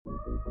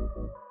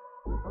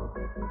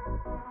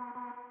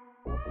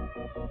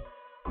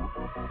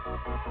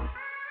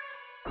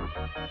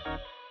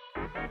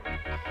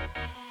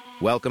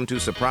Welcome to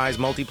Surprise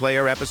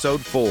Multiplayer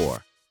Episode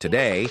 4.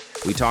 Today,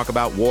 we talk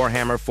about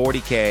Warhammer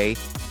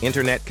 40K,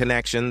 internet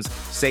connections,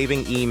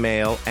 saving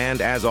email, and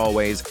as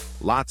always,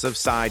 lots of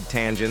side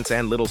tangents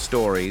and little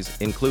stories,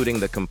 including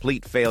the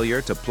complete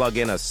failure to plug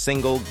in a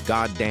single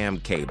goddamn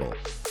cable.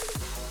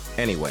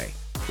 Anyway,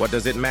 what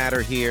does it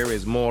matter here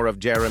is more of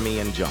Jeremy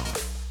and John.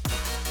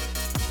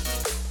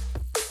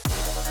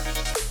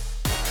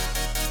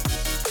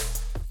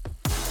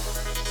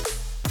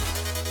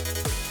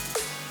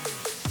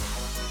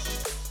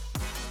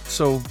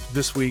 So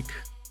this week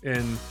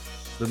in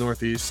the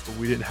Northeast,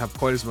 we didn't have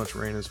quite as much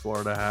rain as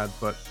Florida had,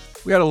 but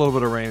we had a little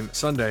bit of rain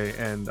Sunday,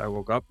 and I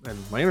woke up and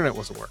my internet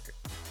wasn't working.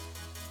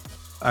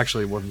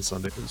 Actually, it wasn't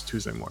Sunday, it was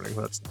Tuesday morning.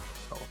 That's not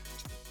relevant.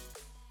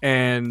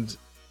 And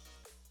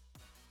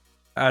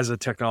as a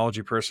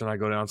technology person, I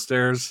go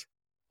downstairs,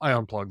 I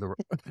unplug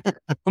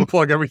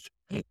unplug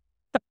everything,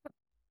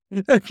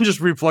 and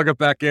just replug it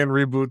back in,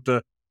 reboot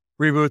the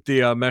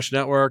mesh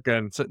network,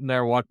 and sitting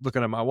there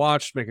looking at my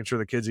watch, making sure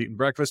the kid's eating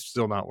breakfast,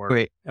 still not working.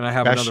 Wait, and I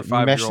have another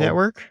 5-year-old. Mesh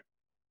network?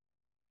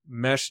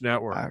 Mesh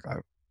network.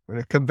 I'm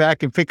going to come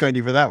back and pick on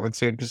you for that one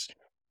soon. Just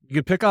You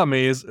can pick on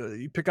me as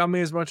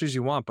much as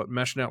you want, but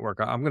mesh network,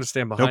 I'm going to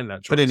stand behind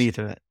that choice. Put in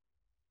Ethernet.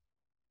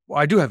 Well,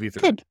 I do have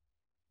Ethernet. Good.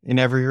 In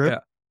every room? Yeah.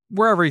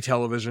 Where every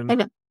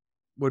television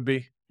would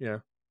be, yeah.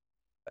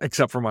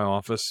 Except for my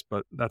office,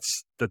 but that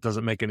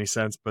doesn't make any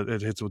sense, but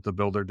it hits what the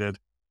builder did.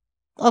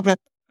 Okay.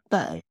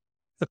 Bye.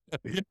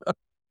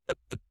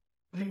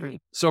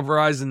 So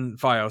Verizon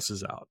Fios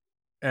is out,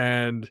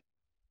 and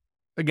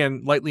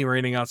again, lightly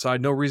raining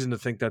outside. No reason to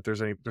think that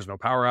there's no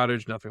power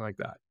outage, nothing like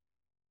that.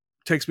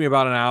 Takes me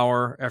about an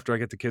hour after I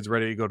get the kids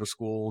ready to go to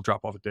school,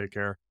 drop off at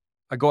daycare.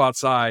 I go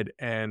outside,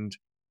 and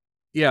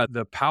yeah,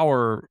 the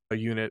power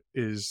unit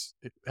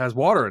has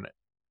water in it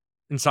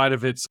inside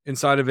of its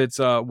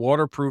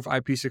waterproof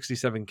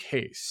IP67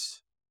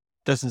 case.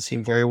 Doesn't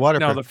seem very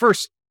waterproof. Now,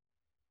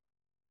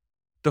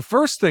 the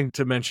first thing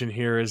to mention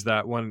here is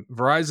that when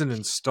Verizon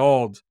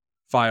installed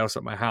Fios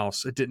at my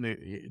house,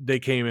 they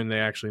came in,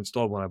 they actually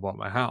installed when I bought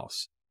my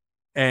house.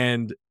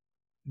 And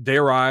they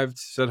arrived,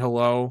 said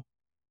hello,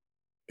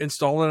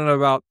 installed it in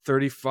about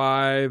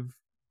 35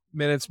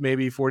 minutes,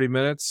 maybe 40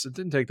 minutes. It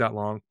didn't take that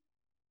long.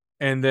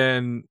 And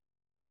then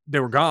they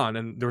were gone,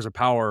 and there was a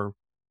power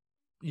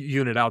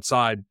unit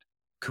outside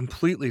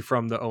completely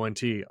from the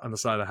ONT on the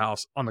side of the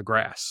house on the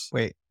grass.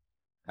 Wait.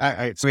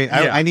 I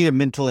need a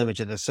mental image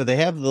of this. So they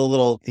have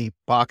the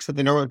box that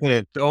they normally put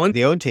in,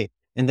 the ONT,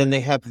 and then they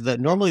have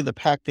normally the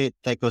pack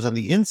that goes on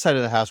the inside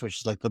of the house,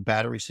 which is like the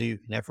battery, so you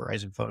can have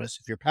Verizon Photos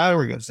if your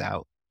power goes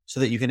out, so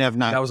that you can have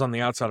That was on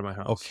the outside of my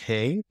house.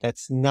 Okay,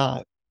 that's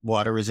not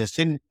water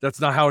resistant.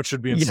 That's not how it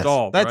should be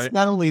installed. Yes, that's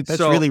right?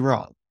 That's really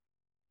wrong.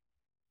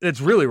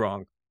 It's really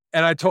wrong.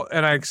 And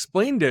I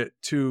explained it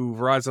to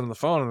Verizon on the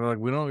phone, and they're like,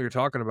 "We know what you're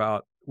talking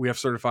about. We have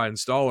certified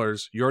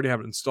installers. You already have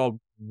it installed.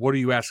 What are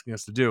you asking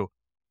us to do?"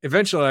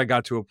 Eventually, I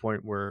got to a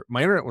point where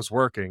my internet was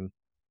working,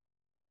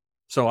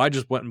 so I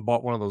just went and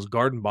bought one of those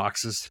garden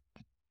boxes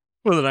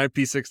with an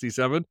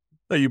IP67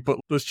 that you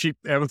put those cheap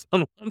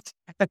Amazon ones,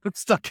 and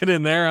stuck it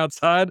in there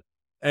outside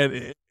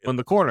and in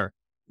the corner.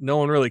 No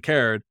one really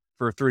cared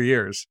for 3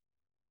 years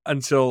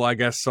until I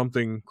guess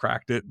something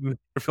cracked it and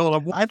filled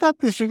up. I thought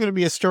this was going to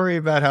be a story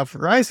about how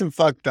Verizon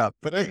fucked up,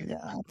 but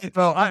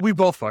we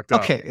both fucked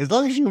up. Okay, as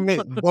long as you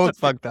both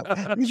fucked up,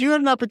 because you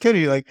had an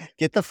opportunity, like,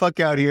 get the fuck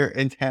out here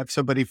and have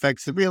somebody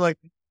fix it. Be like,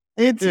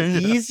 it's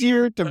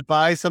easier to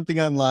buy something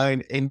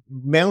online and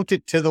mount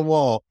it to the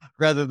wall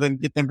rather than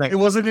get them back. It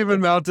wasn't even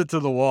mounted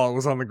to the wall; it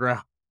was on the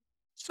ground.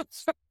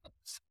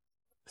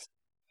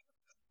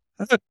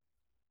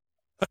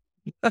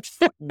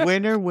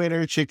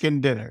 Winner,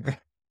 chicken dinner.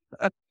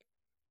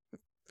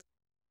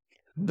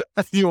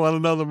 You want to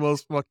know the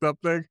most fucked up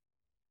thing?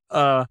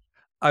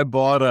 I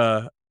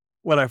bought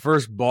when I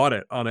first bought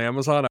it on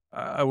Amazon,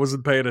 I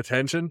wasn't paying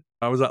attention.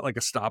 I was at like a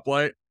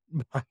stoplight,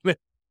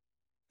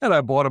 and I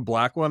bought a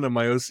black one, and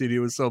my OCD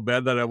was so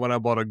bad that when I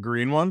bought a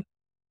green one,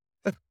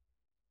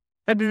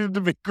 I needed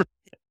to be green.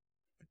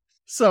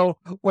 So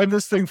when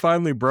this thing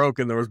finally broke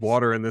and there was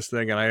water in this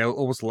thing, and I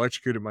almost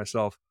electrocuted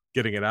myself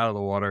getting it out of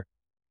the water,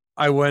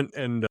 I went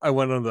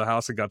under the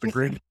house and got the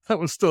green that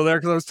was still there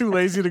because I was too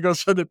lazy to go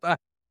send it back.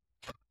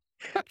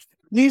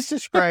 Please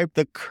describe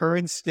the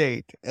current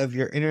state of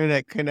your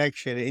internet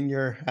connection in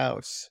your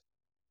house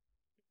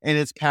and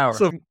its power.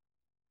 So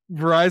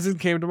Verizon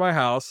came to my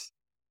house.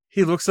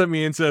 He looks at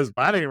me and says,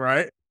 "That ain't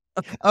right."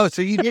 Oh,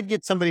 so you did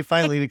get somebody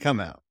finally to come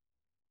out.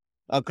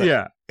 Okay.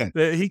 Yeah.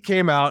 Okay. He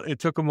came out. It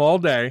took him all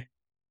day.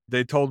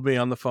 They told me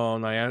on the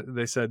phone.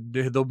 They said,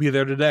 "They'll be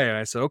there today." And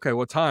I said, "Okay,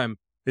 what time?"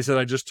 They said,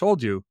 "I just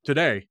told you,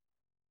 today."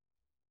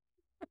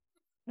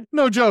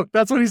 No joke.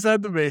 That's what he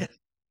said to me.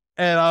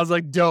 And I was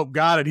like, "Dope,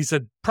 got it." He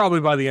said, "Probably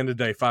by the end of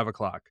the day, 5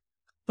 o'clock."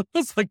 I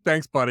was like,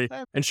 "Thanks, buddy."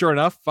 And sure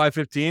enough,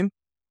 5:15,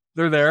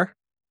 they're there.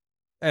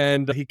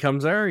 And he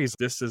comes there.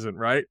 This isn't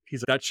right.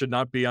 He's like, "That should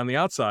not be on the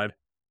outside."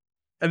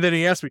 And then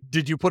he asked me,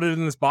 did you put it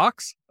in this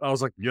box? I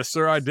was like, yes,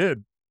 sir, I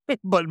did.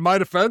 But in my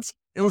defense,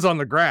 it was on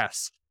the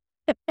grass.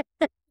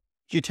 Did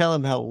you tell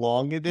him how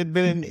long it had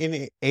been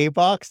in a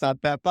box,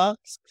 not that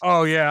box?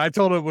 Oh, yeah. I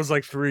told him it was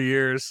like 3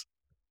 years.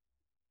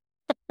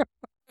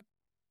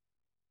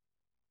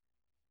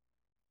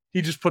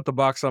 He just put the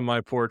box on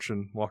my porch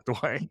and walked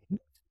away.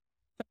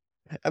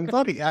 I'm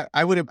glad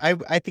I would have,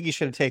 I think he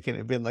should have taken it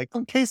and been like,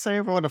 in case I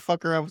ever want to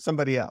fuck around with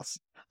somebody else,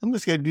 I'm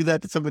just going to do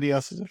that to somebody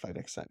else's if I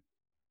next time.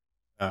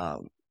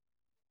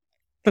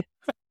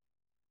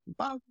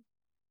 Bob,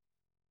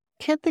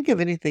 can't think of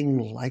anything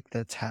like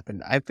that's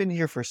happened. I've been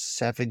here for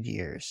 6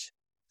 years,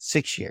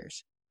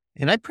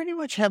 and I pretty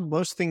much have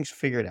most things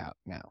figured out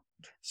now.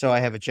 So I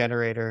have a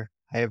generator,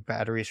 I have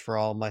batteries for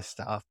all my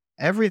stuff,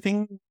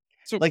 everything.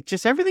 So like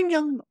just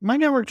everything. My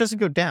network doesn't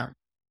go down.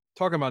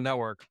 Talking about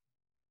network,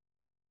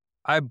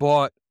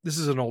 this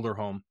is an older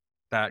home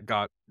that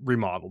got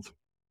remodeled.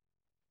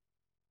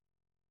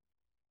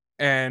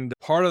 And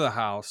part of the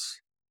house,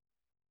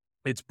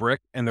 it's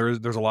brick, and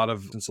there's a lot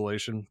of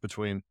insulation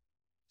between.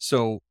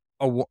 So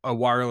a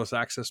wireless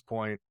access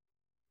point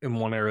in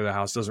one area of the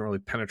house doesn't really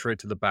penetrate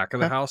to the back of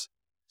the house.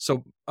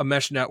 So a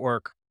mesh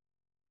network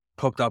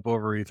hooked up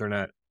over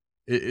Ethernet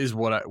is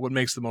what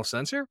makes the most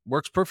sense here.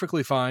 Works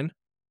perfectly fine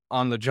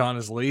on the John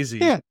is lazy.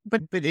 Yeah,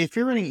 but if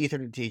you're running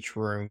Ethernet to each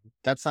room,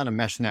 that's not a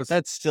mesh network.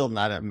 That's still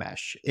not a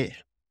mesh.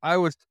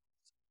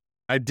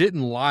 I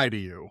didn't lie to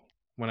you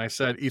when I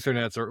said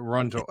Ethernets are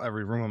run to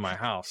every room in my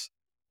house.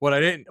 What I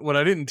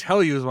didn't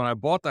tell you is when I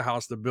bought the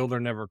house, the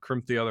builder never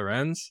crimped the other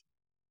ends,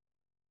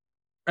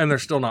 and they're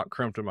still not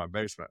crimped in my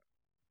basement.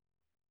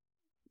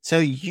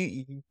 So do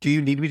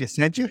you need me to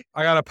send you?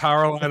 I got a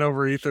power line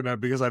over Ethernet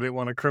because I didn't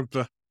want to crimp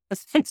the.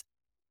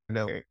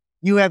 No,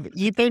 you have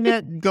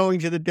Ethernet going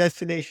to the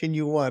destination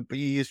you want, but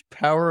you use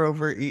power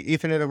over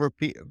Ethernet over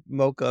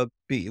Mocha,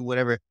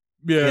 whatever.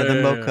 Yeah,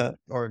 the Mocha,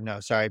 or no,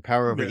 sorry,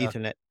 power over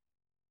Ethernet,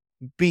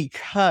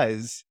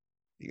 because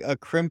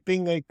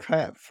crimping a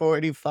Cat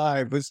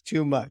 45 was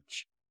too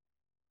much.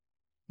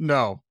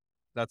 No,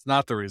 that's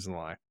not the reason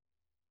why.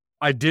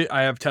 I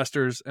have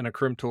testers and a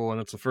crimp tool, and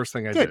it's the first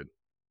thing I did.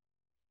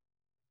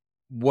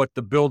 What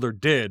the builder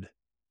did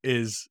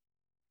is,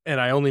 and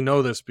I only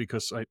know this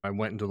because I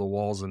went into the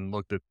walls and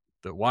looked at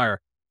the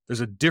wire. There's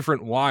a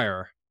different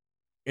wire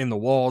in the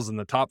walls in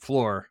the top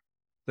floor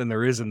than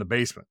there is in the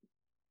basement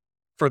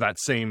for that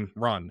same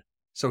run.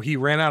 So he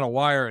ran out of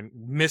wire and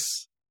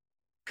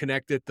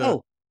misconnected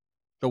the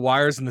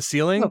wires in the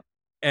ceiling. Oh.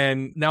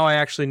 And now I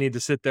actually need to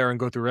sit there and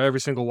go through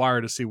every single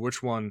wire to see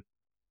which one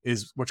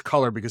is which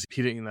color, because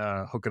he didn't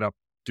hook it up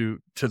due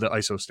to the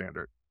ISO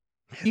standard.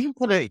 You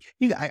can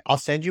I'll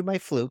send you my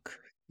fluke.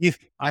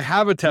 I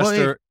have a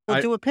tester.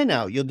 We'll do a pin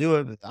out. You'll do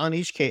it on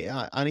each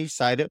on each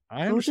side.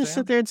 We'll just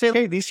sit there and say,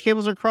 "Hey, these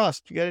cables are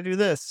crossed. You got to do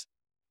this."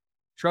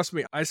 Trust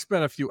me, I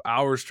spent a few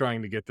hours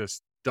trying to get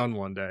this done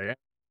one day.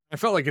 I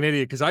felt like an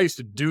idiot because I used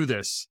to do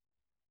this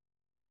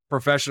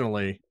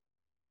professionally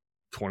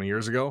 20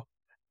 years ago,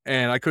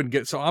 and I couldn't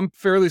get. So I'm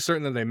fairly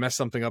certain that they messed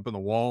something up in the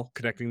wall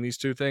connecting these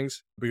two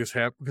things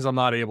because I'm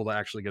not able to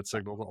actually get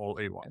signal to all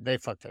 8 wires. They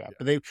fucked it up.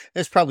 Yeah.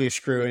 There's probably a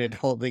screw in it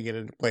holding it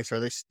into place, or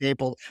they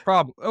stapled. It's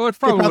probably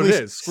what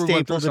it is.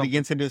 Stapled it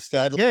against into a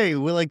stud. Hey,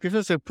 we're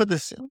supposed to put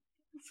this in.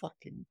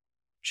 Fucking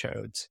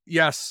chodes.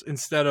 Yes,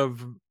 instead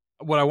of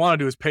what I want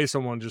to do is pay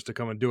someone just to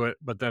come and do it,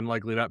 but then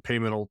likely that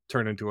payment will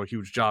turn into a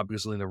huge job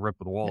because they'll rip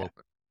the wall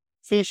open.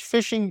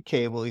 Fishing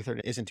cable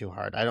Ethernet isn't too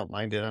hard. I don't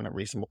mind it on a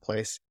reasonable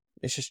place.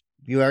 It's just,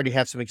 you already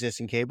have some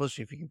existing cables.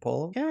 If you can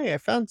pull them, hey, I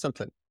found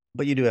something.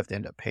 But you do have to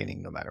end up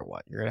painting no matter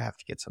what. You're going to have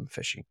to get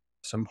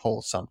some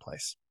holes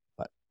someplace.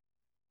 But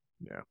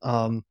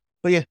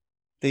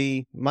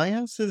my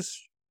house has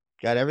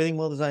got everything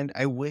well designed.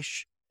 I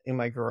wish in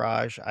my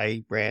garage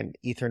I ran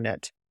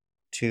Ethernet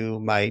to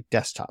my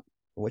desktop,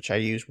 which I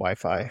use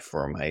Wi-Fi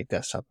for my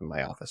desktop in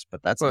my office,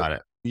 but that's not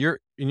it.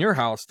 In your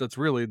house, that's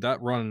really, that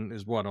run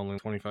is what, only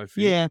 25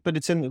 feet? Yeah, but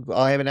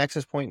I have an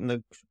access point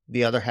in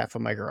the other half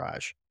of my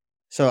garage.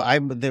 So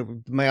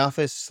my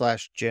office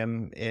 /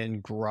 gym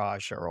and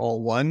garage are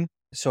all one.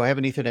 So I have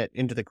an Ethernet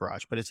into the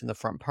garage, but it's in the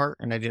front part,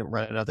 and I didn't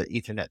run another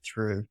Ethernet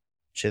through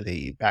to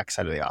the back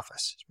side of the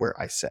office where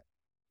I sit.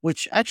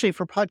 Which actually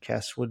for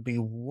podcasts would be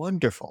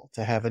wonderful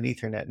to have an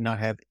Ethernet and not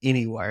have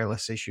any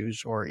wireless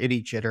issues or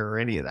any jitter or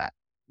any of that.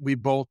 We're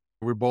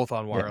both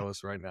on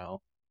wireless right now,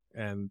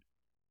 and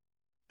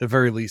at the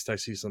very least, I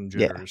see some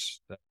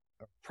jitters that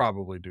are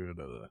probably due to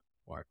the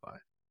Wi-Fi.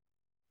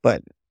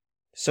 But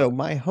so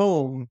my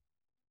home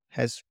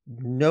has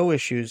no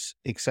issues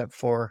except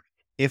for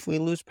if we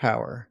lose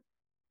power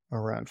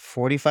around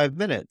 45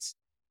 minutes,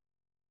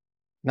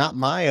 not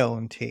my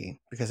own team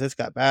because it's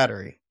got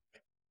battery,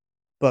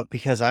 but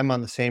because I'm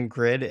on the same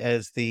grid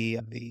as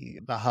the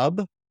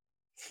hub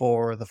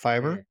for the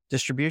fiber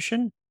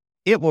distribution,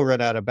 it will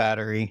run out of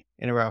battery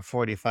in around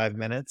 45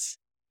 minutes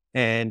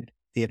and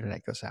the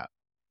internet goes out.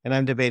 And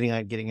I'm debating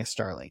on getting a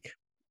Starlink.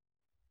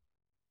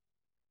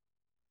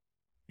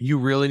 You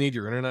really need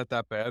your internet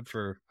that bad?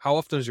 For how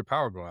often does your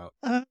power go out?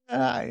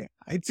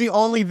 It's the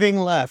only thing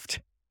left.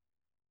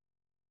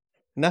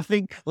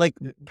 Nothing, like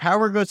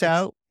power goes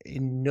out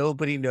and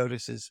nobody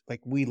notices.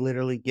 Like we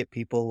literally get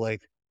people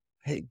like,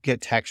 hey,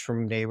 get texts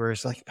from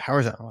neighbors like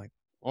power's out. I'm like,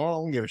 oh, I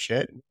don't give a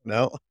shit.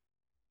 No.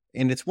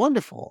 And it's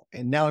wonderful.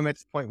 And now I'm at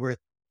the point where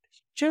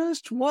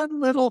just one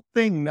little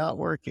thing not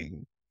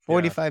working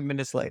 45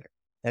 minutes later.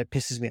 That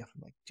pisses me off.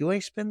 I'm like, do I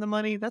spend the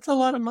money? That's a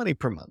lot of money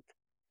per month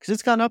because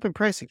it's gone up in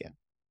price again.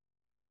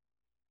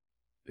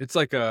 It's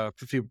like it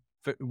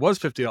was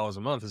 $50 a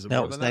month. Is it no,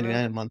 more it was than $99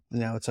 that? a month.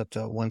 Now it's up to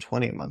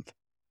 $120 a month.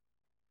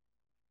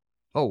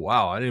 Oh,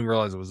 wow. I didn't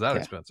realize it was that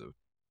expensive.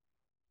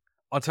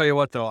 I'll tell you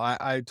what, though.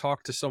 I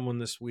talked to someone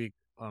this week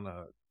on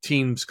a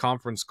Teams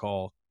conference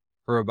call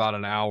for about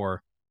an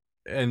hour,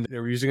 and they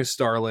were using a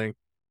Starlink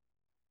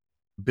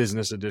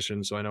business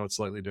edition, so I know it's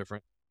slightly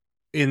different.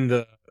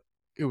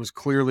 It was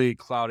clearly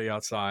cloudy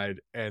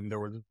outside, and there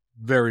was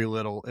very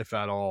little, if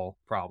at all,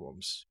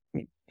 problems.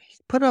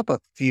 Put up a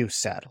few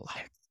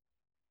satellites.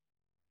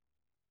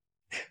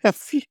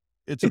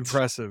 It's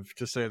impressive,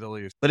 to say the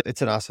least. But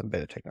it's an awesome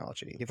bit of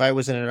technology. If I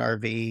was in an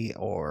RV,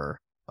 or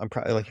I'm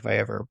probably like, if I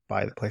ever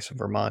buy the place in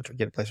Vermont or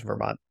get a place in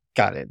Vermont,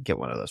 get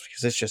one of those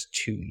because it's just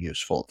too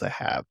useful to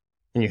have.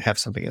 And you have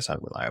something as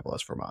unreliable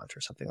as Vermont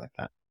or something like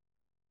that.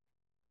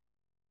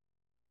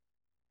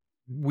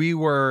 When we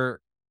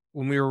were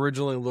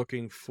originally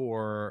looking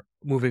for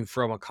moving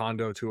from a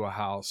condo to a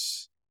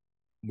house,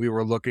 we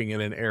were looking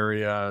in an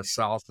area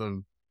south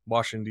of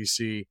Washington,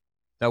 D.C.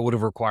 that would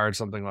have required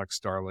something like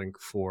Starlink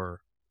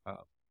for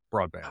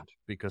broadband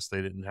because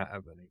they didn't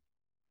have any.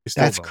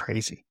 That's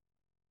crazy.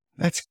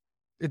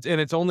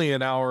 It's only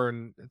an hour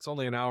and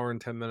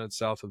 10 minutes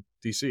south of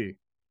DC.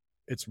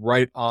 It's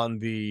right on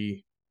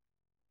the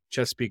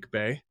Chesapeake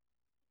Bay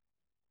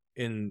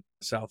in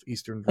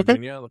southeastern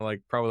Virginia,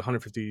 like probably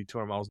 150,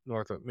 200 miles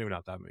north of, maybe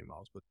not that many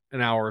miles, but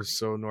an hour or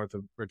so north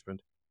of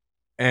Richmond.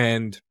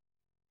 And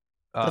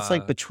that's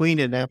like between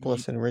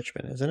Annapolis and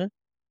Richmond, isn't it?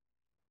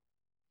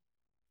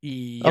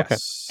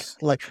 Yes.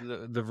 Okay. Like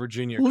the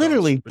Virginia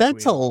literally coast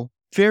that's a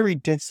very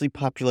densely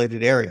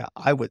populated area,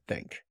 I would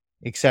think,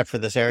 except for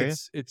this area.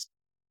 It's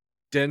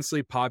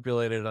densely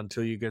populated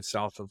until you get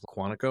south of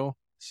Quantico.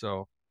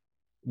 So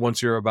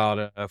once you're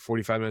about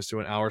 45 minutes to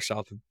an hour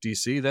south of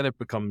DC, then it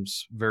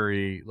becomes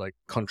very like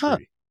country. Huh.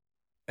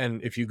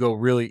 And if you go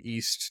really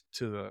east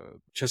to the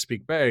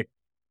Chesapeake Bay,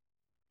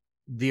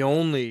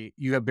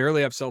 you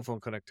barely have cell phone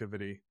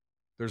connectivity.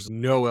 There's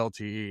no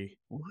LTE.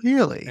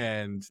 Really?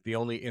 And the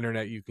only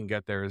internet you can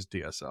get there is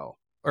DSL,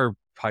 or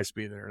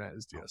high-speed internet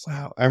is DSL.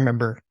 Wow. I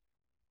remember.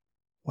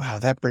 Wow,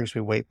 that brings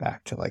me way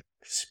back to like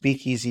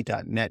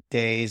speakeasy.net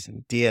days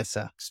and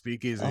DSL.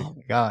 Speakeasy. Oh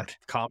my God.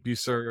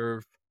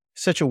 CompuServe.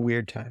 Such a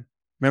weird time.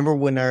 Remember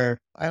when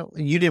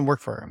you didn't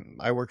work for him.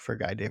 I worked for a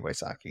guy, Dave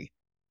Wysocki.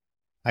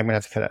 I'm gonna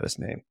have to cut out his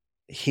name.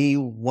 We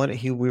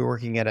were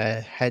working at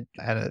a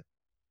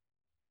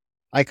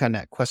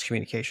IconNet, Quest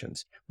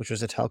Communications, which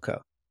was a telco.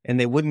 And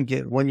they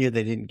wouldn't one year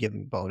they didn't give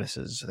him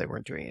bonuses, so they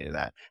weren't doing any of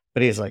that.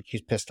 But he's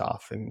pissed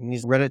off and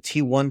he's read a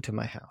T1 to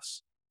my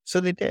house. So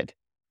they did.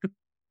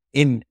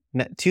 In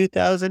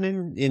 2000,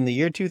 in the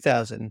year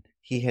 2000,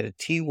 he had a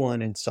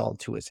T1 installed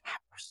to his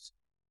house.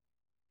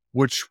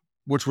 Which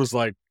was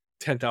like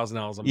 $10,000 a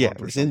month. Yeah, it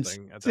was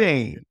insane.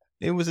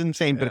 It was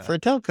insane. Yeah. But for a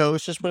telco,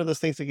 it's just one of those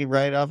things that you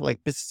write off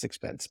like business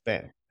expense.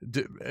 Bam.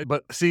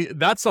 But see,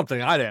 that's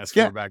something I'd ask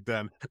for back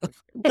then.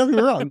 Don't get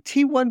me wrong.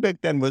 T1 back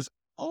then was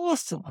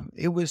awesome.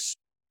 It was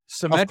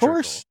symmetrical. Of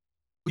course.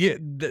 Yeah.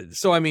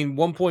 So, I mean,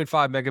 1.5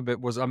 megabit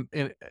was in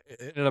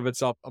and of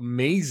itself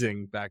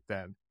amazing back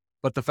then.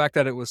 But the fact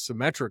that it was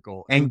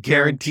symmetrical and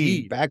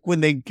guaranteed. Back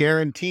when they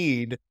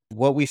guaranteed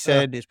what we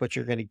said is what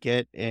you're going to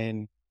get,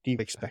 and you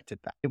expected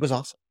that. It was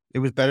awesome. It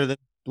was better than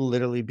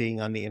literally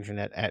being on the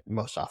internet at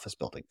most office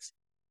buildings.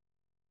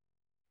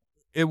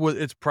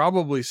 It's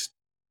probably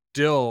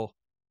still,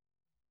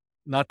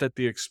 not that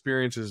the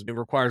experience it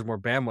requires more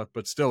bandwidth,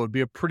 but still it'd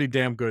be a pretty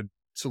damn good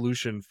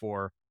solution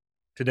for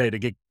today to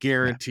get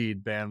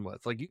guaranteed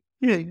bandwidth. Like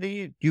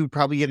you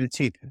probably get it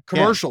cheap.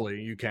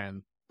 Commercially, you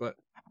can, but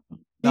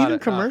even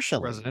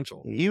commercially,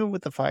 residential. Even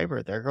with the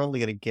fiber, they're only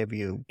going to give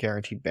you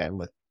guaranteed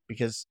bandwidth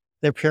because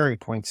their pairing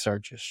points are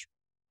just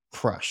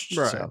crushed.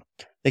 Right. So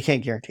they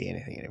can't guarantee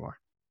anything anymore.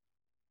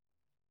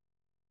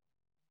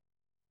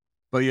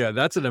 But yeah,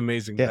 that's an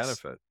amazing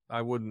benefit.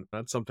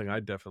 That's something I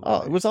definitely.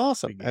 Oh, it was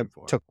awesome. It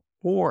took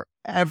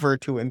forever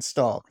to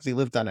install because he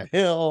lived on a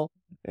hill.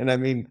 And I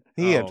mean,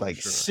 he had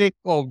sick.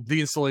 Well, the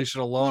installation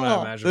alone,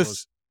 I imagine,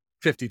 was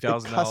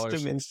 $50,000.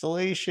 Custom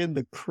installation.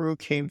 The crew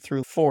came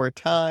through 4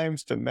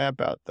 times to map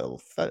out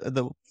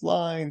the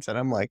lines. And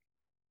I'm like,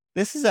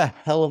 this is a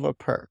hell of a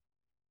perk.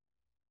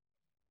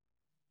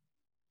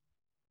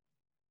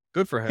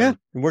 Good for him. Yeah,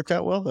 it worked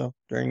out well, though.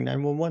 During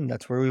 911,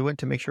 that's where we went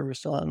to make sure we're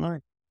still online.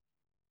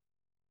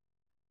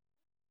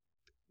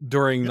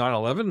 During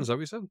 9/11, is that what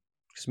you said?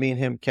 Because me and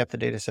him kept the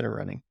data center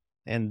running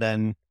and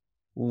then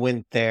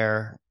went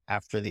there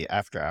after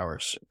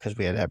hours because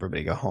we had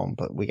everybody go home,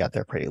 but we got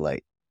there pretty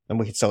late and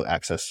we could still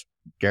access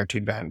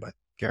guaranteed bandwidth,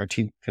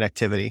 guaranteed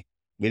connectivity.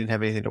 We didn't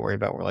have anything to worry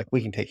about. We're like,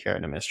 we can take care of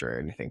an administrator or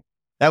anything.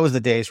 That was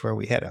the days where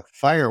we had a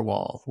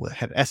firewall, we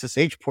had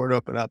SSH port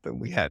open up, and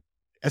we had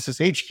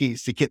SSH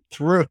keys to get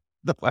through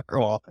the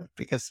firewall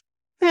because,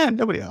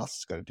 nobody else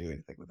is going to do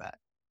anything with that.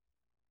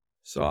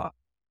 So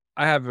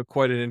I have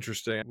quite an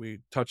interesting, we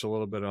touch a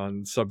little bit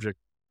on subject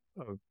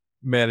of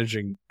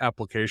managing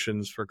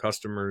applications for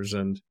customers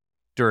and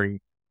during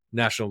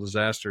national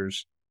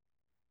disasters.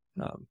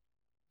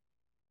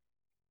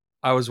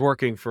 I was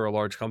working for a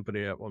large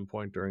company at one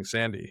point during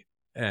Sandy,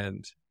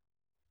 and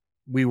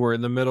we were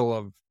in the middle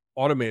of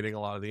automating a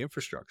lot of the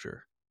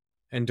infrastructure.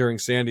 And during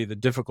Sandy, the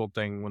difficult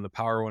thing when the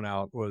power went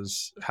out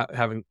was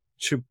having,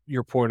 to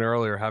your point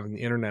earlier, having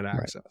the internet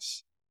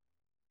access.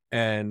 Right.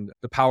 And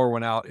the power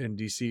went out in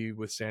DC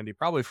with Sandy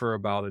probably for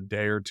about a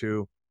day or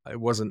two. It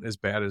wasn't as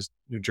bad as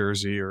New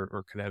Jersey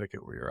or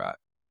Connecticut where you're at.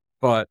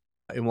 But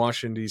in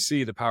Washington,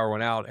 DC, the power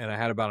went out, and I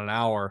had about an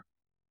hour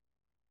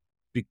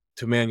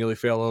to manually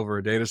fail over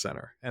a data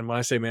center. And when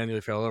I say manually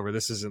fail over,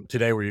 this isn't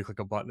today where you click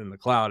a button in the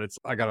cloud. It's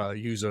I got to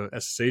use a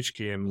SSH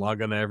key and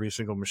log into every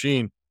single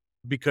machine,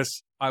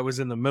 because I was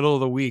in the middle of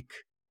the week,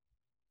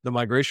 the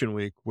migration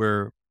week,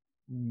 where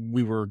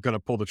we were going to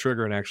pull the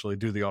trigger and actually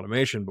do the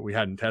automation, but we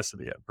hadn't tested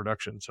it yet in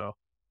production. So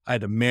I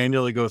had to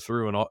manually go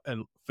through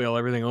and fail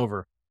everything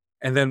over.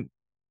 And then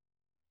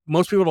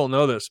most people don't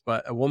know this,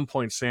 but at one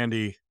point,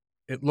 Sandy,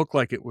 it looked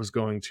like it was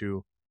going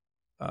to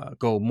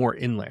go more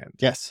inland.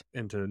 Yes.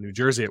 Into New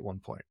Jersey at one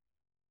point.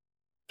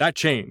 That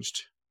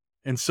changed.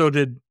 And so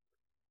did,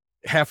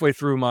 halfway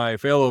through my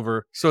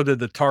failover, so did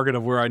the target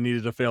of where I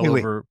needed to fail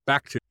over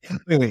back to.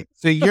 Wait.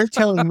 So you're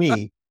telling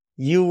me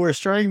you were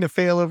starting to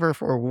fail over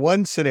for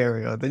one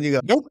scenario, then you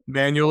go, nope.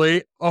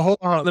 Manually. Oh, hold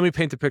on. Let me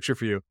paint the picture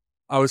for you.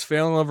 I was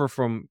failing over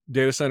from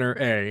data center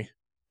A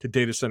to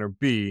data center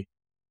B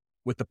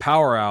with the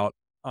power out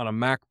on a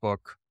MacBook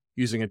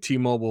using a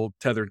T-Mobile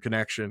tethered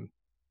connection.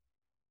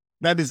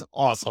 That is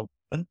awesome.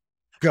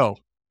 Go.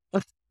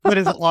 That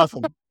is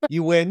awesome.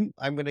 You win.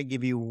 I'm going to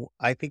give you,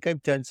 I think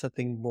I've done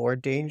something more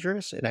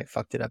dangerous and I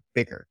fucked it up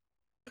bigger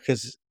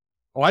because.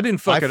 Oh, I didn't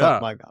fuck it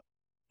up.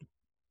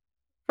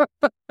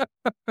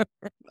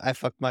 I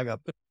fucked mine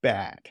up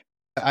bad.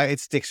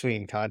 It's dick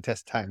swinging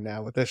contest time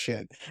now with this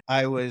shit.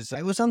 I was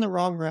on the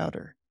wrong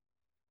router.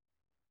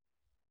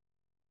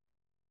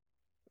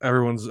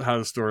 Everyone's had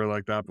a story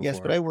like that before.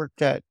 Yes, but I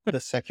worked at the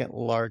second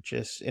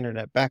largest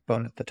internet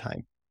backbone at the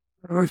time.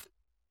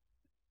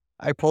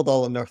 I pulled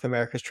all of North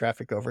America's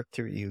traffic over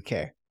through the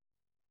UK.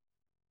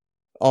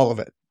 All of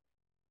it.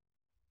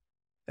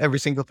 Every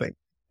single thing.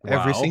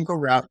 Wow. Every single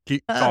route.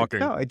 Keep talking.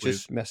 No, I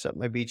just messed up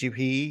my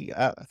BGP.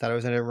 I thought I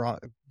was in the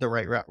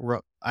right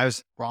route. I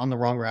was on the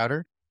wrong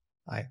router.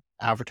 I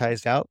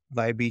advertised out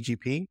via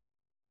BGP.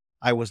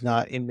 I was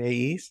not in May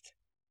East.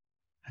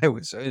 I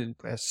was in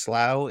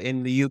Slough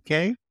in the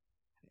UK.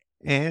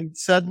 And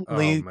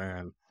suddenly,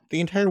 the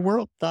entire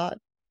world thought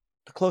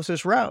the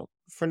closest route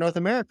for North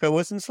America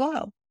was in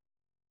Slough.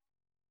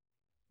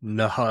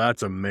 No,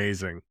 that's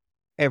amazing.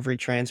 Every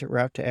transit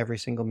route to every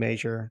single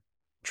major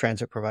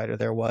transit provider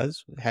there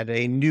had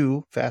a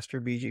new,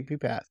 faster BGP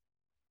path.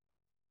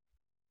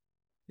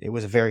 It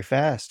was a very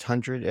fast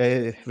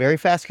very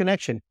fast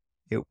connection.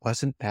 It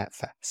wasn't that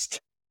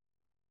fast.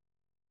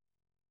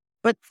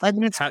 But 5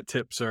 minutes. Hat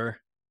tip, sir.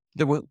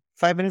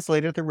 5 minutes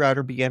later, the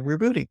router began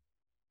rebooting.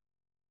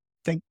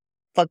 Thank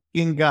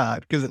fucking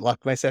God, because it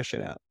locked my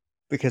session out.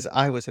 Because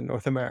I was in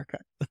North America.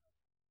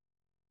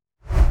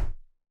 All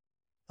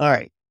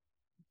right.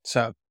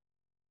 So,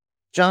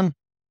 John,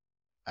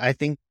 I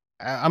think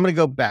I'm going to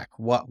go back.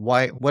 What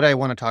I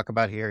want to talk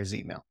about here is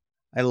email.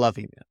 I love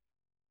email.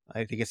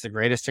 I think it's the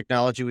greatest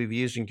technology we've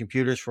used in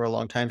computers for a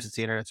long time since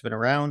the internet's been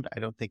around. I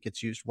don't think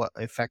it's used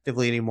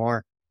effectively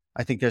anymore.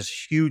 I think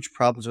there's huge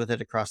problems with it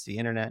across the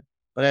internet.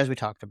 But as we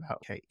talked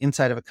about,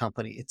 inside of a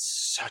company, it's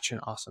such an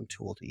awesome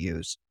tool to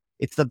use.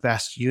 It's the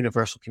best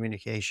universal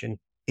communication.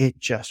 It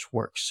just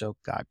works so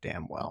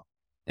goddamn well.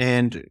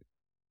 And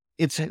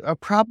it's a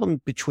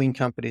problem between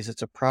companies.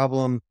 It's a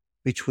problem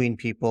between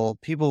people.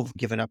 People have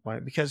given up on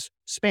it because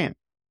spam.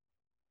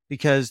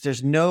 Because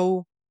there's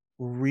no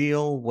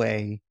real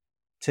way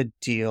to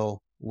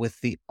deal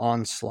with the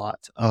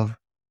onslaught of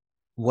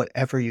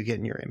whatever you get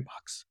in your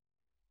inbox.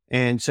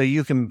 And so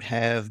you can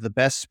have the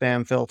best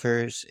spam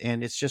filters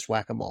and it's just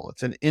whack-a-mole.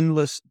 It's an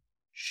endless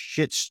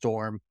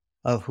shitstorm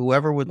of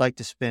whoever would like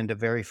to spend a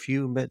very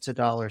few bits of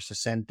dollars to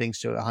send things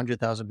to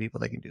 100,000 people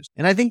they can do.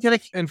 And I think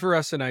that and for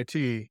us in IT,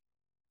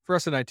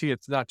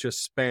 it's not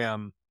just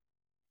spam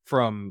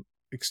from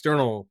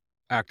external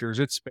actors.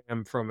 It's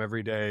spam from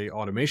everyday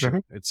automation.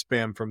 Mm-hmm. It's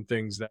spam from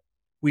things that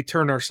we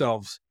turn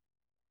ourselves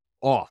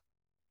off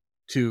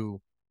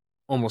to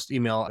almost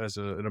email as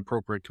an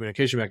appropriate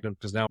communication mechanism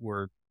because now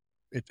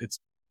it's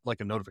like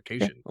a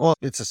notification. Yeah. Well,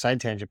 it's a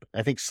side tangent. But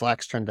I think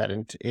Slack's turned that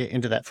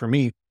into that for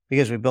me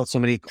because we built so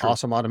many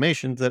awesome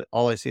automations that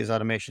all I see is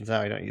automations.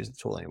 Now I don't use the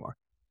tool anymore.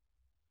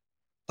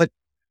 But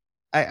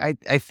I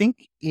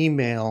think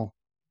email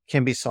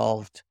can be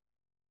solved.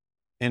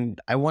 And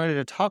I wanted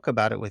to talk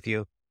about it with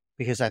you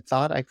because I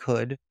thought I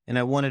could, and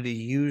I wanted to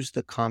use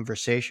the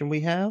conversation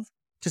we have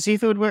to see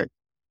if it would work,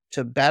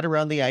 to bat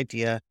around the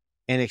idea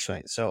and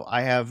explain. So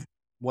I have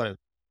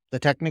the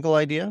technical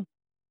idea,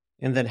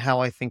 and then how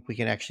I think we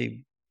can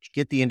actually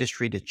get the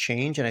industry to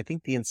change. And I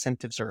think the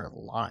incentives are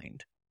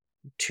aligned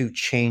to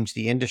change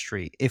the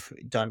industry if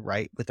done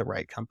right with the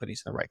right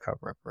companies and the right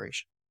cover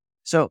operation.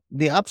 So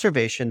the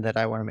observation that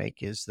I want to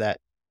make is that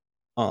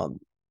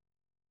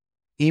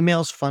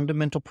email's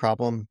fundamental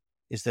problem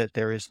is that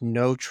there is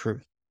no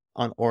truth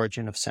on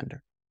origin of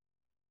sender.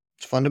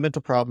 Its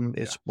fundamental problem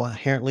is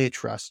inherently a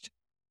trust.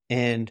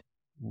 And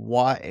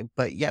why?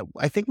 But yeah,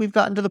 I think we've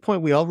gotten to the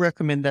point we all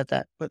recommend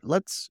that. But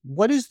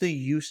what is the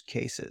use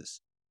cases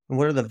and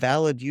what are the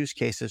valid use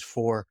cases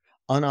for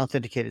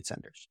unauthenticated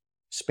senders,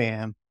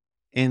 spam,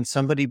 and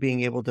somebody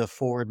being able to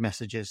forward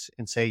messages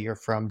and say you're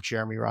from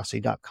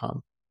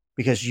jeremyrossi.com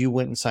because you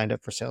went and signed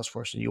up for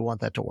Salesforce and you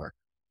want that to work?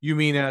 You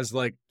mean as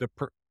like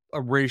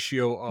a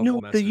ratio of no,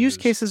 messages? The use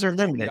cases are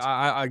limited. Yeah,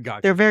 I got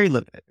you. They're very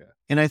limited. Yeah.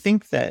 And I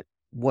think that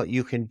what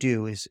you can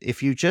do is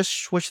if you just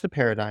switch the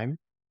paradigm,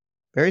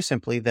 very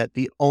simply, that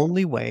the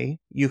only way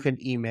you can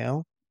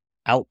email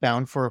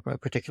outbound for a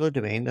particular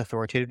domain,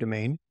 authoritative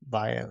domain,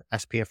 via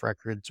SPF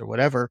records or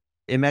whatever,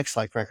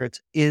 MX-like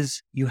records,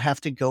 is you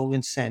have to go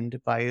and send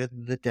via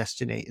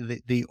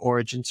the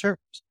origin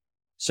servers.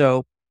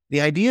 So the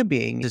idea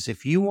being is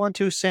if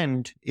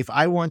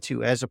I want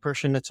to, as a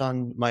person that's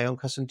on my own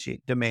custom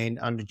domain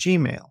on the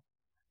Gmail,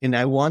 and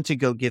I want to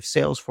go give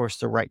Salesforce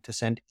the right to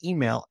send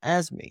email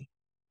as me,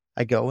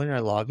 I go and I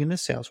log into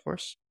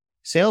Salesforce.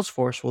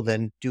 Salesforce will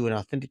then do an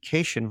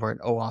authentication for an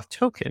OAuth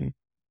token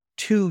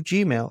to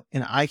Gmail,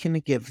 and I can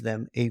give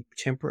them a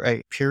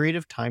period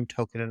of time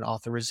token and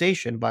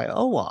authorization by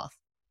OAuth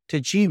to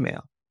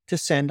Gmail to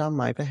send on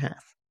my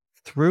behalf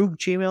through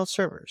Gmail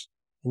servers.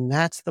 And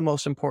that's the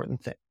most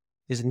important thing,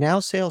 is now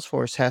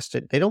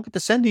Salesforce they don't get to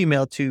send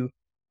email to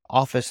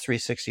Office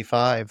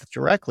 365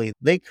 directly.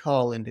 They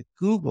call into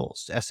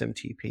Google's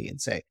SMTP and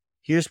say,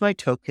 here's my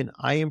token.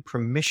 I am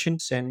permission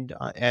to send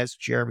as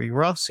Jeremy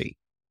Rossi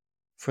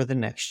for the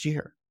next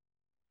year.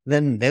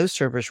 Then those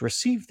servers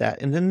receive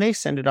that, and then they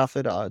send it off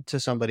to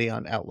somebody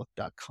on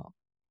Outlook.com.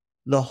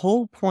 The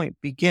whole point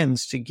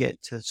begins to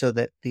get to so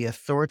that the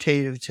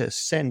authoritative to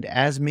send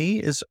as me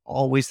is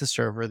always the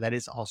server that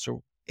is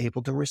also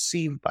able to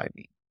receive by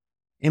me.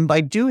 And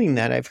by doing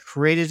that, I've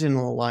created and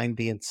aligned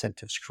the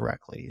incentives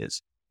correctly.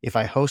 Is if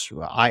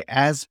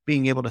as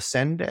being able to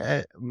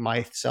send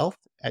myself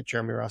at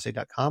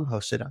jeremyrossi.com,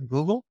 hosted on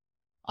Google,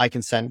 I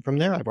can send from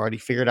there. I've already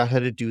figured out how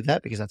to do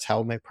that because that's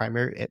how my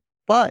primary.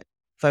 But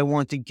if I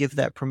want to give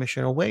that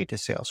permission away to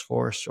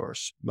Salesforce or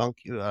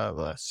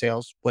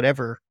Sales,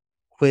 whatever,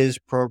 quiz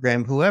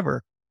program,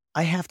 whoever,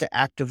 I have to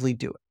actively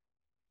do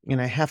it. And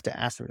I have to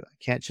ask them. I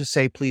can't just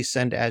say, please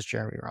send as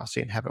Jeremy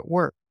Rossi and have it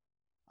work.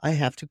 I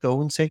have to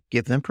go and say,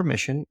 give them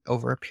permission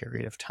over a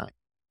period of time.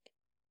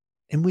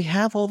 And we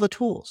have all the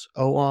tools,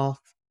 OAuth,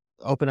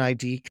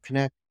 OpenID,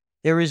 Connect.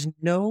 There is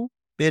no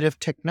bit of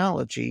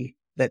technology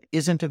that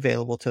isn't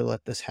available to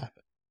let this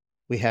happen.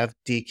 We have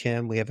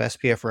DKIM, we have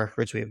SPF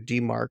records, we have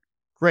DMARC.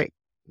 Great.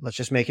 Let's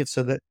just make it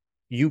so that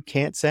you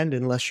can't send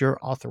unless you're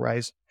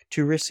authorized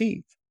to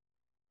receive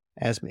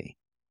as me.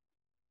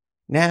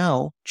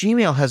 Now,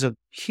 Gmail has a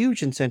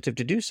huge incentive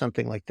to do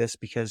something like this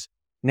because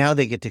now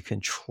they get to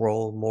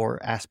control more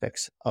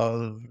aspects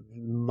of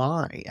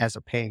as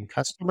a paying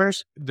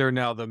customers. They're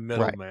now the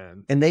middleman.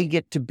 Right. And they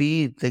get to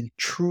be the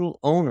true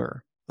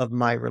owner of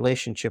my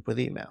relationship with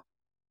email.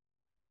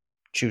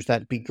 Choose that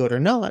to be good or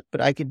not, but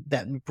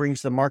that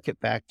brings the market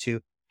back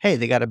to, hey,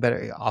 they got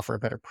to offer a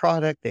better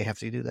product. They have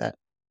to do that.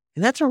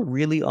 And that's a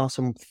really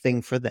awesome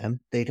thing for them.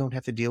 They don't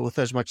have to deal with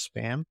as much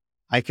spam.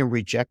 I can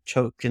reject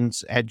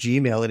tokens at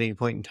Gmail at any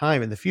point in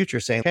time in the future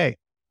saying, hey,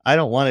 I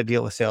don't want to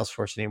deal with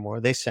Salesforce anymore.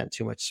 They sent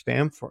too much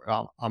spam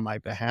on my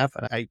behalf.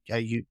 And I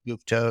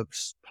moved to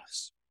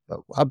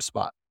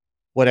HubSpot,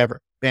 whatever.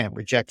 Bam,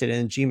 rejected it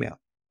in Gmail.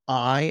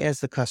 I,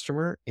 as the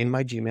customer in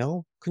my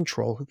Gmail,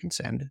 control who can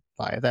send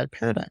via that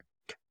paradigm.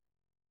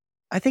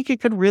 I think it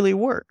could really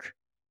work.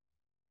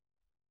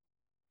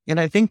 And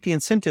I think the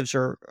incentives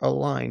are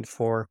aligned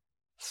for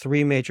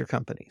 3 major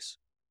companies: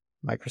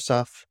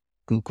 Microsoft,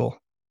 Google,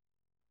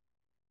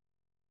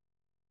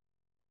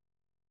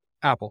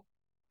 Apple.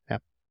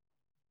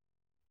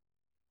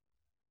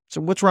 So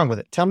what's wrong with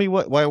it? Tell me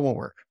why it won't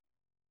work.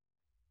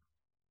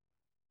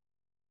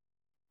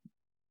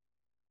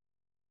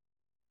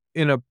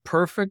 In a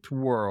perfect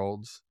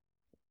world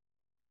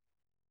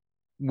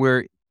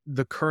where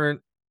the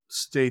current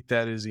state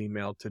that is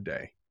email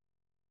today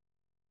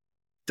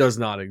does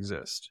not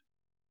exist,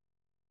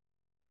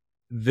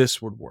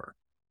 this would work.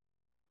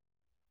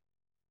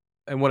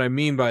 And what I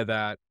mean by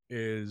that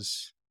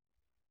is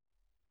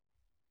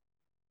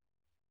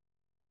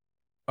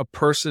a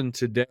person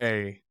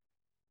today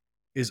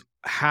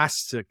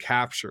has to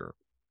capture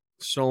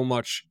so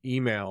much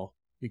email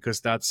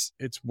because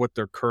it's what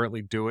they're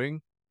currently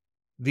doing.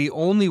 The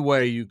only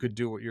way you could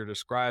do what you're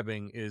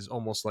describing is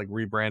almost like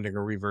rebranding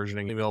or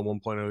reversioning email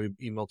 1.0,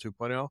 email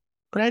 2.0.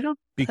 But I don't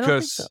think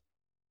so.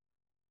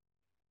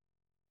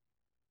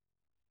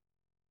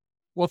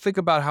 Well, think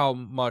about how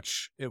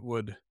much it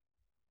would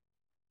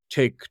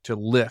take to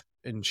lift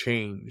and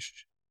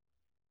change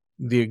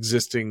the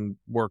existing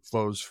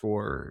workflows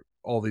for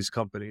all these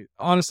companies.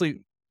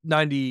 Honestly,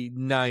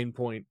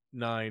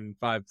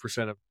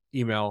 99.95% of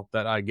email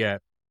that I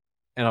get,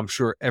 and I'm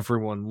sure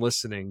everyone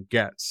listening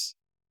gets,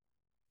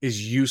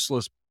 is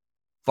useless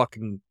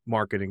fucking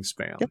marketing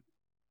spam. Yep.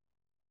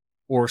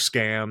 Or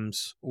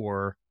scams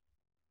or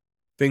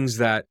things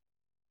that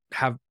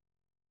have,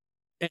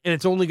 and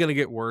it's only going to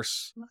get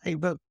worse.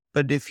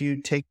 But if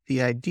you take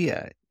the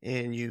idea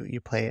and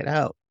you play it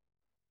out,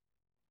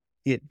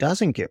 it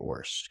doesn't get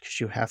worse because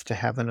you have to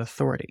have an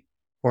authority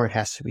or it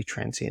has to be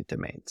transient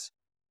domains.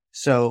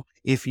 So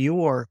if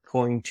you are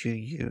going to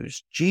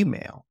use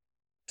Gmail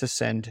to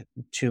send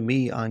to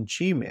me on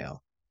Gmail,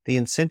 the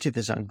incentive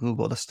is on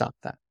Google to stop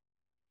that.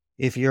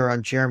 If you're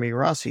on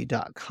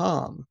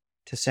jeremyrossi.com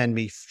to send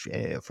me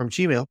from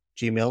Gmail,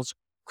 Gmail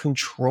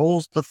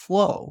controls the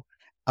flow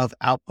of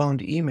outbound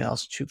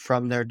emails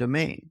from their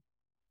domain.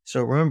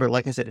 So remember,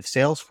 like I said, if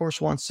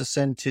Salesforce wants to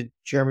send to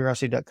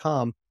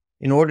jeremyrossi.com,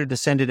 in order to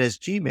send it as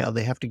Gmail,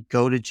 they have to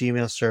go to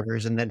Gmail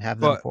servers and then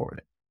have them forward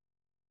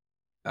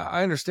it.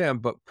 I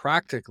understand, but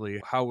practically,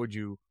 how would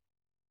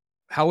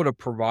a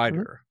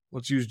provider,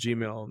 let's use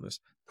Gmail on this,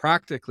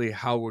 practically,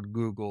 how would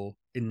Google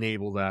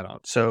enable that on?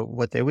 So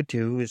what they would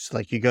do is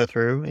like you go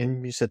through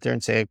and you sit there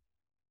and say,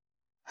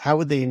 how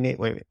would they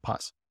enable, wait,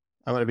 pause.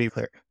 I want to be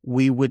clear.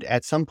 We would,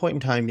 at some point in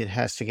time, it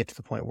has to get to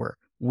the point where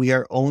we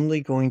are only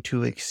going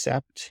to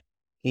accept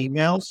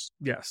emails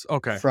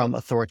from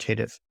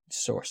authoritative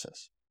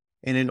sources.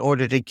 And in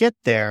order to get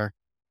there,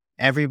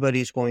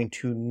 everybody's going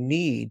to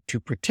need to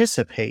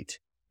participate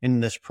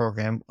in this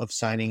program of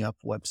signing up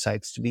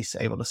websites to be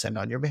able to send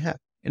on your behalf.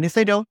 And if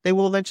they don't, they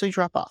will eventually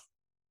drop off.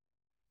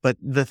 But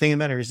the thing that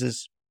matters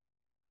is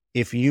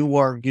if you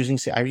are using,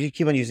 I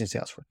keep on using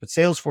Salesforce, but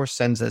Salesforce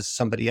sends as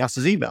somebody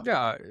else's email.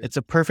 Yeah. It's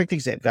a perfect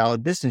example,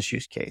 valid business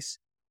use case.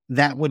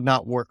 That would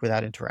not work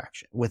without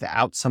interaction,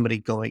 without somebody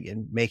going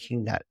and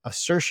making that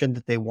assertion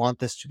that they want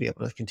this to be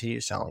able to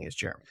continue selling as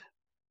Jeremy.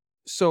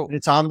 So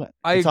it's on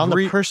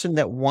the person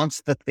that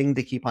wants the thing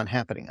to keep on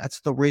happening. That's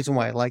the reason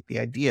why I like the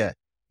idea,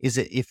 is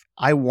that if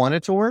I want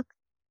it to work,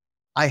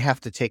 I have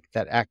to take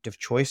that active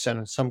choice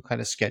on some kind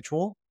of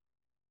schedule.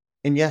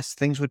 And yes,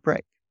 things would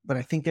break, but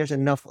I think there's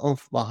enough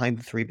oomph behind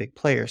the three big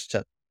players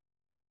to.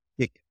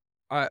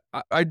 I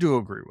do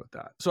agree with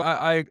that. So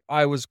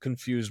I was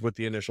confused with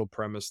the initial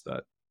premise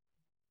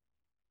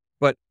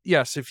but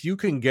yes, if you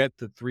can get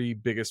the three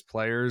biggest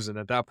players, and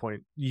at that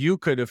point you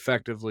could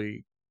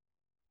effectively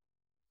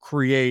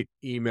create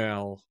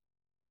email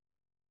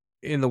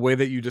in the way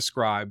that you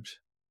described,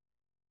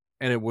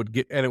 and it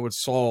would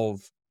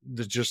solve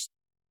the, just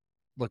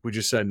like we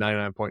just said,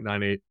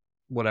 99.98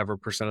 whatever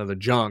percent of the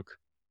junk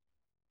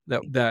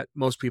that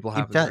most people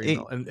have in their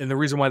email. And the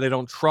reason why they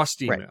don't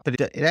trust email. Right, but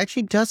it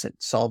actually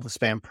doesn't solve the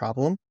spam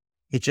problem.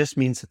 It just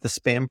means that the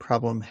spam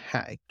problem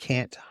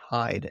can't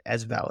hide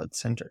as valid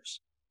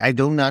senders. I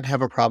do not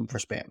have a problem for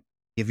spam.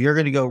 If you're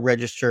going to go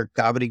register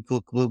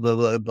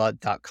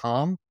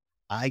gobbledygook.com,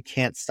 I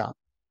can't stop,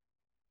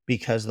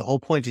 because the whole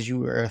point is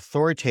you are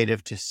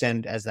authoritative to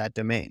send as that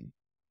domain.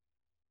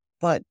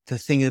 But the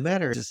thing that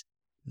matters is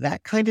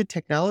that kind of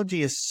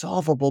technology is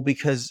solvable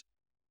because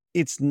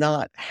it's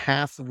not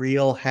half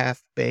real,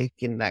 half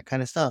baked and that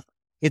kind of stuff.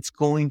 It's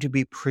going to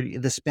be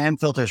the spam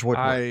filters would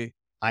work,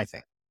 I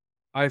think.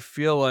 I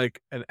feel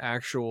like an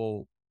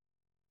actual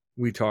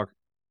web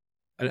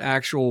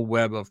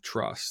of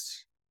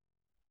trust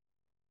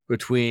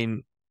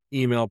between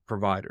email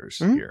providers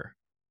here,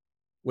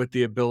 with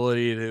the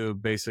ability to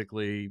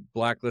basically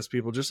blacklist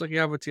people, just like you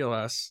have with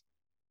TLS.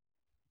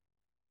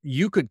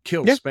 You could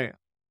kill spam.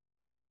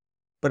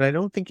 But I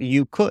don't think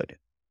you could.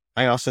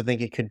 I also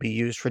think it could be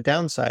used for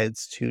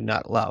downsides to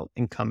not allow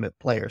incumbent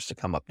players to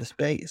come up to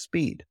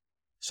speed.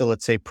 So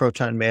let's say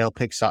Proton Mail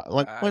picks up.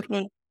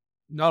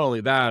 Not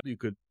only that, you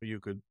could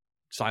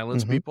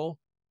silence people.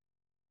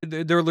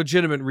 There are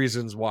legitimate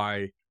reasons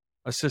why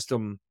a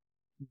system,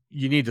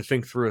 you need to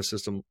think through a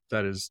system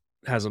that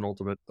has an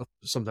ultimate,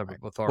 some type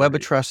of authority. Web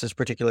of trust is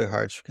particularly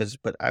hard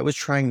but I was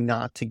trying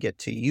not to get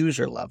to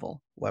user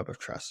level web of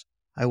trust.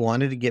 I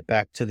wanted to get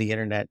back to the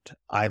internet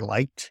I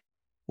liked,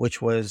 which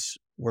was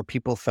where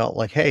people felt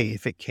like, hey,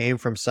 if it came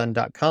from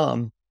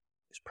sun.com,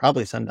 it's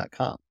probably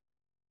sun.com.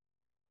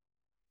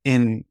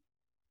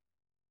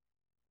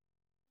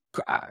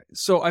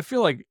 So I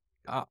feel like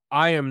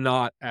I am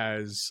not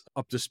as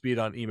up to speed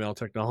on email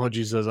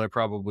technologies as I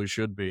probably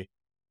should be,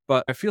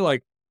 but I feel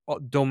like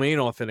domain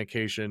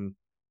authentication,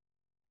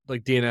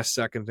 like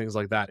DNSSEC and things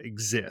like that,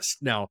 exist.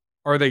 Now,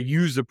 are they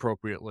used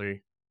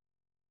appropriately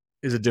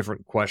is a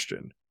different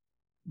question,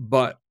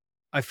 but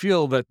I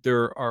feel that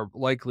there are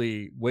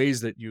likely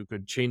ways that you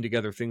could chain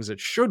together things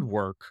that should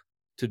work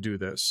to do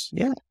this.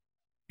 Yeah.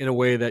 In a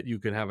way that you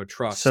can have a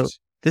trust. So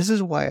this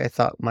is why I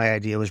thought my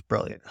idea was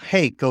brilliant.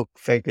 Hey, go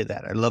figure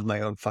that. I love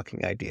my own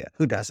fucking idea.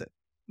 Who doesn't?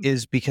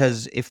 Is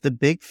because if the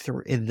big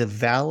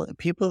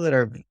people that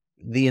are,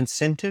 the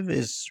incentive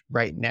is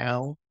right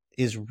now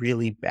is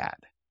really bad,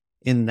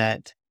 in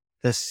that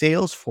the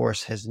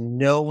Salesforce has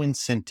no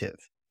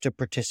incentive to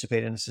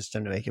participate in the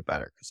system to make it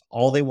better, because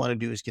all they want to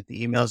do is get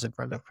the emails in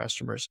front of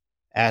customers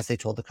as they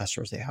told the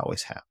customers they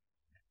always have.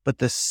 But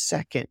the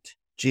second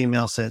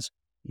Gmail says,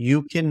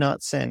 you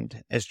cannot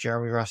send as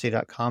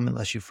jeremyrossi.com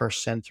unless you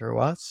first send through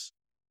us,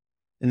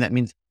 and that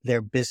means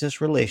their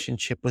business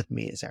relationship with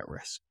me is at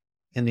risk.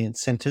 And the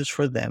incentives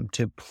for them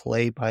to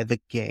play by the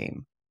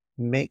game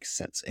makes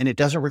sense. And it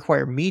doesn't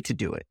require me to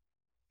do it.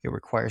 It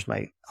requires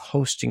my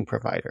hosting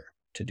provider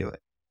to do it.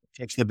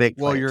 Takes the big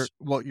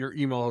your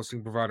email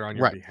hosting provider on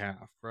your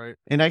behalf, right?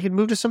 And I can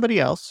move to somebody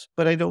else,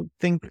 but I don't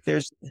think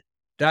there's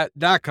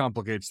that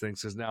complicates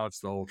things, because now it's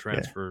the whole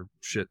transfer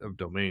shit of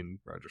domain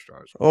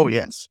registrars. Oh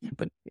yes,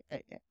 but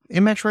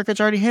MX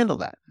Records already handled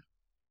that.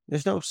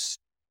 There's no.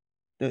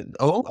 But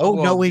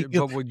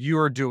what you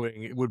are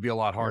doing, it would be a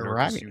lot harder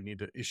because you need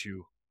to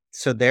issue.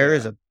 So there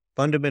is a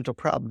fundamental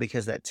problem,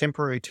 because that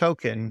temporary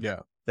token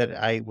that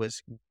I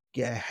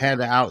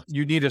had out,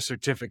 you need a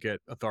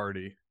certificate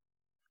authority,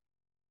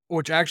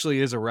 which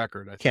actually is a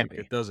record. I think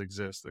it does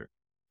exist there.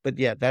 But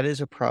yeah, that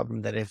is a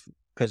problem. That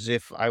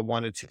if I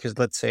wanted to, because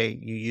let's say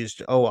you used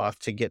OAuth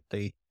to get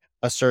the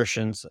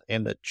assertions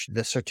and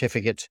the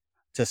certificate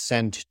to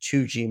send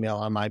to Gmail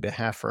on my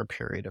behalf for a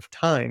period of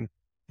time,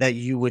 that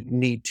you would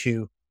need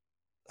to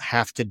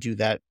have to do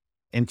that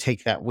and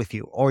take that with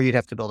you, or you'd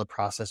have to build a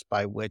process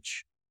by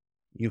which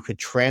you could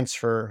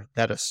transfer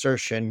that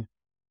assertion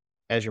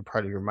as your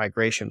part of your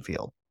migration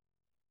field.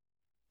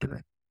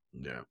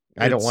 Yeah,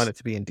 I don't want it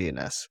to be in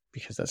DNS,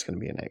 because that's going to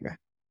be a nightmare.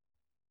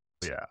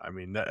 Yeah, I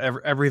mean,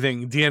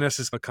 everything DNS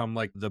has become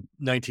like the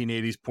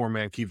 1980s poor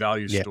man key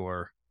value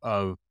store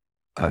of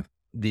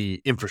the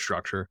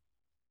infrastructure,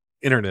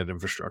 internet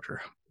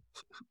infrastructure.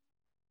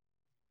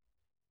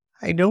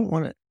 I don't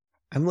want to.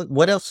 I'm like,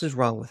 what else is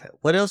wrong with it?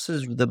 What else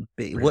is the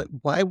big?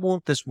 Why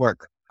won't this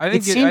work? I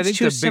think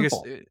the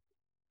simple.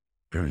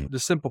 The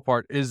simple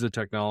part is the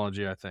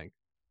technology. I think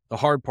the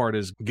hard part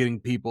is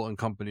getting people and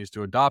companies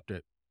to adopt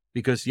it,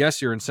 because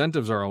yes, your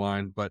incentives are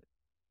aligned, but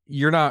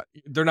they're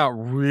not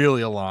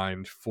really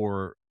aligned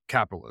for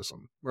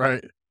capitalism,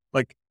 right?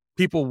 Like,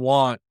 people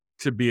want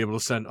to be able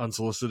to send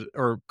unsolicited,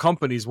 or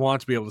companies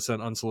want to be able to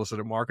send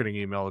unsolicited marketing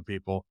email to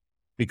people,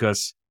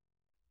 because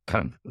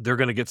they're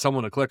going to get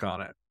someone to click on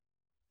it.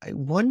 I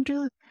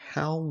wonder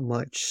how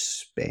much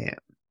spam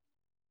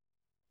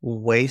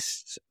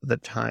wastes the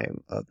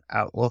time of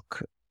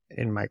Outlook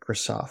and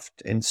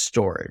Microsoft in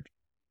storage.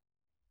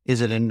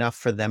 Is it enough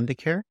for them to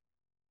care?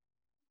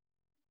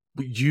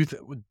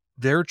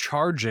 They're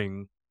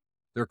charging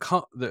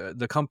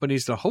the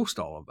companies to host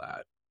all of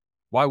that.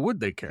 Why would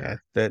they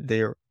care? Yeah,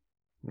 they're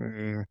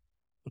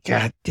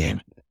God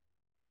damn it.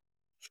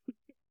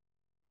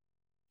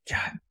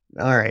 God.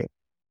 All right.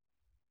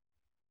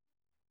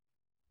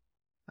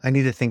 I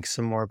need to think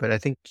some more, but I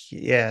think,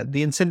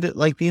 the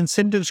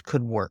incentives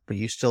could work, but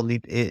you still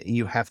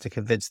you have to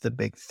convince the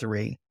big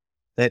three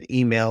that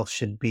email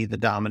should be the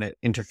dominant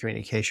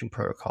intercommunication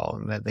protocol,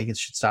 and that they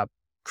should stop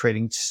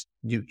creating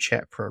new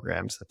chat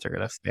programs that they're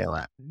going to fail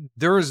at.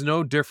 There is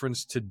no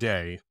difference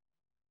today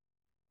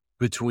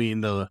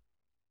between the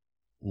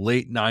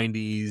late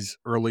 90s,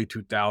 early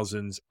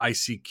 2000s,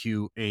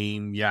 ICQ,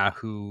 AIM,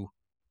 Yahoo,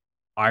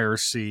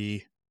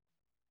 IRC,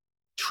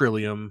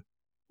 Trillium,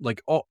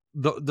 like all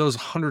those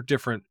 100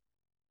 different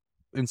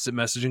instant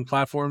messaging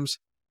platforms,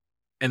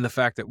 and the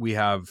fact that we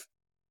have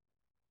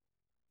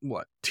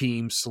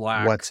Teams,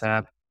 Slack,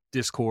 WhatsApp,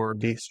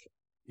 Discord,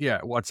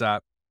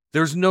 WhatsApp.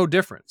 There's no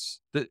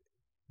difference. The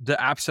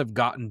apps have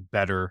gotten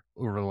better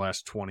over the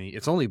last 20.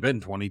 It's only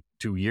been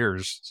 22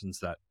 years since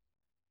that.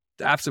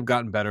 The apps have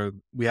gotten better.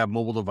 We have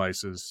mobile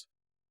devices.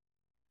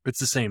 It's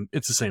the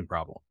same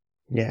problem.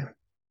 Yeah.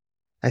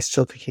 I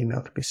still think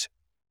email could be.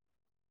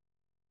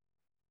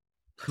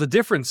 The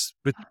difference,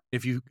 but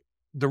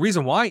the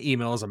reason why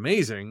email is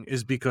amazing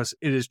is because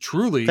it is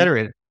truly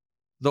federated,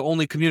 the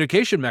only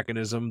communication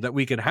mechanism that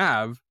we can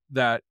have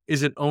that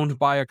isn't owned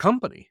by a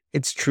company.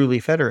 It's truly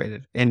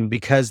federated. And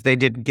because they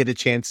didn't get a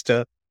chance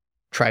to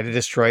try to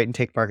destroy it and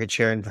take market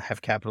share and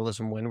have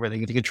capitalism win, where they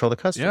get to control the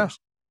customers.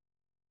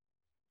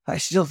 Yeah. I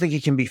still think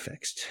it can be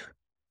fixed.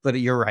 But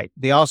you're right.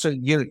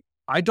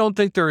 I don't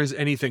think there is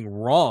anything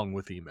wrong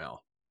with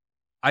email.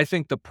 I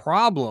think the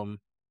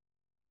problem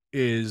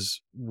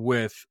is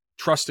with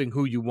trusting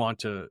who you want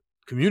to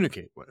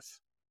communicate with.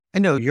 I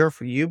know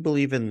you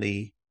believe in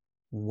the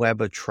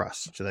web of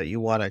trust, so that you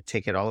want to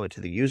take it all the way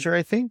to the user.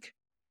 I think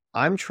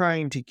I'm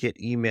trying to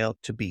get email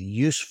to be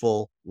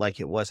useful like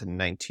it was in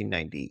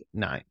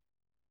 1999.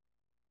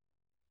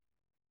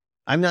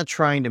 I'm not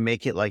trying to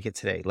make it like it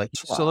today.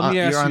 So let me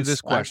ask you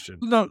this question.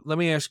 No, let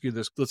me ask you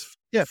this. Let's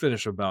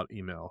finish about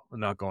email and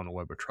not go on the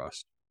web of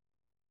trust.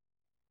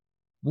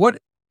 What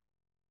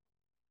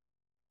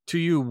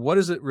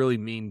does it really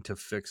mean to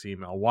fix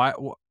email?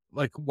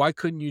 Why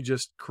couldn't you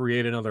just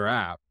create another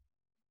app?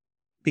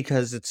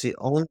 Because it's the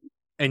only,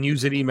 and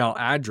use an email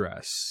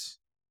address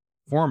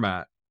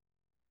format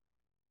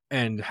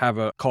and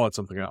call it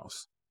something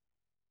else.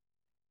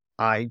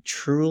 I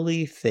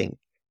truly think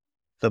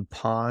the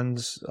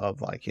pawns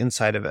of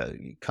inside of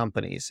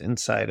companies,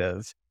 inside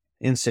of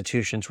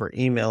institutions where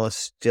email is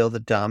still the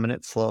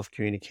dominant flow of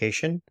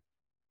communication,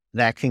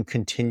 that can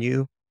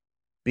continue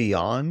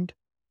beyond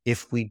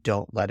if we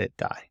don't let it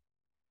die.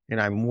 And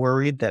I'm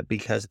worried that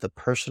because the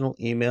personal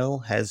email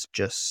has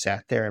just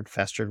sat there and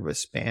festered with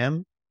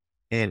spam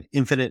and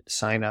infinite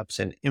signups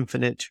and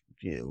infinite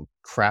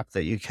crap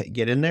that you can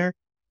get in there,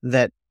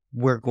 that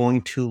we're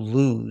going to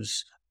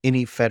lose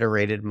any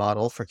federated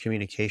model for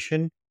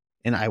communication.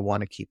 And I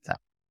want to keep that.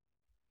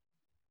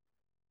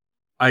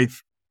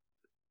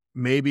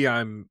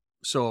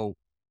 So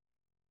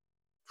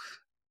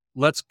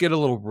let's get a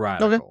little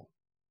radical. Okay.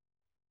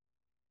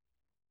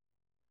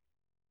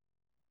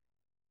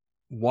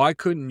 Why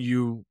couldn't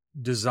you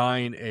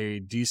design a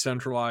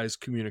decentralized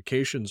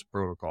communications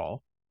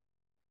protocol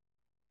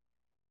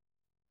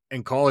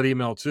and call it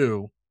email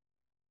 2,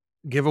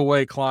 give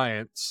away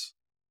clients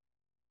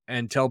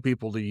and tell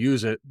people to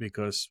use it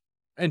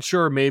and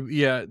sure, maybe,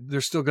 yeah,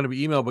 there's still going to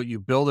be email, but you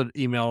build an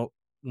email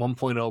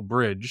 1.0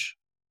 bridge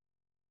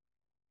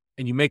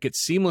and you make it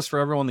seamless for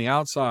everyone on the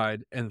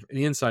outside and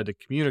the inside to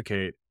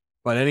communicate.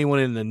 But anyone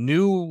in the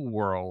new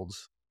world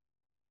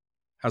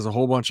has a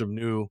whole bunch of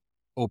new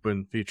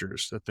open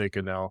features that they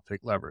can now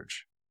take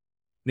leverage.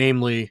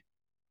 Namely,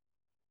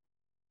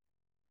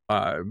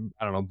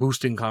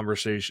 boosting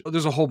conversation.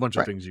 There's a whole bunch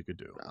of things you could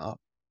do.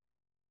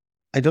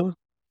 I don't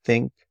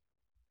think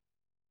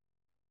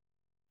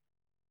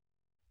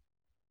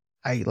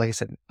like I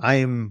said, I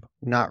am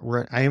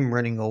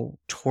running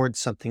towards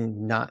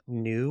something not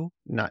new,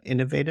 not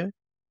innovative.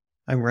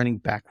 I'm running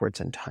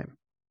backwards in time.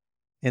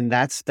 And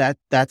that's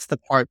the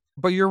part.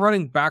 But you're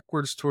running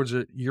backwards towards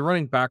it. You're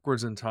running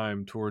backwards in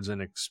time towards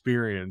an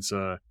experience,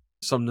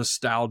 some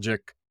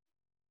nostalgic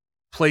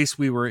place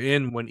we were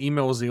in when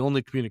email was the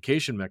only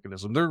communication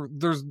mechanism.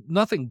 There's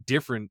nothing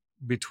different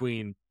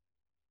between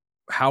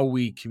how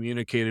we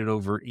communicated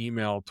over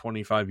email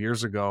 25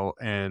 years ago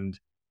and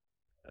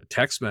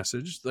text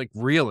message. Like,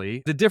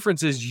 really, the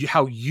difference is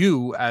how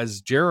you,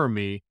 as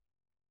Jeremy,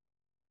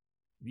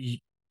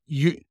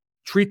 you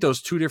treat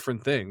those two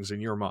different things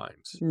in your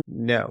minds.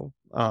 No.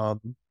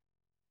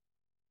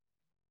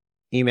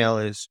 Email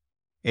is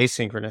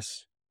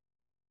asynchronous.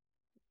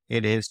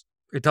 It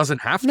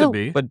doesn't have to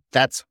be. But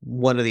that's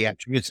one of the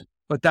attributes.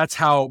 But that's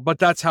how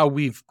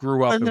we've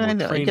grew up and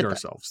trained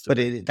ourselves to.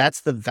 But that's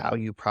the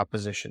value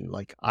proposition,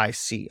 like I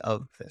see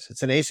of this.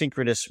 It's an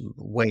asynchronous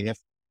way of.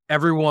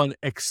 Everyone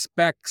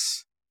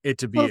expects it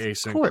to be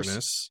asynchronous.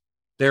 Course.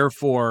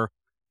 Therefore,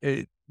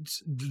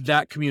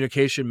 that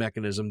communication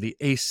mechanism, the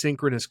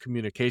asynchronous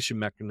communication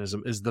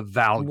mechanism, is the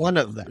value. One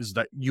of them is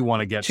that you want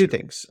to get two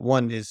things.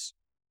 One is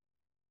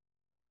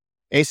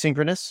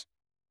asynchronous,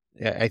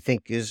 I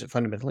think, is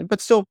fundamentally,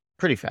 but still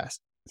pretty fast.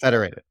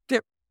 Federated.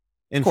 Yep.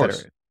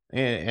 Federated.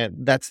 And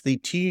that's the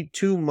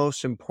two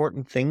most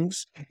important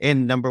things.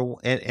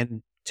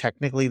 And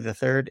technically the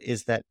third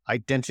is that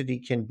identity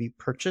can be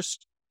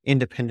purchased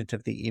independent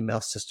of the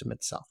email system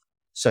itself,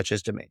 such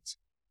as domains.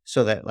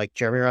 So that, like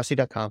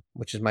jeremyrossi.com,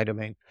 which is my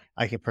domain,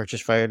 I can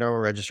purchase via normal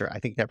register. I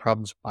think that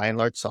problem's by and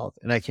large solved.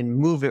 And I can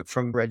move it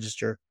from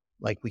register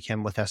like we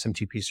can with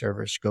SMTP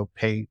servers,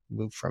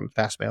 move from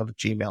Fastmail to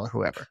Gmail or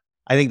whoever.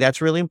 I think that's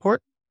really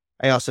important.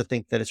 I also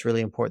think that it's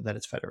really important that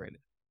it's federated.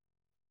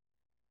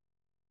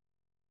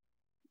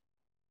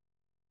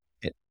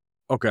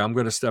 Okay, I'm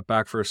going to step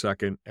back for a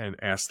second and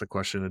ask the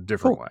question a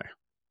different way.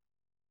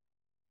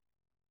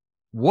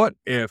 What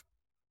if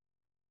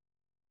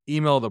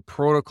email, the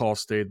protocol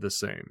stayed the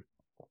same?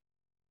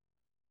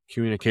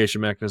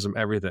 Communication mechanism,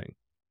 everything.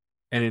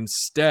 And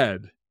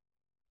instead,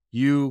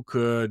 you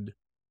could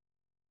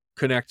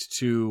connect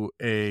to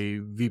a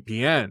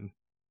VPN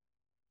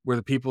where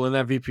the people in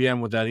that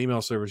VPN with that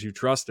email service, you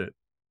trust it.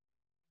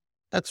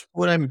 That's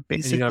what I'm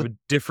basically. And you have a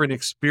different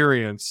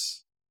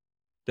experience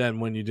than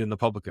when you did in the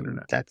public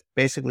internet. That's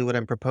basically what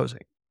I'm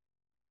proposing.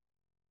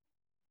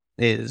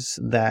 Is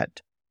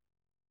that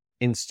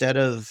instead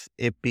of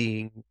it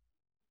being,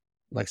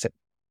 like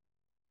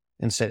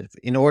I said,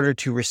 in order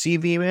to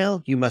receive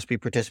email, you must be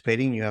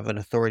participating. You have an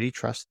authority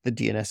trust, the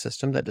DNS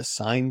system that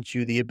assigns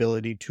you the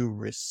ability to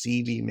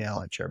receive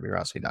email at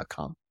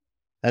jeremyrossi.com.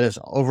 That is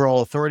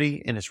overall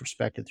authority and is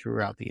respected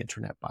throughout the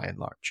internet by and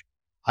large.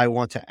 I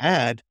want to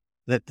add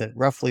that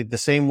roughly the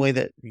same way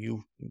that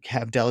you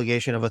have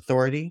delegation of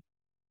authority,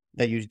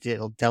 that you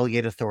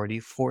delegate authority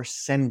for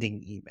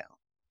sending email,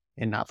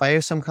 and not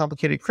via some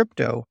complicated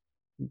crypto,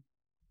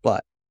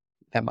 but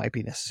that might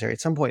be necessary at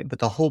some point. But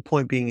the whole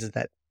point being is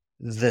that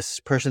this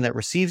person that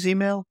receives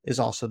email is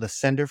also the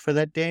sender for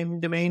that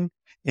domain,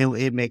 and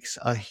it makes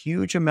a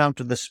huge amount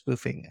of the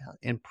spoofing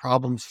and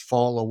problems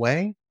fall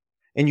away.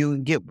 And you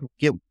get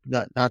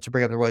not to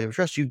bring up the web of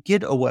trust, you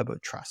get a web of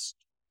trust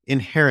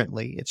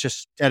inherently. It's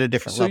just at a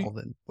different level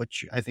than what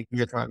I think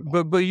you're talking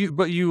about. But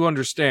you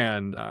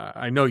understand,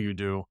 I know you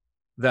do,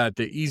 that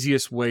the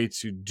easiest way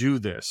to do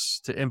this,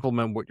 to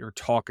implement what you're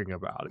talking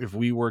about, if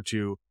we were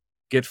to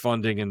get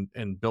funding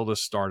and build a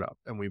startup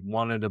and we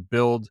wanted to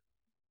build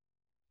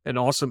an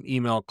awesome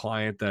email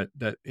client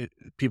that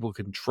people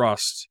can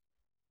trust,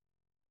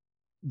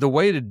 the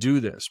way to do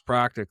this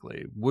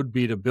practically would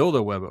be to build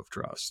a web of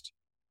trust,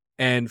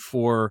 and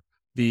for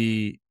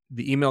the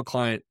email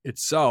client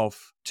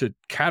itself to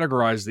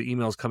categorize the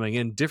emails coming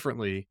in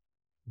differently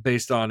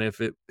based on if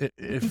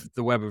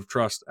the web of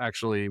trust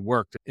actually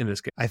worked in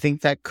this case. I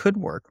think that could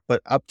work,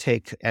 but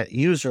uptake at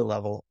user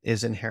level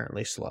is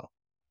inherently slow.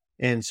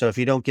 And so if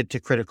you don't get to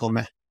critical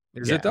mass,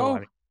 it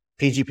though?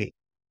 PGP.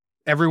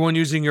 Everyone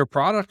using your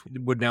product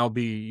would now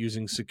be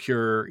using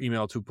secure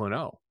email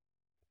 2.0.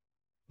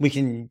 We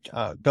can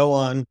go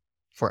on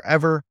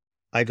forever.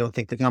 I don't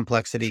think the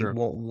complexity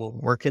will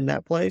work in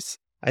that place.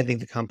 I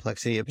think the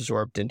complexity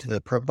absorbed into the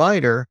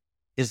provider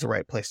is the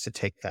right place to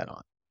take that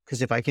on.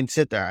 Because if I can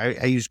sit there,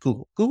 I use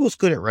Google. Google's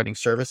good at running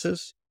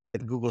services.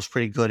 And Google's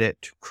pretty good at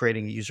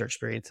creating a user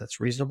experience that's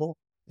reasonable.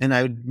 And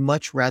I would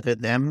much rather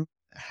them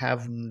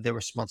have the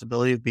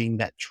responsibility of being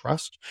that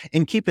trust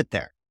and keep it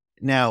there.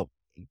 Now,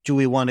 do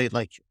we want it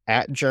like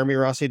at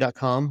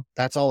jeremyrossi.com?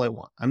 That's all I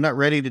want. I'm not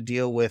ready to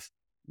deal with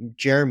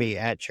Jeremy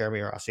at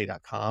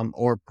jeremyrossi.com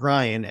or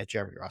Brian at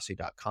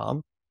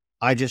jeremyrossi.com.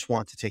 I just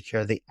want to take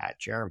care of the at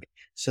Jeremy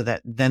so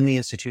that then the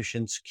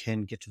institutions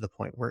can get to the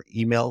point where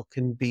email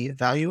can be a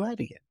value add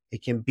again.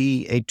 It can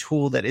be a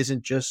tool that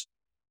isn't just,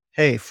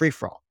 hey, free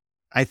for all.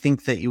 I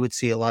think that you would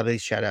see a lot of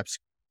these chat apps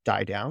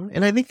die down.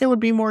 And I think there would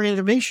be more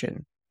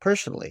innovation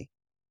personally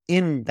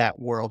in that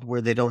world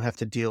where they don't have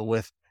to deal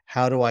with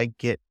how do I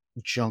get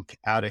junk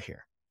out of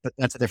here? But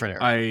that's a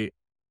different area.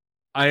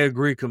 I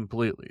agree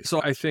completely.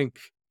 So I think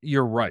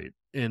you're right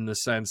in the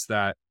sense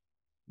that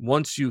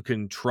once you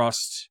can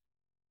trust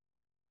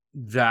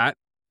that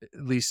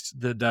at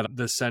least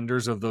the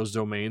senders of those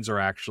domains are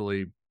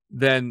actually,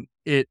 then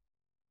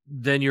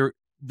you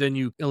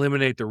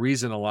eliminate the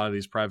reason a lot of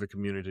these private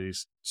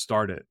communities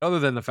started, other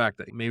than the fact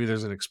that maybe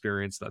there's an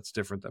experience that's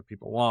different that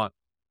people want.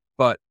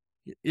 But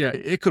yeah,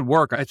 it could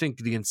work. I think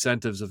the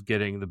incentives of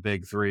getting the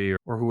big three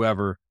or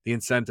whoever, the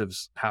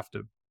incentives have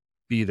to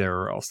be there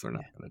or else they're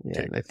not going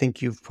to take. I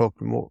think you've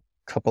poked a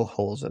couple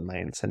holes in my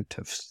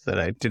incentives that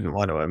I didn't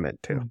want to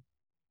admit to.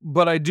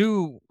 But I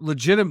do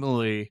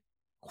legitimately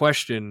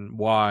question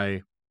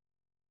why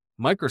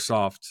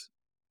Microsoft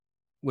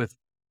with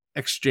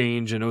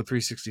Exchange and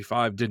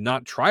O365 did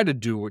not try to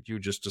do what you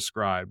just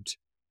described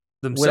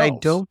themselves. What I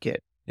don't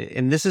get,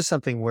 and this is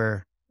something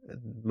where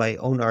my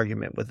own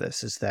argument with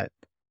this is that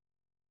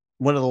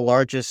one of the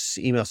largest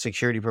email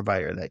security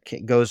provider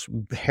that goes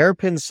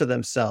hairpins to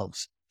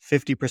themselves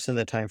 50% of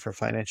the time for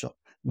financial,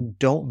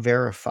 don't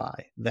verify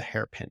the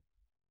hairpin.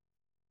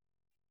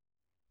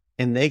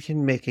 And they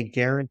can make a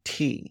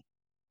guarantee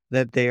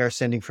that they are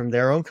sending from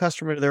their own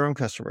customer to their own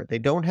customer. They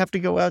don't have to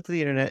go out to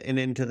the internet and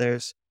into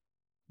theirs,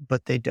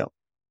 but they don't.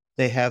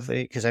 They have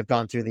because I've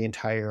gone through the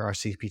entire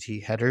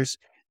RCPT headers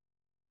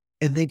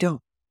and they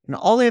don't. And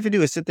all they have to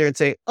do is sit there and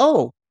say,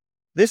 oh,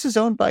 this is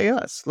owned by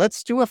us.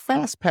 Let's do a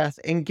fast path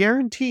and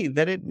guarantee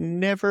that it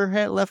never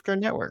had left our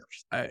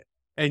networks.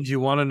 And you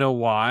want to know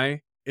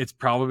why? It's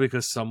probably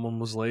because someone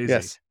was lazy.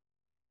 Yes.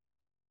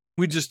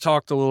 We just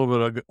talked a little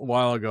bit a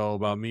while ago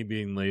about me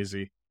being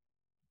lazy.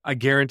 I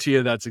guarantee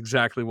you that's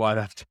exactly why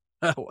that's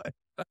that way.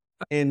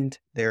 And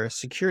they're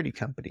security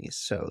companies,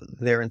 so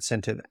their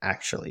incentive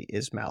actually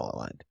is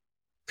malaligned.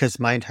 Because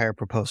my entire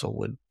proposal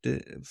would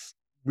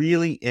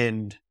really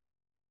end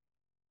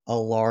a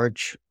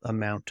large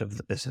amount of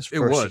the business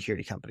for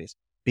security companies,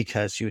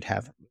 because you'd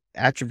have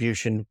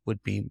attribution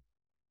would be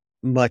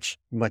much,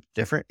 much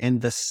different,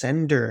 and the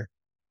sender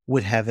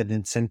would have an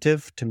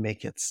incentive to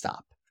make it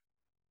stop.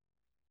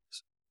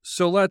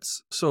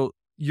 So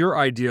your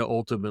idea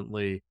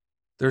ultimately,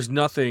 there's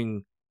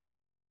nothing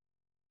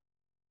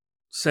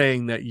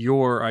saying that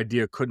your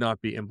idea could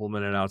not be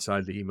implemented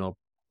outside the email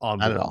envelope,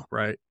 not at all.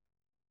 Right?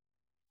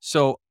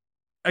 So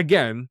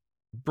again,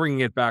 bringing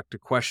it back to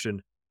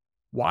question,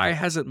 why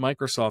hasn't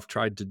Microsoft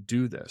tried to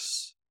do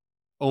this?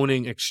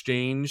 Owning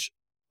Exchange,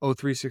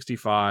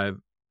 O365,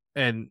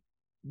 and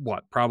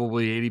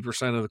probably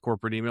 80% of the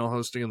corporate email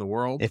hosting in the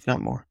world? If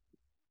not more.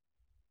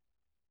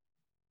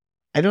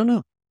 I don't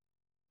know.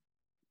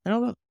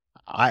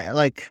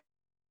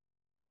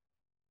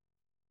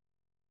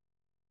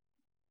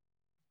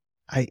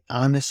 I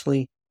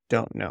honestly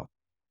don't know.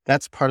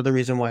 That's part of the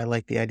reason why I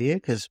like the idea,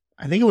 because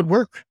I think it would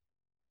work.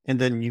 And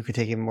then you could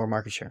take even more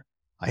market share.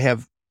 I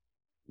have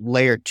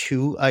layer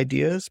 2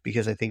 ideas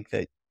because I think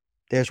that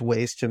there's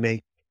ways to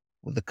make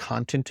the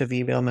content of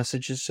email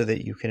messages so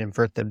that you can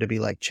invert them to be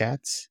like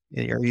chats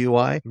in your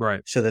UI,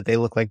 right? So that they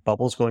look like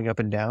bubbles going up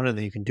and down, and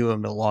then you can do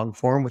them in a long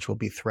form, which will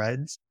be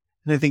threads.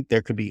 And I think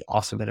there could be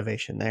awesome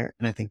innovation there.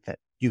 And I think that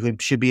you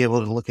should be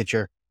able to look at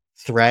your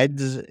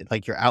threads,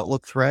 like your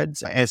Outlook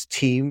threads, as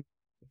team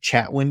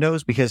chat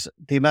windows, because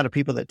the amount of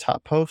people that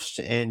top post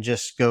and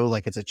just go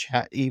like it's a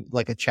chat,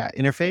 like a chat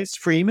interface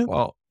for email.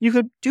 Well, you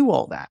could do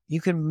all that.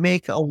 You can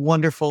make a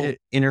wonderful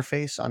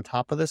interface on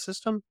top of the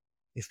system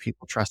if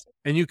people trust it.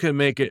 And you can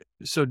make it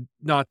so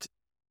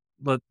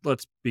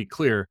let's be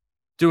clear,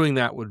 doing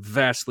that would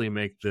vastly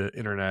make the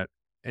internet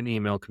and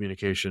email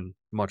communication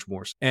much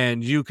more.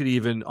 And you could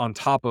even, on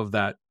top of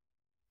that,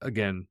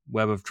 again,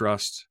 web of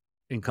trust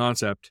in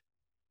concept,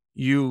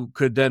 you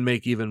could then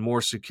make even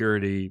more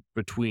security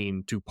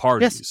between two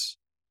parties.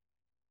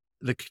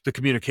 Yes. The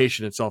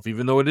communication itself,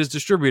 even though it is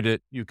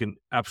distributed, you can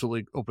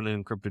absolutely open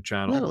an encrypted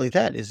channel. Not only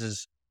that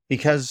is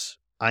because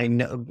I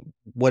know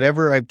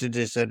whatever I've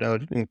just said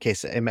in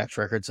case of MX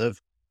records of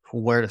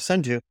where to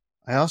send to,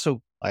 I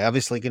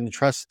obviously can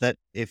trust that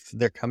if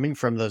they're coming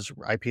from those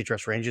IP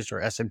address ranges or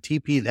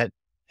SMTP that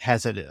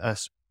has a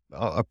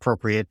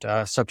appropriate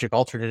subject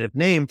alternative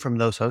name from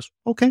those hosts,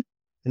 okay,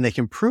 and they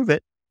can prove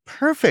it.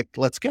 Perfect.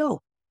 Let's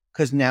go.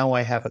 Because now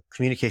I have a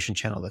communication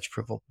channel that's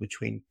provable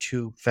between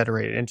two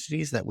federated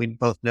entities that we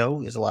both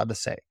know is allowed to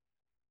say.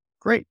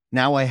 Great.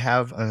 Now I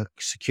have a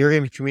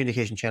secure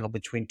communication channel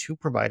between two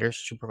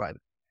providers to provide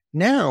it.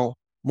 Now,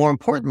 more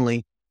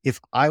importantly, if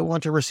I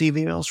want to receive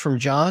emails from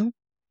John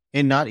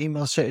and not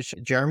email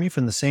Jeremy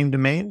from the same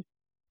domain,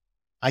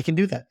 I can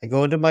do that. I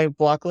go into my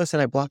block list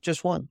and I block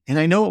just one, and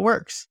I know it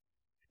works.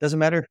 Doesn't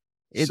matter.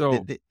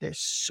 There's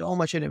so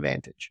much an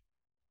advantage.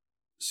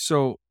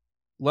 So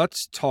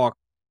let's talk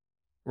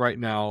right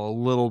now a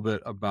little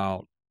bit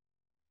about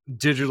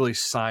digitally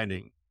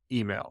signing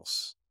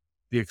emails,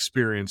 the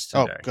experience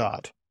today. Oh,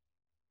 God.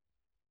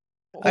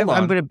 I'm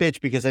going to bitch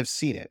because I've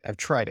seen it. I've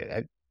tried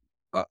it.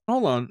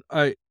 Hold on.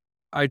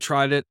 I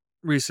tried it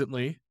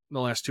recently in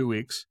the last 2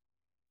 weeks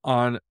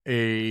on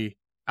a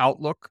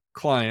Outlook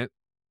client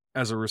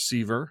as a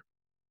receiver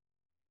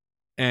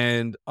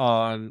and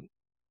on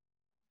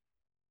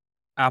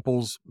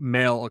Apple's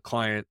Mail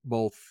client,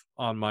 both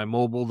on my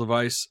mobile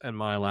device and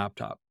my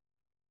laptop.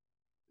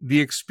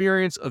 The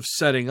experience of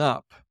setting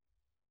up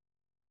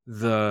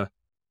the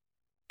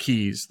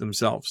keys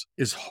themselves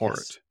is hard.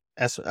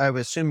 Yes. I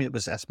would assume it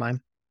was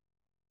S-MIME.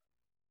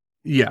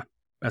 Yeah,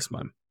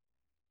 S-MIME.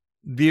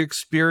 The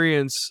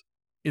experience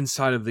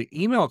inside of the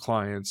email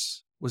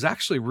clients was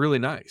actually really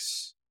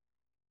nice.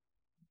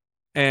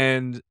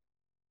 And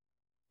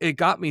it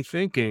got me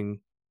thinking,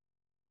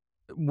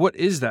 what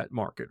is that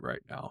market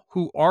right now?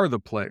 Who are the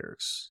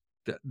players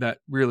that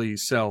really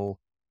sell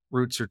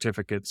root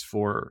certificates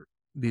for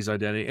these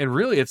identity? And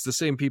really, it's the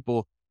same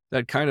people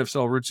that kind of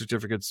sell root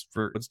certificates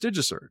for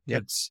DigiCert.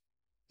 Yep. It's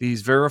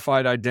these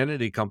verified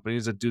identity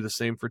companies that do the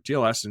same for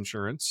TLS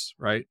insurance,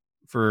 right?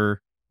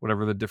 For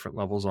whatever the different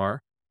levels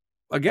are.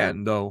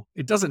 Again, though,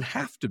 it doesn't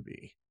have to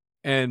be.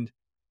 And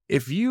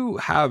if you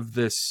have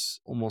this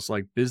almost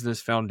like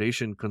business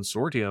foundation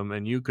consortium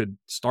and you could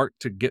start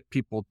to get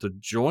people to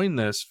join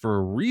this for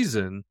a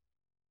reason,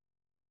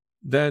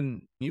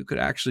 then you could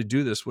actually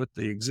do this with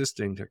the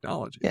existing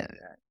technology. Yeah.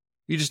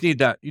 You just need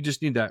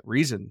that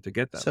reason to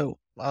get that. So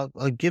I'll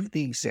give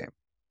the example.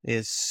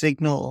 Is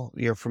Signal,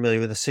 you're familiar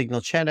with the Signal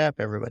chat app,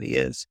 everybody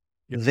is.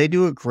 Yep. They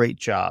do a great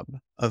job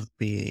of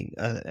being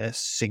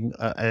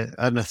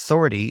an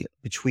authority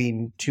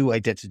between two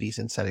identities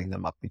and setting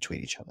them up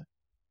between each other.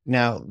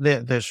 Now,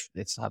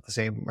 it's not the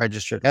same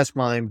registered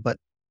S-MIME, but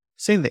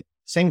same thing,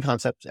 same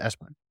concept as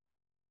S-MIME.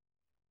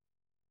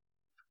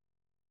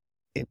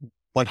 It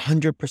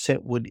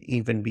 100% would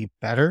even be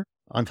better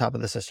on top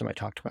of the system I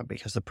talked about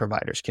because the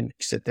providers can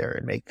sit there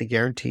and make the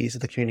guarantees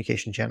of the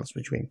communication channels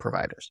between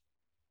providers.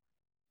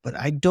 But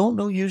I don't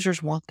know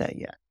users want that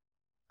yet.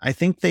 I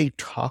think they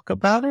talk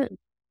about it,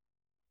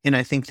 and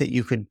I think that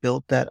you could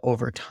build that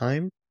over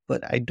time,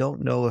 but I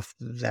don't know if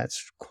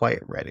that's quite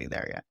ready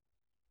there yet.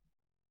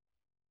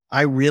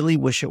 I really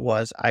wish it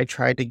was. I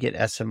tried to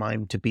get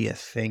SMIME to be a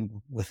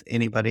thing with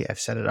anybody. I've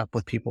set it up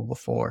with people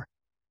before.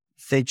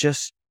 It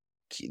just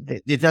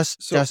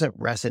doesn't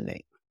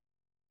resonate.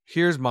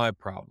 Here's my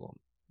problem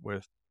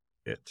with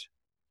it.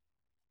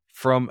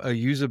 From a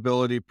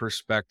usability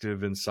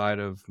perspective inside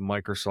of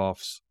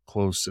Microsoft's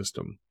closed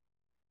system,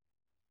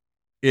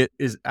 it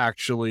is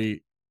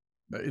actually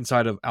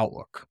inside of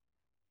Outlook.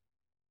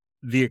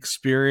 The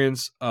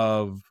experience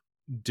of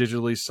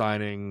digitally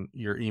signing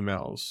your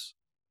emails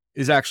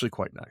is actually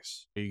quite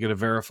nice. You get a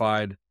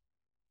verified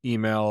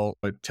email.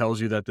 It tells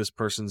you that this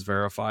person's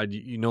verified.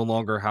 You no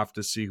longer have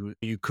to see who.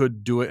 You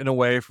could do it in a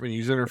way from a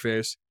user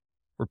interface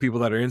for people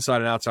that are inside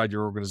and outside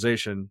your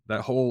organization.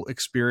 That whole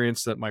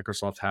experience that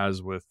Microsoft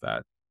has with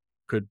that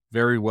could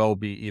very well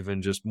be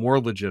even just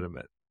more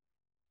legitimate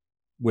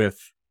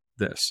with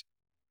this.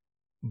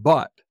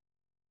 But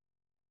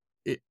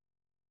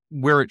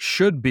where it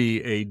should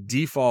be a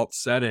default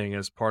setting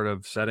as part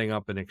of setting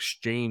up an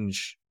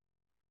Exchange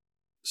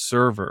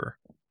server,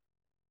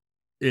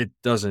 it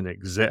doesn't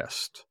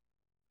exist.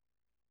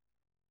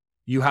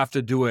 You have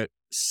to do it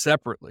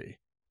separately,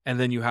 and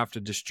then you have to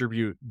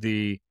distribute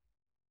the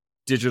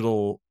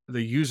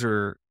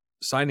user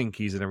signing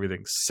keys and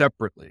everything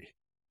separately.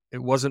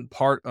 It wasn't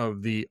part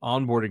of the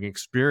onboarding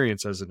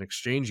experience as an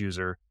Exchange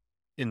user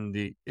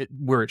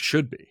where it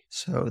should be.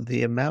 So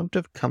the amount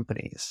of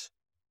companies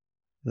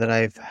that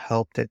I've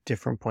helped at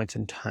different points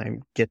in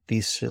time get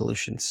these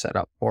solutions set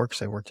up for,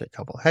 because I worked at a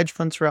couple of hedge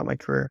funds throughout my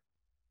career,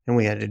 and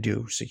we had to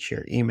do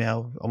secure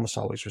email. Almost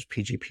always was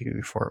PGP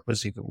before it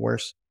was even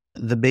worse.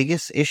 The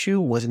biggest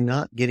issue was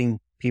not getting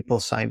people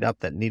signed up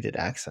that needed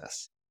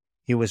access.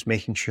 It was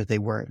making sure they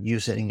weren't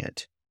using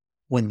it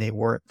when they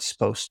weren't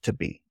supposed to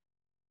be.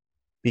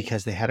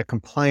 because they had a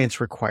compliance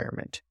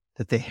requirement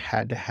that they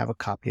had to have a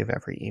copy of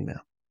every email.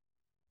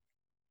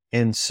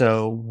 And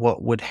so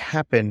what would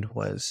happen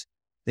was,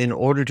 in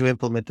order to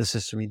implement the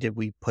system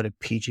we put a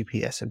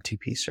PGP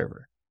SMTP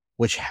server,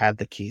 which had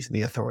the keys and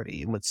the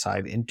authority and would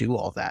sign and do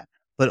all that,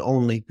 but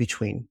only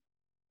between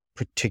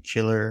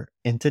particular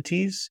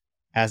entities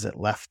as it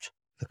left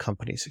the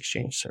company's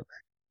Exchange server.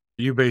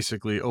 You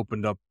basically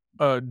opened up,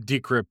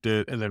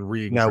 decrypted, and then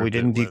re-encrypted. No, we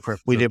didn't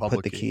decrypt. We didn't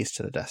put the keys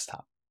to the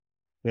desktop.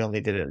 We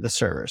only did it at the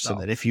server, so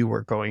that if you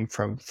were going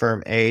from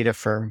firm A to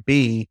firm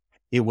B,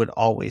 it would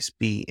always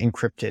be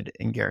encrypted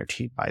and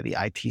guaranteed by the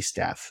IT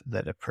staff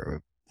that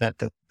approved that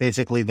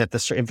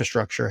the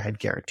infrastructure had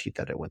guaranteed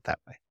that it went that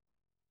way.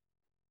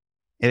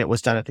 And it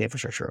was done at the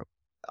infrastructure.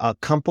 A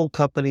couple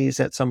companies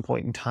at some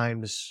point in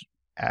time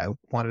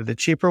wanted a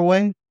cheaper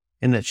way,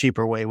 and the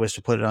cheaper way was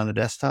to put it on the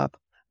desktop.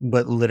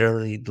 But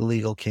literally, the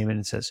legal came in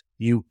and says,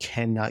 you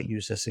cannot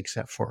use this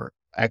except for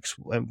X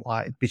and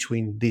Y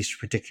between these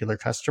particular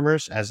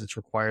customers, as it's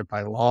required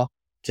by law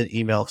to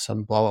email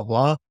some blah, blah,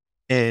 blah.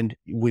 And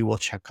we will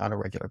check on a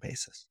regular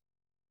basis,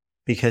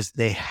 because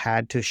they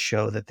had to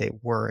show that they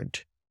were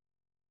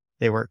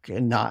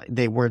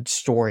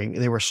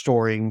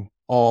storing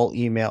all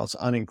emails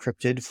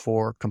unencrypted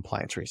for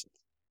compliance reasons.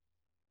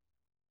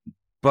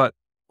 But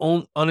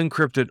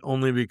unencrypted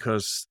only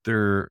because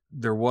there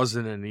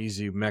wasn't an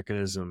easy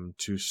mechanism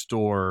to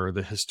store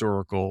the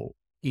historical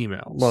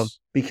emails. Well,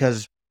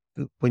 because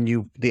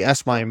when the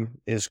SMIME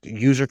is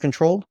user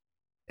controlled,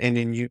 and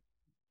then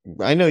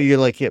I know you're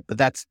like it, but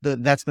that's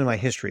been my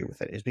history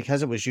with it, is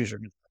because it was user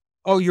controlled.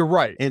 Oh, you're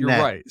right.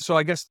 Right. So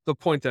I guess the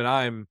point that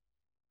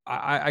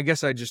I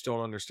guess I just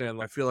don't understand.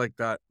 I feel like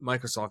that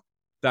Microsoft,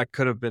 that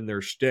could have been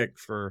their shtick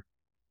for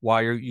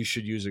why you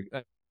should use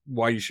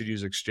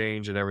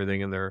Exchange and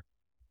everything in there,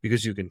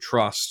 because you can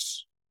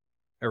trust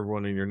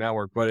everyone in your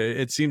network. But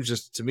it seems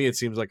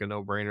like a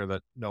no-brainer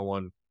that no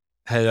one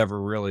had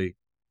ever really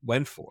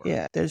went for.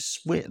 Yeah,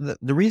 the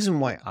reason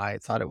why I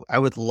thought I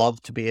would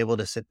love to be able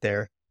to sit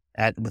there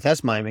with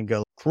SMIME and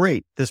go,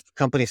 great, this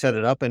company set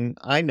it up, and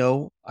I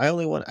don't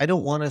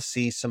want to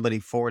see somebody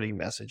forwarding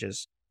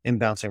messages and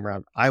bouncing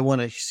around. I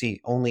want to see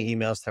only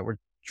emails that were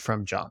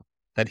from John,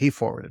 that he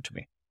forwarded to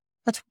me.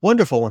 That's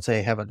wonderful once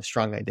they have a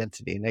strong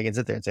identity, and they can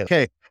sit there and say,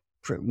 okay,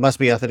 must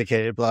be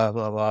authenticated, blah,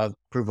 blah, blah,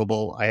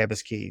 provable, I have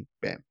his key,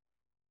 bam.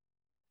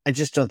 I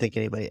just don't think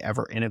anybody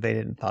ever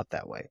innovated and thought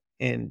that way.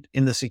 And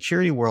in the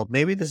security world,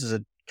 maybe this is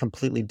a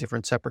completely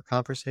different, separate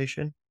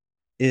conversation,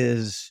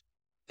 is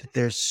that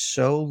there's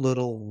so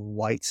little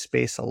white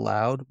space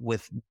allowed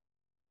with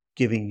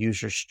giving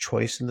users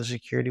choice in the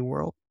security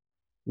world,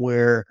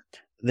 where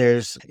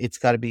it's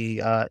got to be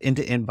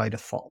end-to-end by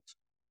default,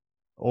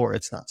 or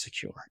it's not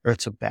secure, or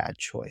it's a bad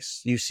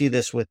choice. You see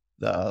this with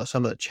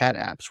some of the chat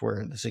apps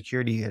where the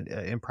security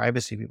and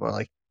privacy people are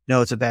like,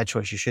 no, it's a bad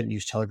choice. You shouldn't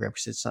use Telegram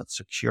because it's not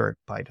secured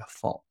by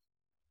default.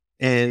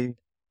 And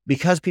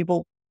because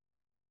people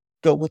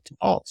go with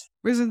default.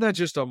 Isn't that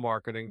just a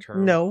marketing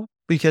term? No,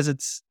 because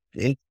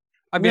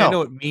I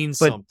know it means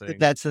something. But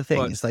that's the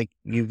thing. It's like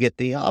you get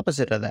the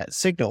opposite of that.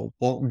 Signal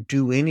won't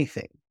do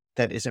anything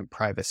that isn't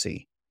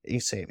privacy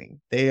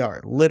saving. They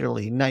are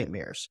literally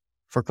nightmares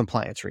for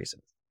compliance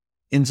reasons.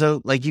 And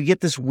so, like, you get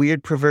this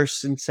weird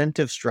perverse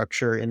incentive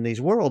structure in these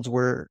worlds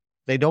where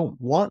they don't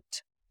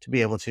want to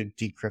be able to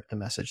decrypt the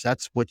message.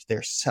 That's what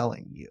they're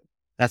selling you.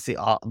 That's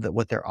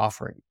what they're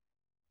offering.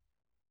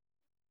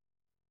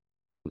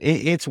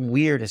 It's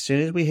weird. As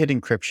soon as we hit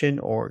encryption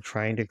or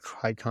trying to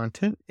hide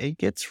content, it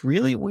gets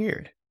really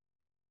weird.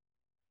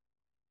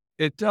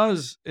 It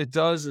does,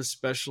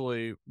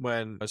 especially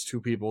when, as two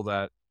people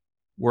that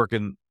work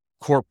in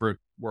corporate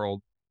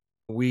world,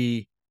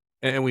 we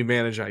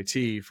manage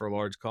IT for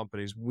large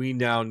companies, we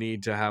now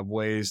need to have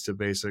ways to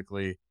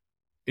basically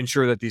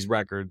ensure that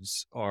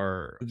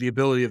the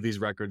ability of these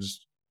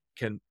records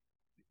can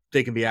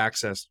be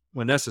accessed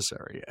when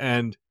necessary.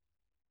 And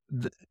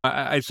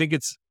I think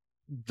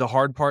the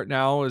hard part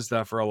now is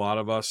that for a lot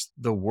of us,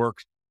 the work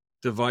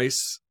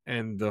device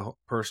and the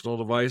personal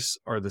device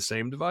are the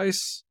same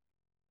device.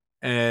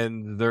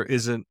 And there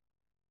isn't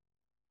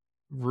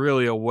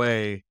really a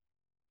way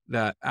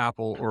that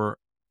Apple or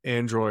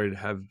Android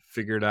have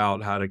figured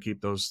out how to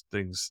keep those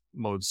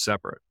modes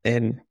separate.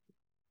 And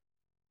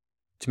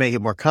to make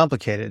it more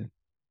complicated,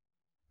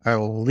 our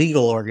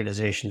legal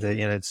organizations in the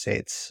United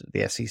States,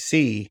 the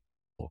SEC,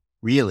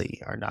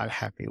 really are not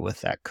happy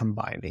with that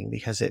combining,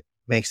 because it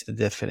makes the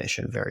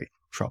definition very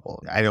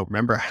trouble. I don't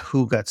remember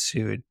who got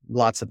sued.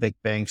 Lots of big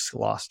banks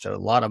lost a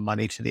lot of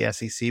money to the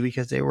SEC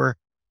because they were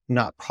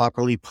not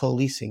properly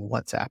policing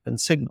WhatsApp and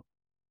Signal.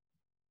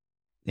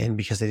 And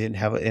because they didn't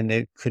have it, and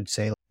they could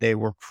say they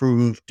were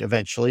proved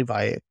eventually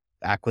by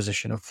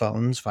acquisition of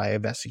phones, via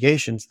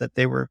investigations, that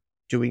they were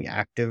doing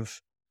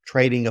active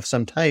trading of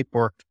some type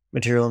or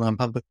material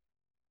non-public.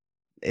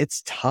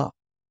 It's tough.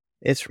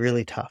 It's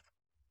really tough.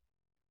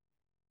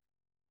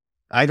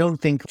 I don't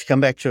think, to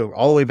come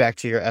all the way back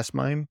to your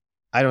SMIME,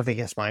 I don't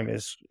think SMIME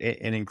is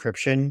an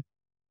encryption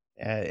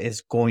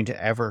is going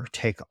to ever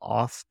take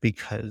off,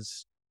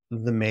 because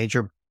the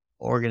major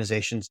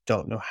organizations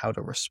don't know how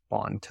to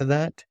respond to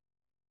that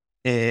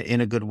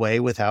in a good way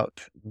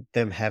without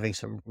them having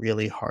some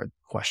really hard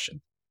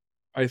questions.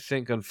 I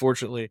think,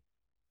 unfortunately,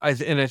 I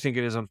think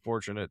it is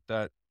unfortunate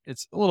that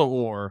it's a little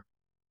more.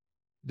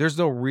 There's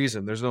no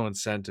reason, there's no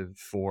incentive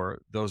for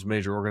those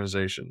major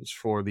organizations,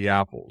 for the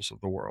Apples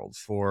of the world,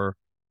 for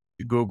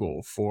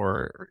Google,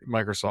 for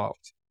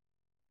Microsoft,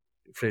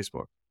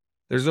 Facebook.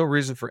 There's no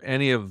reason for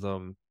any of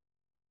them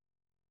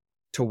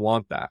to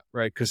want that,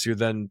 right? Because you're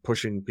then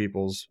pushing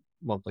people's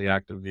monthly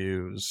active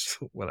views,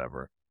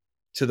 whatever,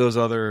 to those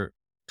other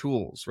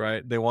tools,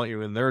 right? They want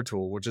you in their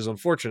tool, which is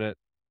unfortunate.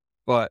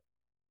 But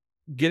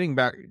getting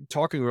back,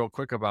 talking real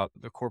quick about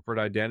the corporate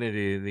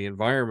identity, the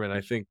environment,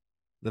 I think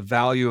the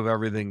value of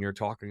everything you're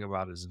talking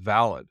about is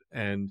valid.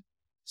 And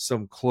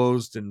some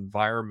closed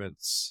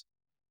environments,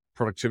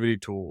 productivity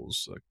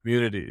tools,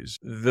 communities,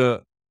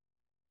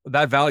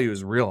 that value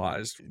is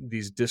realized.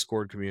 These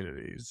Discord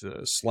communities,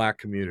 Slack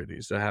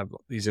communities that have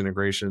these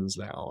integrations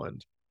now,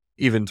 and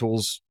even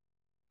tools,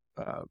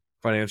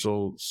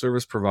 financial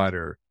service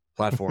provider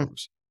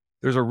platforms.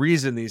 There's a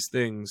reason these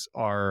things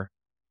are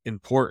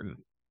important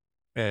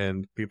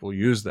and people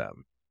use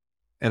them.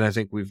 And I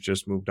think we've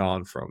just moved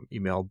on from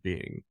email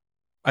being,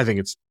 I think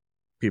it's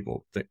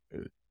people think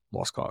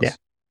lost cause. Yeah,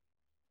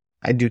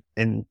 I do.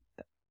 And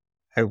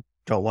I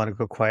don't want to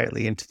go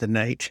quietly into the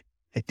night.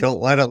 I don't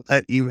want to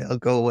let email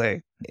go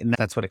away. And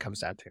that's what it comes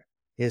down to.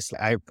 Is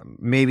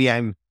maybe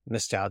I'm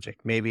nostalgic.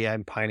 Maybe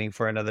I'm pining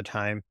for another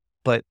time,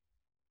 but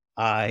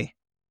I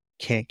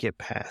can't get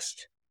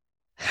past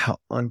how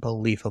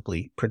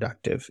unbelievably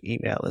productive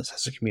email is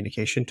as a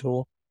communication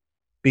tool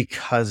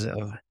because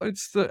of...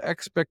 It's the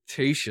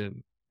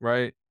expectation,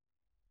 right,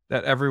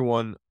 that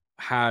everyone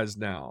has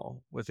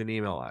now with an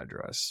email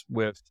address,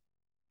 with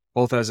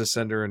both as a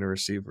sender and a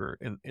receiver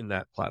in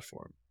that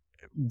platform,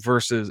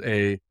 versus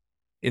a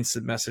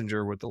instant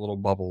messenger with the little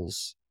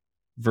bubbles,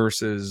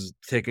 versus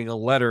taking a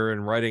letter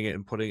and writing it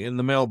and putting it in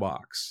the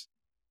mailbox.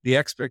 The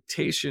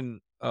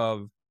expectation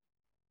of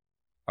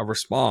a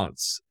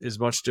response is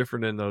much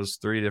different in those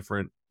three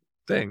different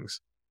things.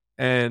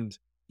 And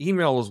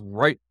email is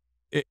right.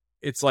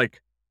 It's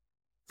like,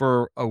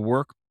 for a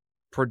work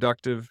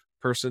productive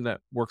person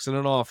that works in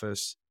an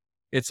office,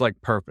 it's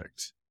like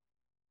perfect.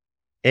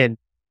 And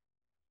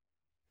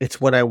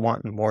it's what I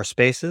want in more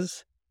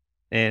spaces.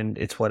 And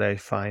it's what I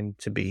find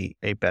to be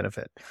a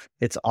benefit.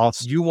 It's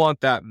also... You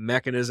want that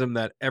mechanism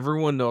that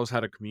everyone knows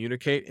how to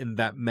communicate in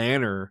that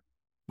manner,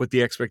 with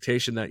the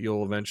expectation that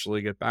you'll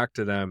eventually get back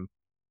to them.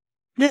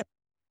 Yeah.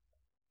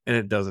 And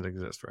it doesn't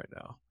exist right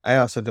now. I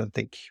also don't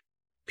think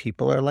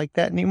people are like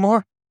that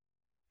anymore.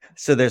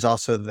 So there's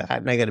also that,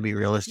 and I got to be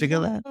realistic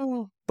of that.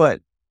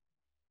 But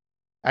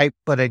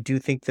I do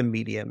think the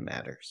medium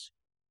matters.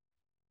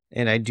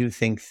 And I do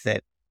think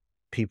that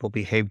people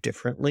behave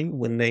differently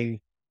when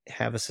they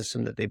have a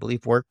system that they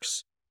believe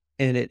works,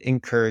 and it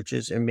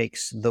encourages and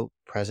makes the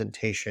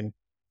presentation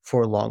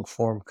for long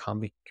form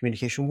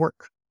communication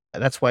work.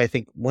 That's why I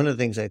think one of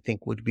the things I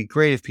think would be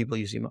great if people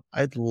use email.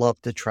 I'd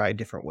love to try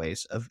different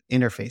ways of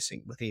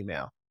interfacing with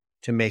email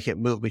to make it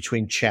move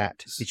between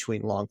chat,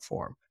 between long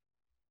form.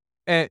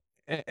 And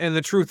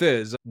the truth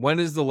is, when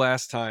is the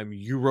last time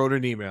you wrote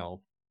an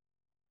email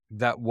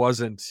that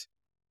wasn't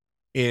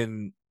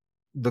in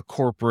the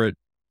corporate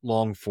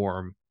long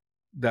form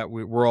that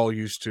we're all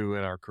used to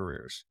in our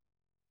careers?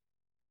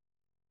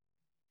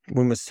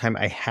 When was the time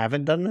I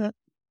haven't done that?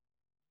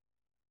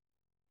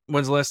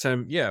 When's the last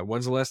time? Yeah.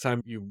 When's the last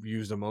time you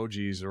used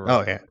emojis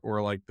or,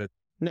 or like that?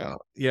 No.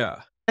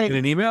 Yeah. In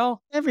an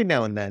email? Every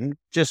now and then,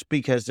 just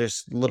because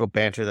there's little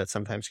banter that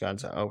sometimes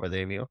goes over the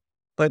email.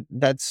 But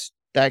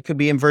that could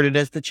be inverted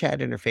as the chat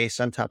interface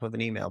on top of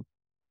an email.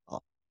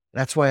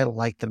 That's why I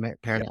like the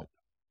parent. Yeah.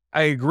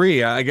 I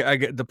agree. I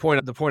get the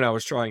point. The point I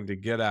was trying to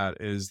get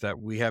at is that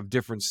we have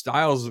different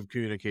styles of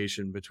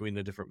communication between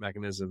the different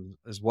mechanisms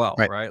as well,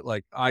 right?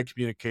 Like, I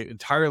communicate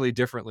entirely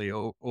differently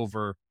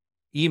over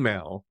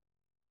email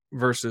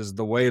versus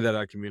the way that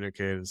I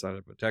communicate inside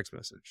of a text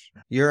message.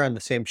 You're on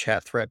the same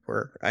chat thread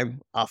where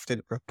I'm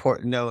often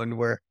known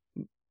where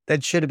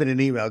that should have been an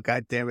email.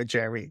 God damn it,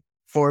 Jeremy.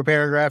 4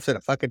 paragraphs and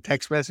a fucking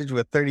text message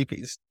with 10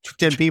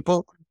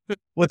 people.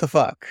 What the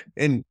fuck?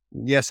 And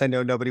yes, I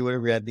know nobody would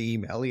have read the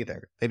email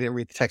either. They didn't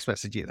read the text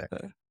message either.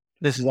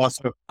 This is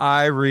also...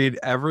 I read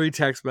every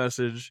text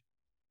message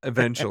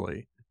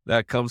eventually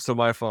that comes to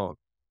my phone,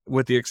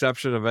 with the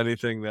exception of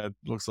anything that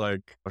looks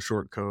like a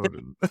short code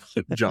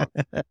and junk.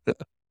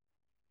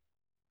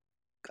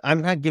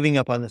 I'm not giving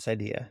up on this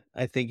idea.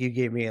 I think you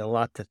gave me a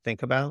lot to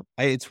think about.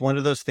 It's one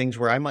of those things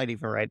where I might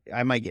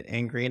get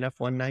angry enough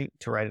one night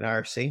to write an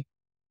RFC.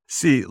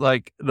 See,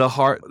 like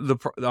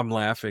I'm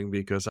laughing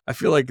because I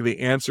feel like the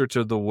answer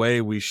to the way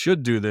we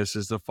should do this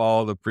is to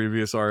follow the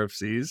previous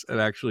RFCs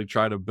and actually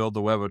try to build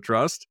the web of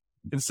trust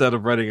instead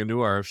of writing a new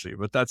RFC.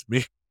 But that's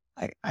me.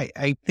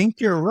 I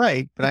think you're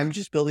right, but I'm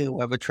just building a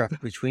web of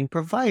trust between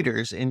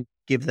providers and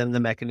give them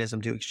the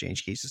mechanism to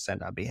exchange keys to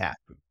send on behalf.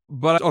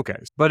 But okay,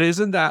 but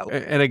isn't that,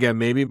 and again,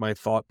 maybe my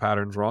thought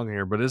pattern's wrong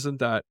here, but isn't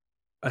that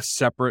a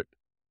separate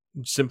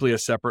simply a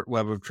separate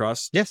web of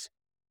trust. Yes.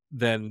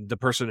 Than the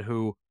person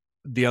who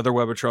the other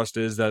web of trust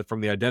is that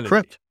from the identity.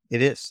 Correct.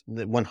 It is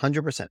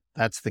 100%.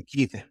 That's the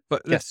key thing.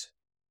 But yes.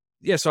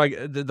 Yeah. So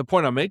the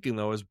point I'm making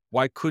though is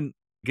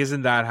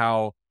isn't that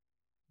how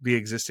the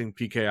existing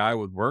PKI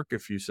would work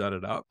if you set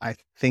it up? I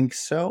think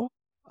so.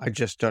 I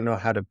just don't know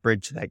how to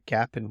bridge that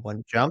gap in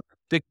one jump.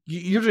 We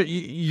need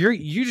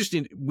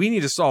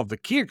to solve the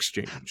key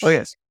exchange. Oh,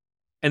 yes.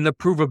 And the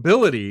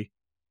provability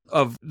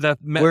of that.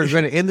 We're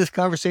going to end this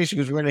conversation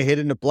because we're going to hit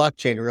into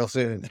blockchain real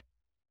soon.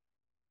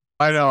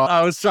 I know.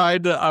 I was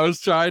trying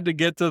to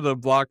get to the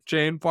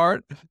blockchain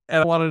part,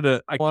 and I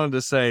wanted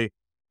to say,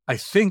 I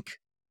think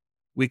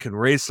we can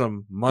raise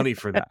some money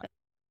for that,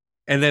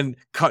 and then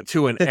cut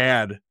to an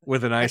ad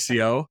with an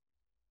ICO.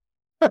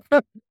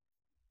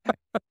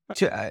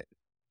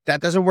 That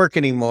doesn't work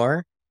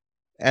anymore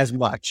as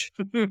much.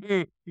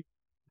 The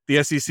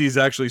SEC is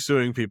actually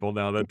suing people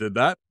now that did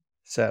that.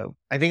 So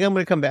I think I'm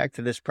going to come back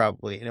to this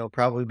probably. It'll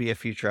probably be a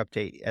future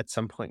update at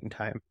some point in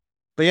time.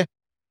 But yeah,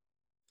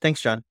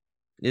 thanks, John.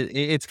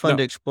 It's fun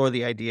to explore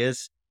the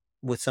ideas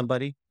with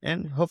somebody,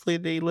 and hopefully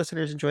the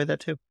listeners enjoy that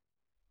too.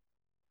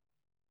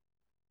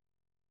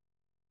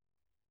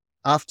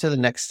 Off to the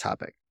next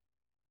topic.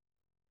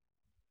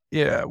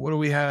 Yeah, what do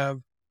we have?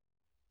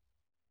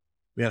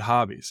 We had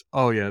hobbies.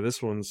 Oh yeah, this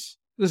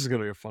is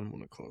going to be a fun one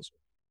to close with.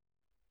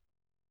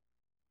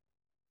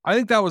 I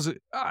think that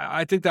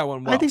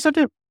went well. I think so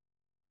too.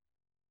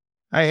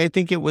 I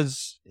think it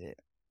was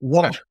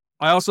well.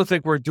 I also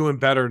think we're doing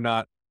better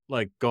not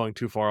like going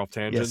too far off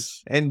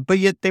tangents. Yes. But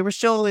yet they were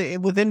still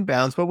within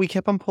bounds, but we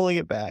kept on pulling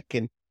it back,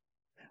 and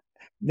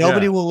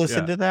nobody will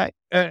listen to that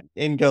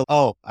and go,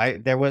 "Oh,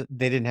 they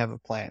didn't have a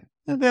plan."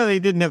 No, they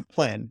didn't have a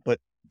plan, but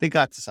they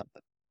got to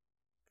something.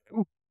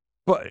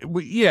 But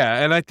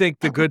and I think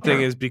the good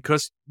thing is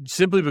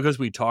simply because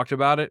we talked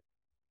about it,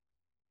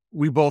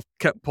 we both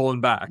kept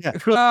pulling back.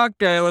 Yeah.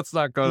 Okay, let's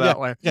not go that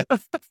way. Yeah.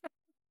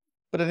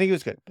 But I think it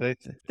was good. But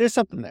there's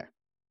something there.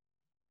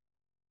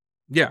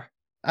 Yeah.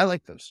 I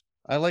like those.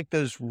 I like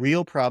those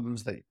real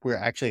problems that we're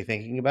actually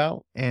thinking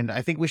about. And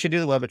I think we should do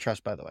the web of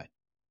trust, by the way.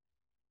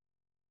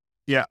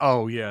 Yeah.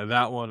 Oh, yeah.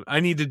 That one. I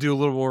need to do a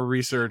little more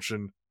research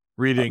and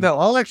reading. No,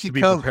 I'll actually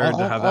be prepared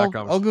to have that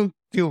conversation. I'll go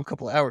do a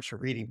couple of hours for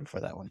reading before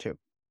that one, too.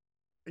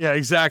 Yeah,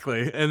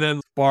 exactly. And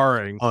then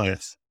sparring. Oh,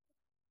 yes.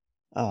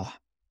 All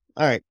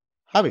right.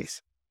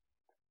 Hobbies.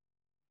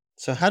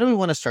 So how do we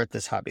want to start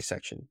this hobby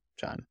section,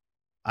 John?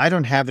 I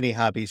don't have any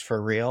hobbies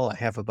for real. I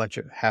have a bunch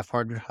of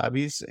half-hearted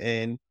hobbies,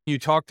 and you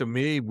talk to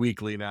me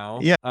weekly now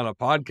on a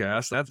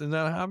podcast. Isn't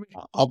that a hobby?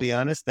 I'll be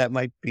honest, that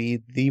might be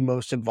the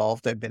most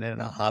involved I've been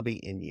in a hobby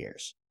in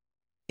years,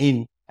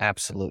 in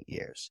absolute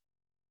years.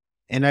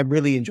 And I'm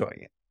really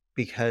enjoying it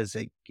because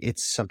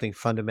it's something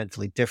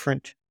fundamentally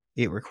different.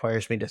 It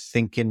requires me to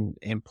think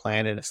and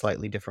plan in a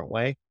slightly different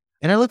way.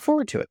 And I look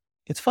forward to it.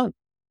 It's fun.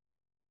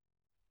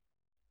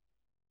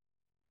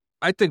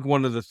 I think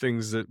one of the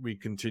things that we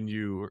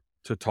continue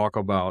to talk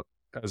about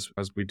as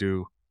we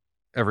do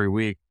every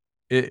week,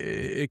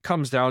 it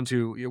comes down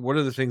to what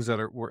are the things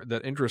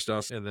that interest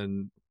us, and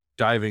then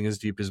diving as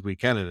deep as we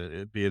can in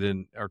it, be it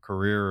in our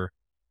career.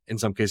 In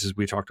some cases,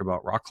 we talked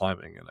about rock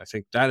climbing, and I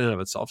think that in and of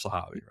itself is a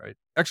hobby, right?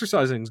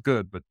 Exercising is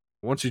good, but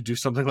once you do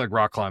something like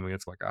rock climbing,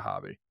 it's like a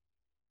hobby.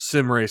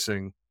 Sim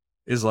racing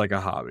is like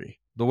a hobby.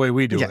 The way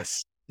we do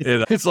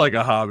it's like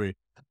a hobby.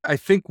 I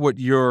think what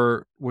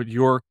you're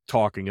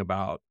talking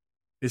about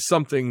is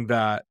something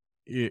that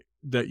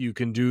you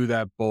can do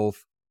that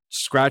both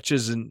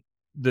scratches in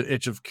the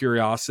itch of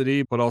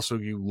curiosity, but also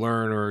you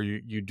learn or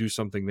you do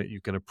something that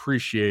you can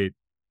appreciate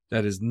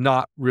that is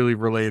not really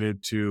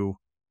related to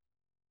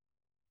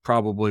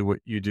probably what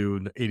you do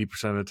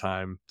 80% of the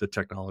time, the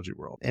technology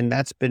world. And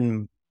that's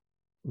been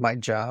my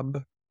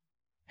job,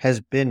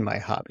 has been my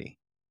hobby.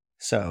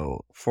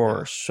 So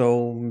for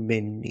so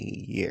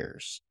many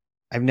years,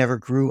 I've never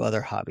grew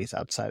other hobbies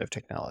outside of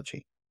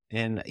technology.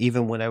 And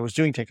even when I was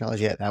doing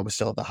technology, that was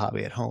still the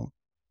hobby at home.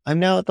 I'm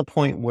now at the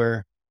point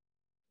where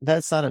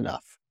that's not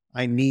enough.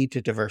 I need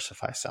to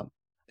diversify some.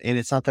 And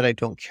it's not that I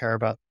don't care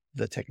about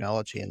the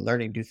technology and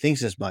learning new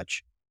things as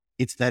much.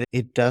 It's that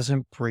it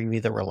doesn't bring me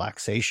the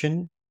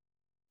relaxation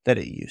that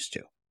it used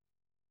to.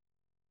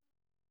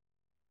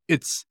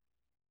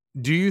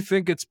 Do you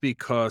think it's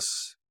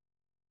because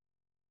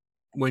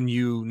when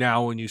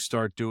you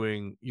start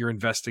doing, you're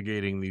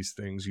investigating these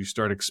things, you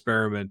start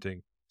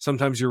experimenting,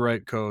 sometimes you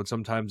write code,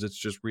 sometimes it's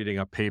just reading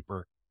a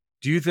paper.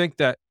 Do you think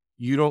that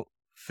you don't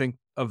think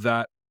of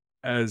that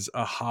as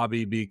a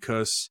hobby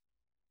because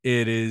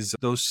it is,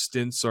 those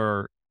stints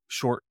are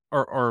short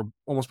or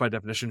almost by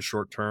definition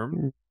short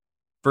term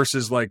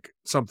versus like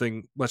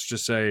something, let's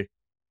just say,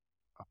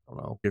 I don't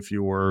know, if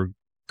you were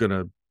going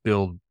to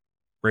build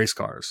race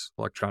cars,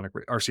 electronic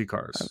RC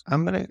cars.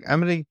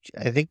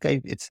 I think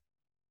it's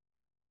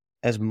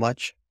as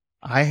much,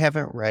 I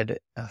haven't read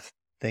a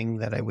thing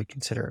that I would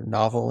consider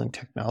novel in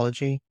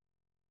technology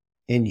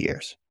in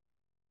years.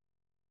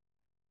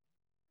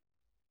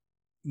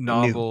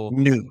 Novel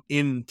new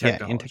in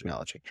technology. Yeah, in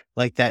technology.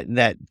 Like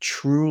that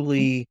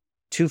truly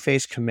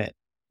two-faced commit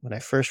when I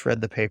first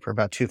read the paper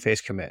about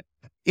two-phase commit,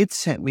 it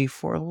sent me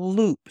for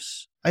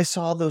loops. I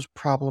saw those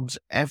problems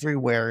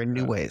everywhere in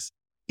new ways.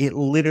 It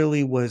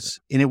literally was,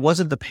 and it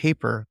wasn't the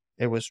paper.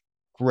 It was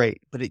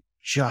great, but it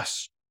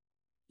just...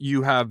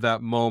 You have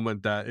that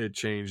moment that it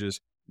changes.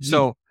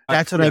 So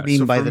that's what I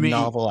mean by the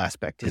novel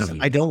aspect. Is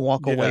I don't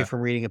walk away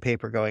from reading a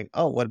paper going,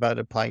 oh, what about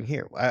applying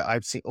here?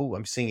 I'm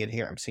seeing it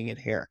here. I'm seeing it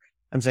here.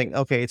 I'm saying,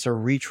 okay, it's a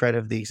retread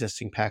of the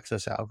existing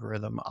Paxos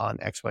algorithm on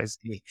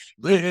XYZ.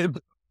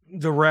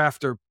 The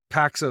Raft or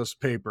Paxos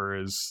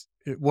paper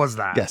was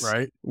that, yes.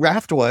 Right?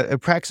 Raft was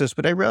Paxos,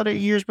 but I read it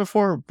years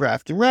before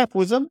Raft, and Raft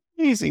was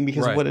amazing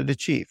because of what it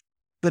achieved.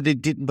 But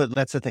it didn't. But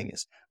that's the thing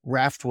is,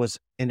 Raft was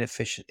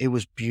inefficient. It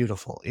was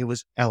beautiful. It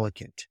was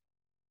elegant,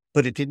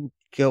 but it didn't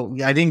go.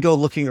 I didn't go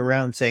looking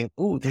around saying,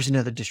 "Oh, there's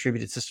another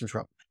distributed systems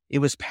problem." It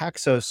was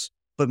Paxos,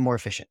 but more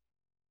efficient,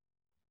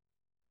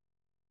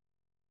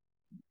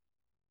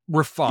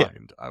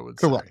 refined. I would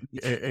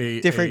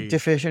say different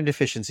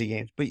efficiency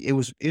gains, but it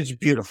was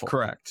beautiful.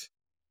 Correct.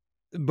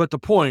 But the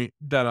point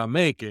that I'm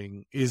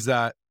making is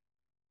that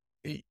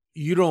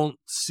you don't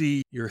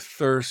see your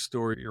thirst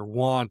or your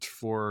want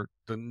for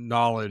the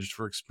knowledge,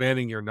 for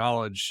expanding your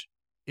knowledge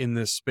in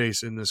this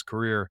space, in this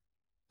career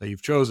that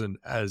you've chosen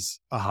as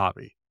a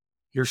hobby.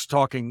 You're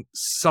talking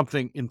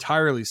something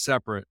entirely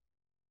separate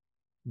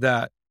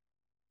that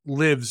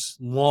lives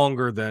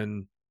longer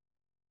than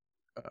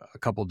a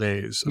couple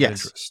days of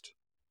interest.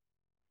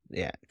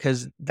 Yeah,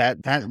 because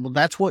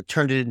that's what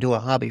turned it into a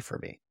hobby for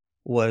me,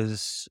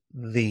 was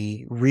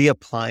the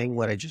reapplying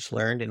what I just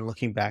learned and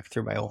looking back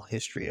through my whole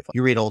history. If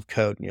you read old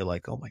code and you're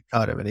like, oh my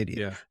God, I'm an idiot.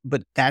 Yeah.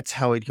 But that's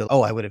how it goes.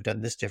 Oh, I would have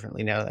done this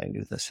differently now that I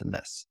knew this and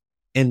this.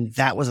 And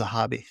that was a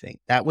hobby thing.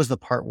 That was the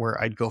part where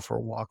I'd go for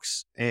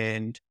walks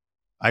and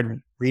I'd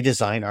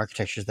redesign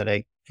architectures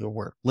that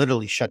were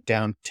literally shut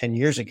down 10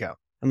 years ago.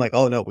 I'm like,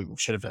 oh no, we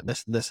should have done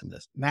this and this and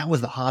this. And that was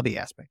the hobby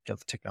aspect of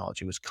the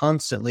technology, was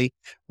constantly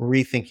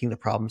rethinking the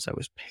problems I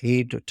was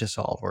paid to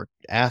solve or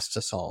asked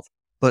to solve,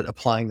 but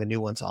applying the new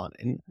ones on,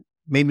 and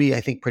made me,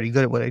 I think, pretty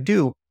good at what I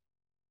do.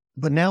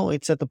 But now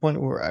it's at the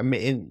point where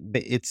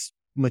it's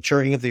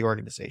maturing of the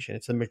organization.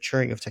 It's the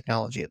maturing of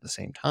technology at the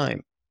same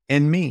time.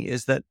 And me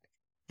is that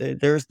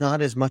there's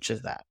not as much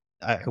as that.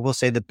 I will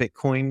say the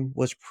Bitcoin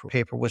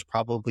paper was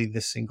probably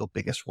the single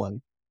biggest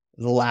one.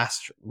 The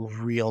last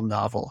real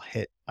novel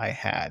hit I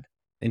had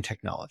in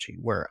technology,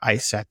 where I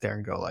sat there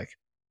and go like,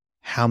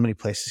 how many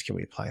places can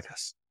we apply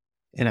this?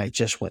 And I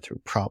just went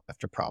through problem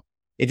after problem.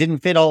 It didn't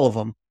fit all of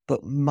them,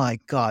 but my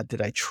God,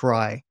 did I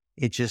try.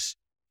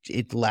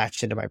 It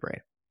latched into my brain.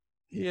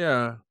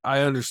 Yeah, I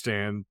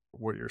understand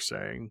what you're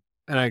saying.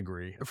 And I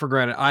agree. For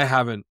granted,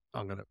 I'm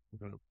going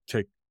to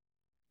take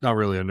not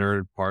really a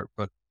nerd part,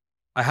 but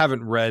I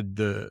haven't read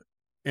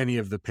any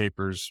of the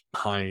papers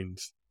behind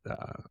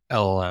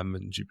LLM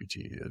and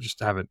GPT.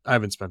 I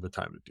haven't spent the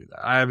time to do that.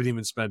 I haven't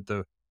even spent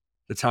the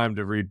time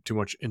to read too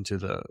much into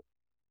the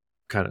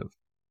kind of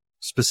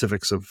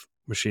specifics of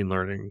machine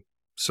learning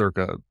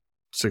circa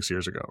 6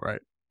 years ago,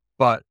 right?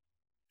 But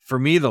for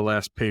me, the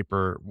last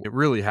paper, it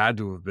really had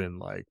to have been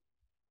like,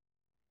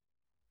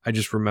 I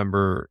just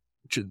remember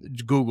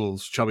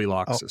Google's Chubby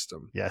Lock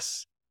system.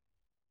 Yes.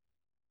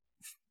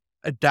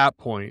 At that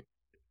point,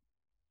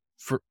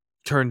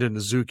 turned into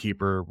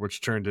Zookeeper,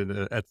 which turned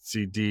into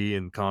etcd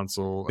and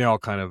Console. They all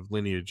kind of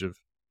lineage of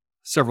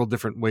several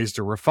different ways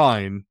to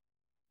refine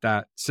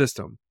that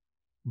system.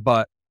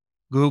 But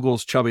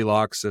Google's Chubby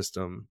Lock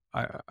system,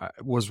 I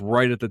was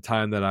right at the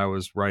time that I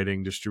was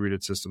writing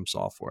distributed system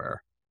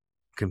software,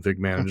 config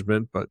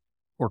management, but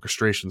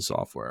orchestration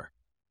software.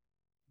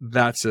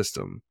 That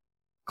system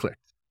clicked.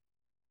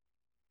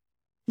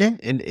 Yeah,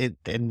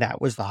 and that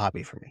was the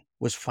hobby for me,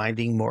 was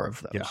finding more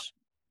of those. Yeah.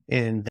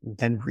 And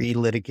then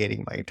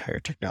relitigating my entire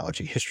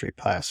technology history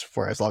class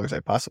for as long as I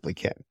possibly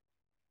can.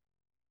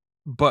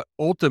 But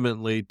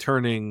ultimately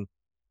turning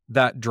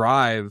that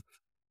drive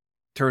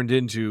turned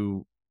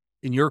into,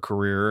 in your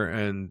career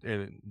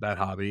and that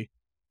hobby,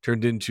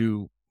 turned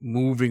into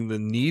moving the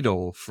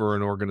needle for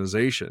an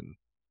organization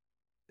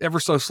ever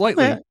so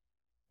slightly,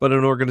 but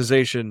an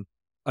organization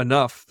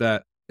enough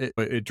that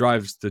it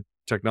drives the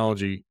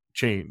technology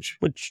change.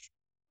 Which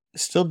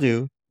still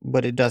do.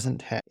 But it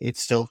doesn't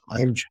it's still...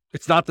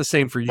 It's not the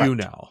same for you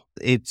now.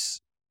 It's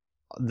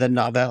the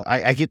novel.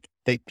 I get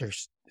that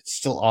it's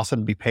still awesome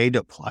to be paid to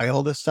apply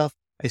all this stuff.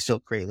 I still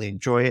greatly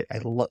enjoy it. I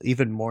love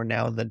even more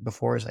now than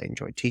before as I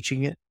enjoy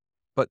teaching it.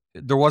 But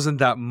there wasn't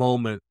that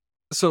moment.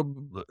 So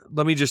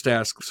let me just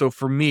ask. So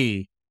for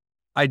me,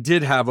 I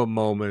did have a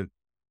moment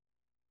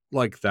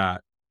like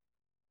that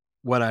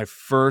when I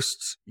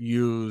first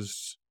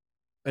used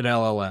an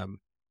LLM,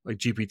 like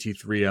GPT-3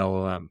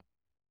 LLM.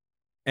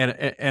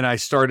 And I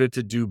started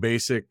to do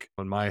basic,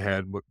 in my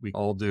head, what we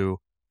all do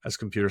as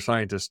computer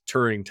scientists,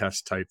 Turing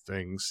test type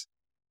things.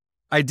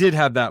 I did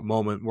have that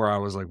moment where I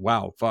was like,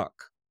 wow, fuck.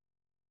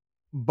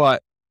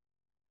 But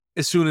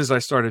as soon as I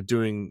started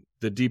doing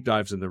the deep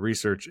dives and the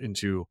research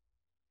into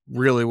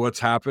really what's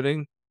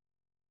happening,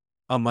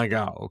 I'm like,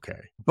 oh,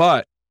 okay.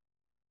 But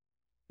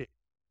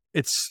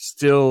it's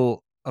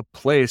still a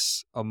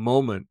place, a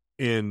moment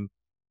in,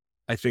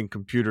 I think,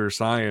 computer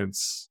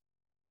science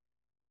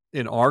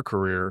in our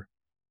career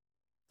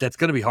that's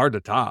going to be hard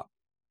to top.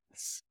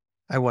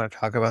 I want to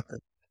talk about that.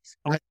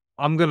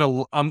 I'm gonna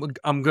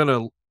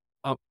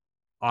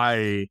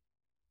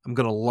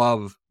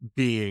love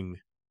being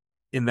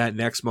in that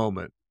next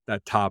moment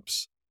that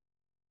tops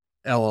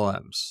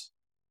LLMs.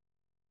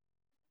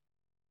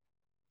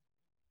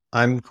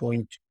 I'm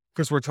going to,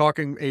 because we're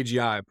talking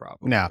AGI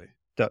probably. No,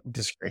 don't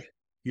disagree.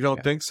 You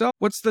don't think so?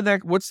 What's the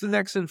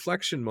next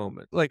inflection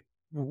moment? Like,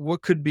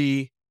 what could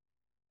be?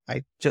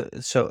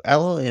 So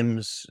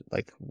LLMs,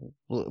 like,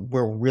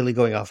 we're really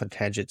going off a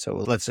tangent.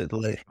 So that's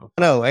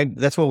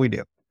what we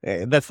do.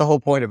 That's the whole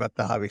point about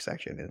the hobby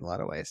section in a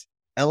lot of ways.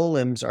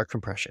 LLMs are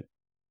compression.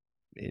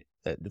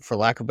 For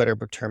lack of better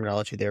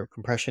terminology, they're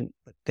compression,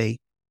 but they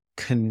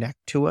connect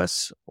to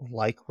us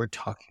like we're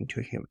talking to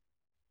a human.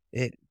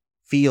 It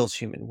feels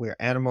human. We're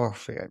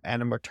anamorphic,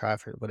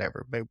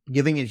 whatever, but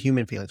giving it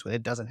human feelings when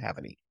it doesn't have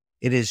any.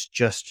 It is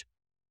just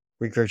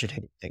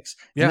regurgitating things.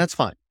 Yeah. And that's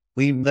fine.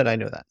 I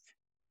know that.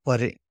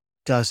 But it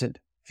doesn't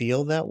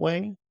feel that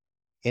way.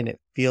 And it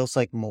feels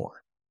like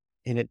more.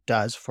 And it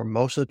does for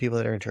most of the people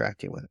that are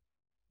interacting with it.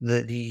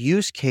 The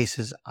use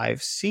cases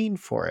I've seen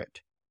for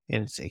it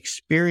and its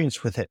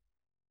experience with it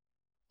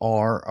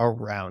are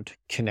around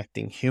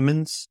connecting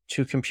humans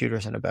to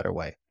computers in a better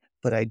way.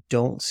 But I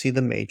don't see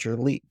the major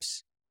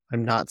leaps.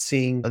 I'm not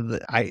seeing,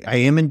 I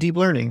am in deep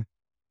learning,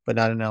 but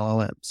not in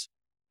LLMs.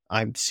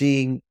 I'm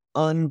seeing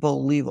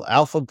unbelievable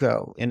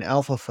AlphaGo and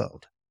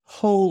AlphaFold.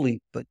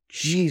 Holy, but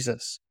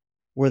Jesus,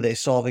 were they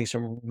solving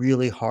some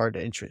really hard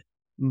interest?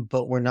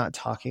 But we're not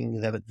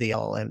talking that the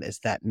LLM is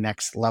that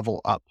next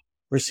level up.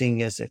 We're seeing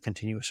it as a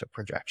continuous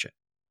projection.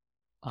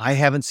 I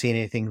haven't seen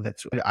anything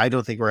I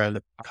don't think we're on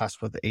the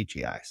cusp of the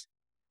AGIs.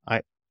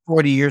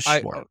 40 years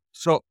short.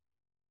 So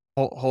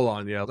hold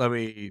on. Yeah. Let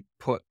me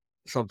put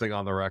something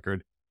on the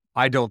record.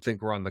 I don't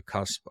think we're on the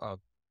cusp of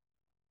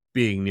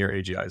being near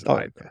AGIs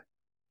either. Okay.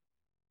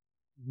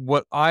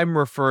 What I'm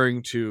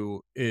referring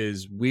to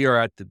is we are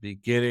at the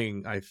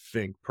beginning, I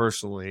think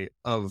personally,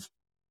 of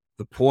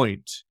the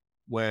point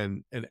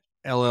when an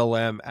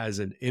LLM as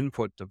an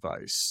input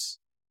device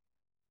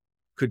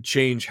could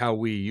change how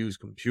we use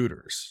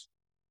computers.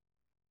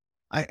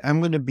 I'm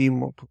going to be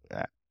more,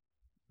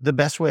 the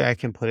best way I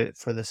can put it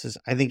for this is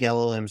I think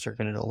LLMs are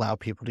going to allow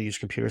people to use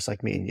computers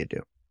like me and you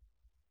do.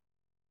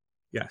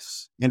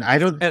 Yes. And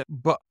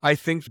but I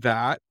think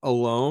that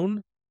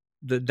alone,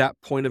 that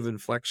point of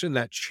inflection,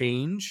 that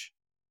change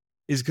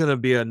is going to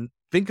be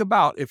think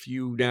about if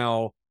you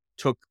now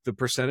took the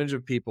percentage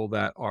of people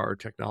that are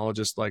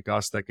technologists like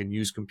us that can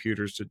use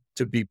computers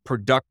to be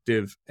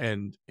productive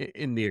and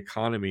in the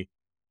economy,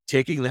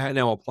 taking that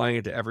now, applying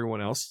it to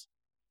everyone else,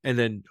 and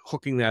then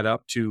hooking that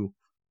up to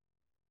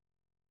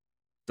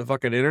the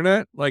fucking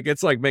internet. Like,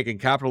 it's like making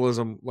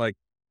capitalism, like,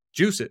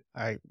 juice it.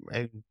 I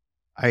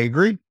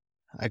agree.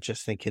 I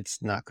just think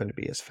it's not going to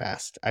be as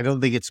fast. I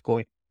don't think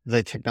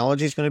the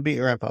technology is going to be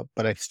a ramp up,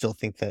 but I still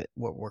think that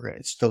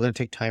it's still going to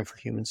take time for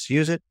humans to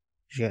use it.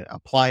 You got to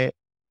apply it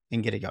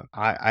and get it going.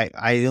 I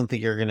don't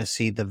think you're going to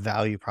see the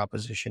value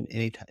proposition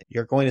anytime.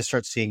 You're going to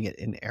start seeing it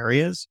in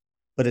areas,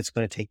 but it's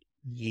going to take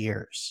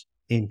years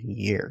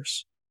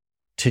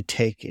to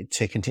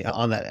continue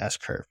on that S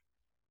curve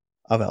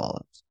of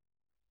LLMs.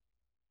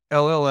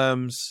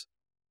 LLMs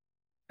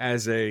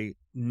as a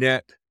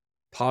net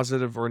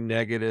positive or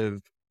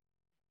negative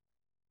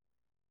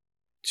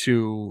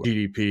to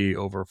GDP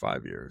over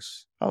 5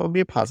 years? Oh, it would be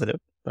a positive,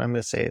 but I'm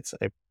going to say it's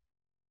a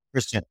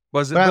percent.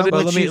 Was it? But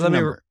let me.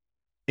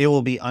 It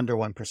will be under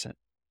 1%.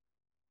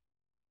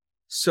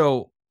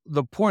 So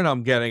the point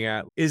I'm getting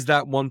at is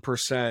that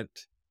 1%,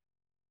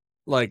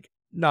 like,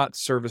 not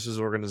services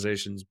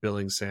organizations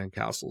building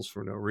sandcastles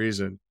for no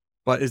reason,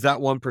 but is that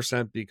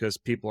 1% because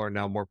people are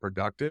now more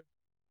productive?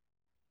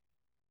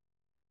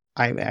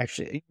 I'm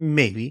actually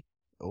maybe.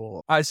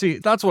 I see.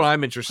 That's what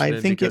I'm interested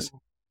in.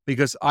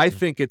 Because I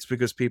think it's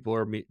because people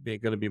are going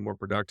to be more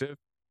productive,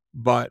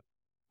 but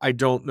I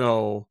don't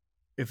know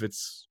if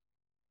it's.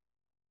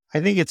 I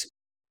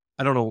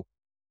don't know.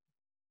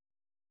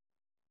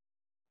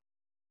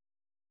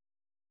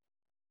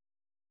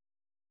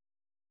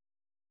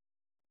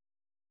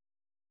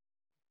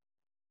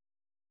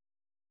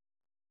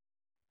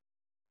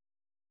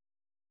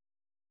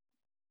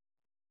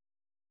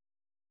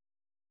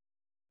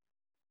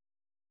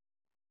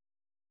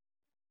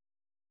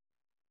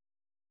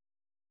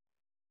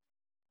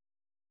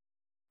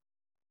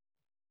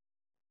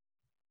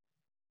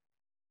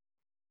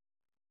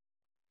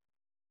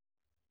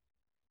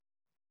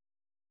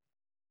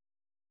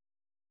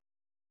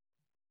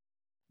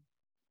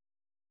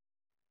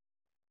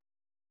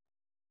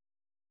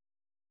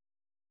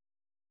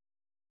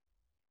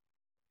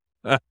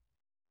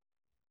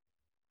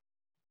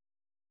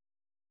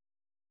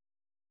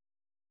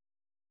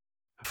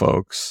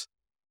 Folks,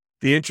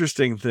 the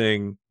interesting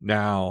thing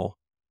now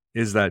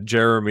is that,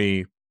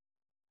 Jeremy,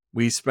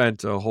 we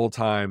spent a whole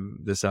time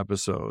this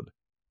episode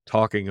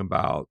talking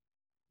about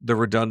the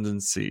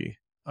redundancy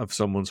of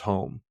someone's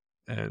home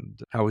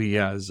and how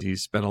he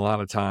spent a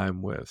lot of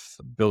time with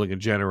building a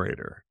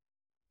generator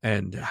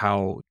and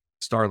how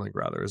Starlink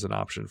rather is an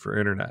option for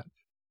internet.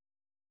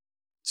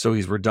 So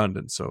he's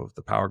redundant. So if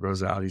the power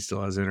goes out, he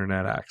still has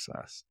internet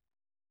access.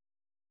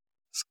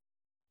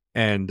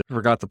 And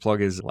forgot to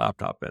plug his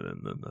laptop in,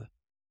 and then the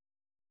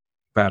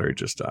battery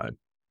just died.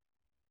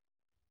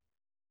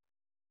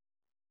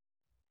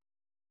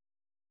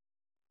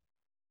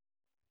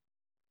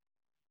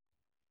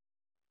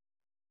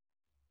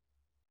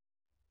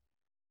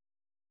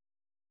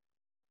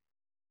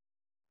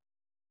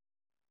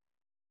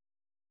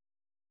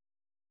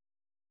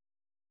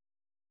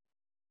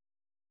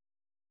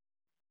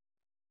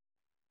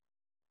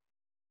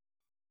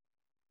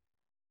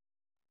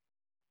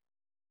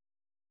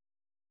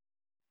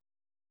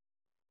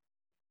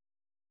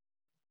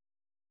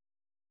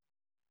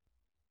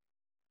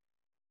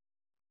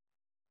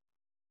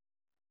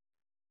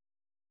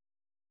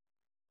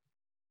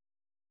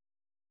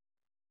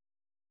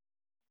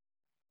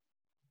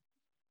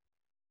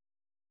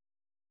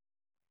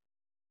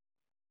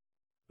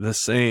 The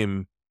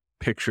same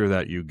picture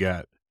that you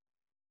get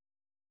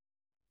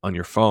on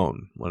your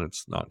phone when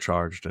it's not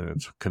charged and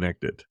it's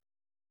connected,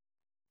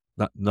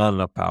 not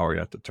enough power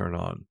yet to turn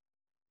on,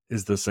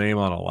 is the same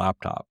on a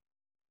laptop.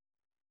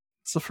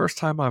 It's the first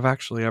time I've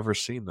actually ever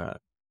seen that.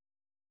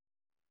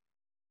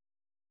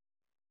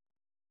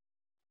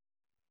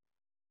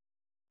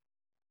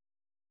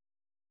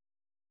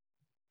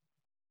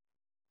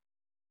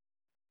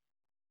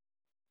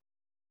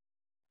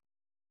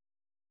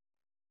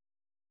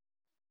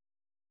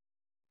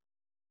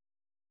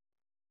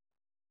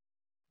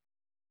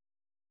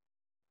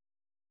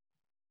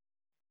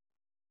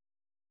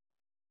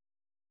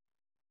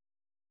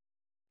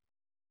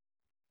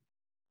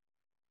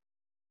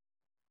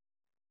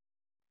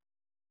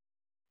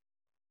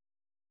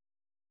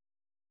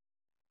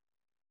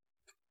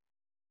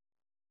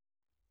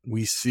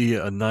 We see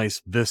a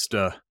nice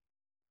Vista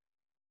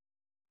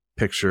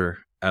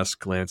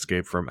picture-esque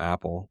landscape from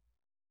Apple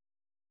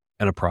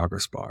and a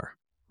progress bar.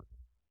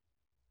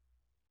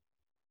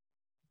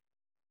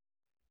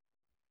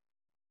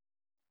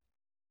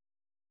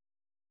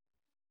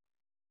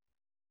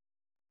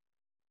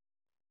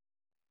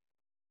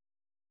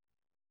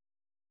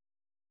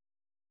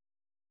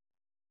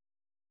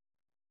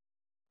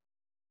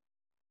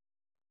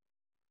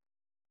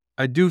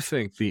 I do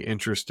think the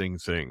interesting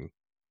thing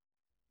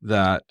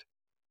that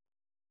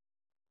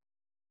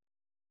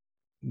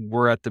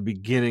we're at the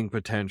beginning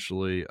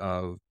potentially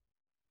of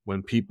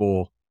when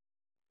people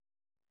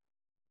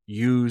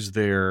use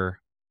their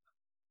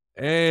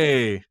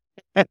I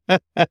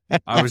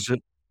was just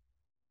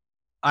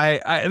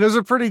there's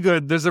a pretty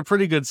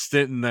good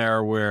stint in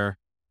there where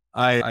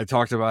I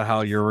talked about how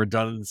your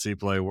redundancy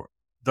play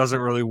doesn't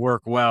really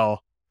work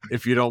well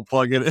if you don't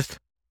plug it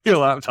your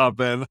laptop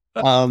in.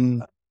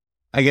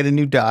 I get a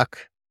new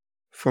dock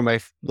for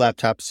my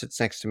laptop, sits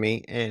next to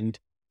me, and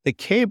the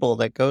cable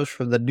that goes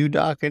from the new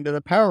dock into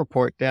the power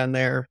port down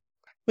there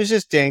was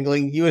just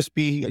dangling.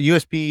 USB-C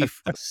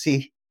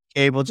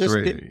cable. Just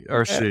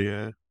RC,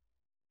 yeah.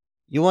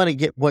 You want to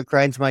get what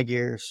grinds my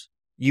gears?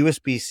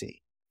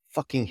 USB-C.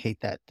 Fucking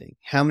hate that thing.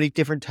 How many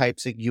different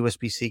types of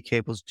USB-C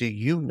cables do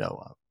you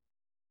know of?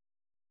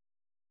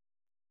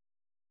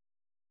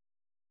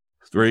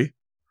 3?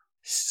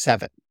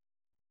 7.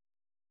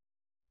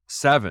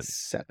 7.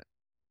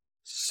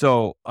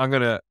 So I'm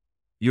going to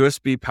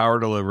USB power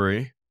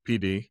delivery,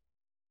 PD,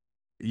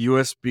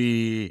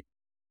 USB,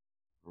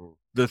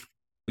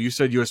 you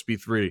said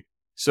USB 3.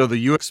 So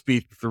the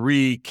USB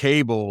 3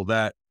 cable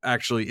that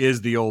actually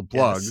is the old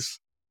plugs.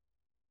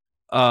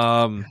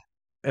 Yes.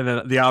 And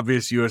then the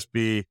obvious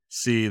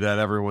USB-C that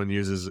everyone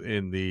uses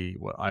in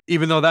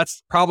even though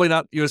that's probably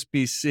not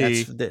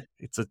USB-C,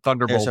 it's a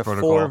Thunderbolt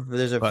protocol.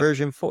 There's a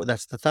version 4.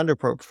 That's the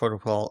Thunderbolt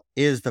protocol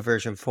is the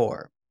version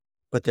 4,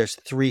 but there's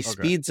 3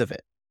 speeds of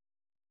it.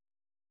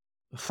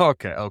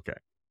 Okay.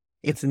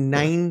 It's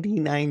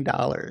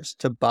 $99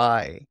 to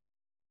buy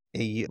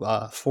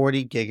a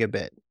 40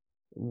 gigabit,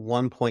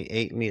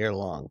 1.8 meter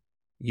long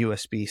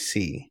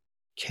USB-C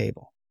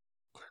cable.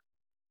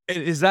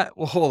 Is that,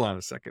 well, hold on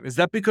a second. Is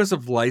that because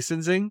of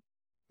licensing?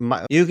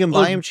 You can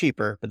buy them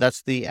cheaper, but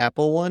that's the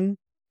Apple one,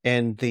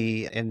 and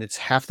it's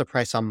half the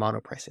price on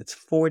monoprice. It's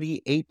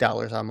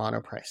 $48 on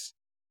monoprice.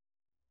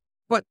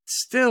 But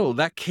still,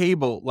 that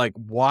cable,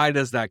 why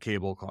does that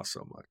cable cost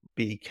so much?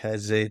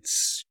 Because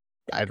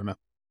I don't know.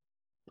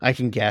 I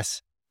can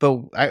guess,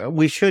 but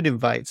we should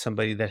invite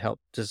somebody that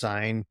helped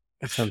design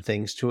some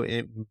things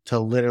to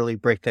literally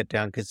break that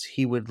down, because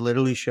he would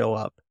literally show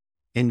up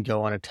and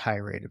go on a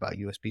tirade about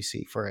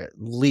USB-C for at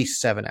least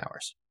 7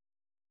 hours.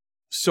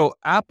 So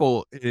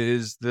Apple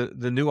is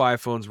the new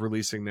iPhone's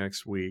releasing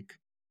next week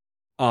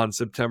on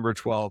September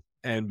 12th.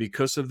 And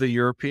because of the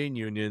European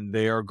Union,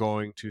 they are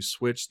going to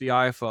switch the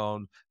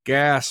iPhone,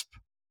 gasp,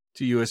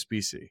 to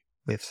USB-C.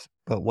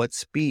 But what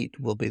speed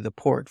will be the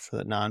port for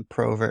the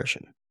non-Pro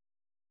version?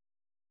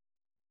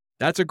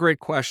 That's a great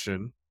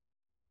question,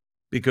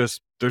 because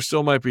there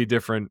still might be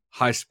different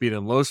high speed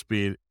and low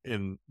speed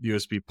in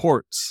USB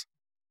ports.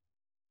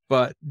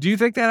 But do you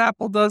think that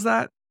Apple does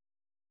that?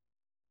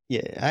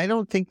 Yeah, I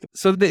don't think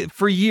so.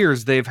 For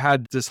years, they've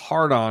had this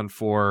hard on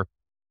for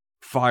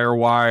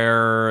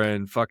Firewire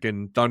and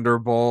fucking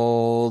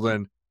Thunderbolt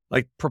and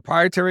like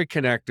proprietary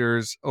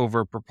connectors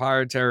over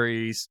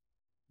proprietary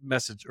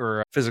message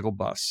or physical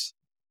bus.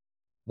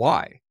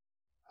 Why?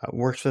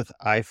 Works with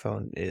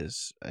iPhone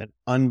is an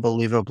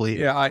unbelievably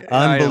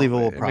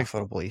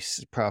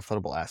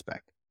profitable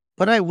aspect.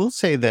 But I will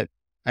say that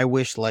I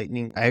wish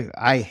Lightning.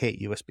 I hate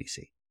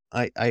USB-C.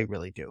 I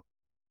really do.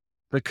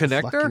 The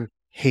connector?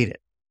 Hate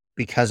it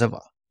because of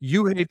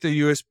you hate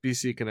the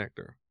USB-C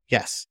connector.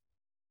 Yes.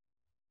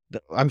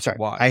 I'm sorry.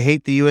 Why? I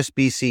hate the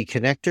USB-C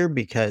connector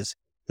because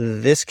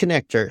this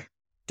connector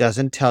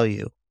doesn't tell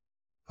you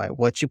by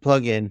what you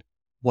plug in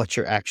what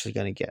you're actually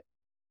going to get.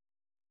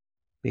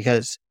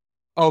 Because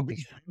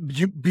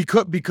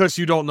because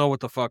you don't know what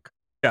the fuck.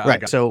 Yeah,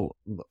 right. So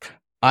look,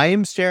 I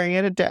am staring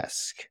at a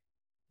desk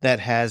that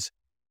has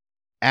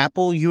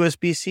Apple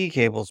USB-C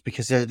cables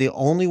because they're the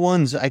only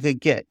ones I could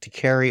get to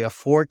carry a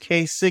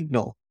 4K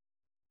signal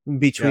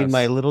between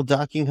my little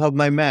docking hub,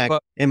 my Mac,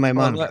 and my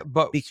monitor.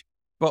 But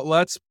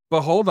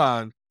hold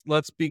on.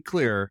 Let's be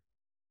clear.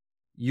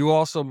 You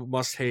also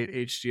must hate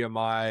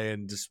HDMI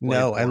and DisplayPort.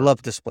 No, I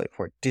love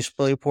DisplayPort.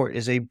 DisplayPort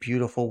is a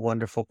beautiful,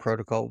 wonderful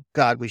protocol.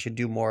 God, we should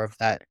do more of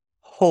that.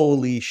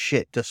 Holy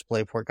shit,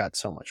 DisplayPort got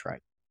so much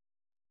right.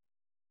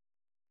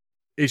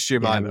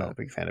 HDMI, I'm not a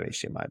big fan of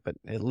HDMI, but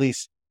at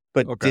least,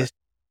 okay.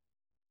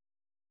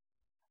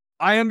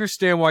 I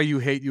understand why you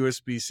hate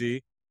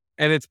USB-C,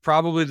 and it's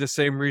probably the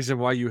same reason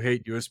why you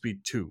hate USB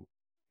 2.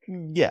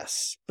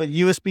 Yes, but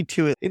USB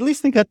 2, at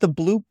least they got the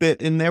blue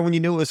bit in there when you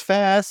knew it was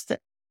fast.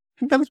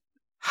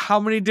 How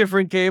many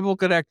different cable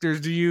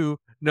connectors do you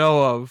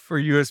know of for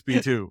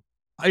USB 2?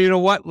 You know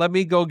what? Let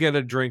me go get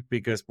a drink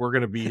because we're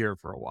going to be here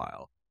for a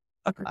while.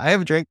 I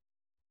have a drink.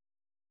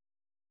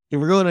 If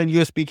we're going on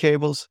USB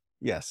cables,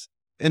 yes.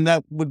 And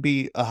that would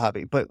be a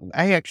hobby. But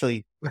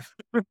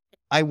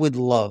I would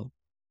love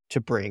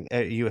to bring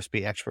a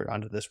USB expert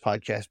onto this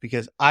podcast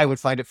because I would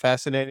find it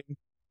fascinating.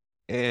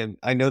 And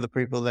I know the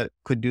people that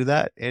could do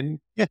that. And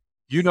yeah.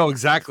 You know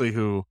exactly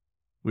who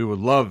we would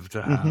love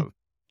to have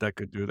that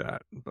could do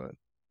that. But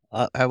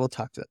I will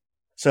talk to them.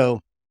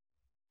 So,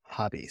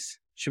 hobbies.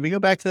 Should we go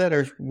back to that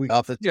or we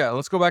off the... Yeah,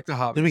 let's go back to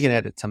hobbies. Then we can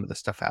edit some of the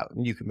stuff out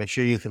and you can make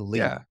sure you can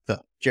leave the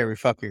Jerry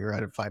Fucker you're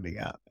out of finding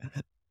out.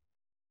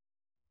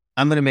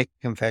 I'm going to make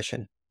a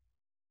confession.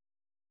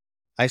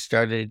 I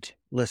started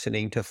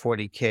listening to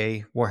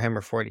 40K,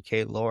 Warhammer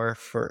 40K lore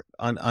for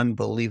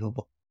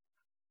unbelievable.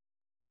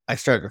 I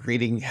started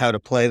reading how to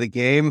play the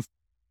game.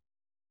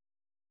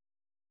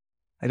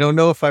 I don't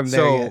know if I'm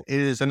there yet. It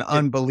is an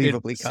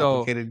unbelievably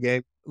complicated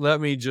game.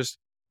 Let me just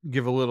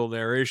give a little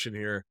narration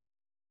here.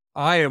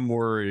 I am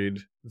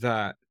worried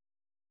that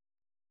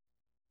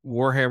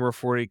Warhammer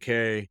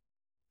 40K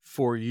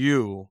for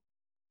you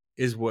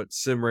is what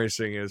sim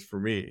racing is for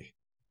me.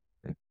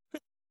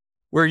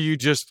 Where you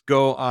just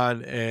go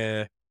on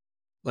a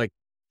like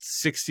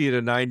 60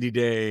 to 90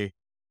 day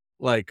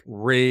like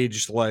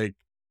rage, like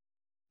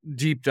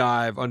deep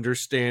dive,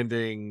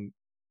 understanding.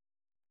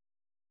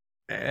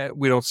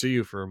 We don't see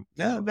you for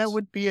that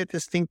would be a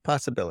distinct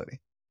possibility.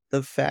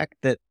 The fact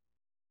that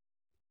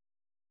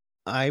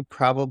I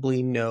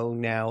probably know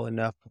now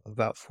enough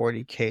about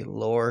 40K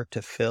lore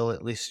to fill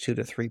at least 2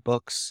 to 3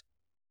 books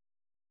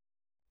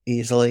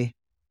easily.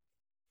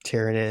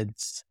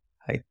 Tyranids,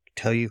 I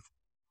tell you,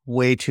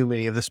 way too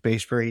many of the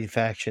Space Marine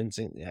factions.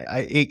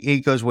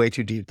 It goes way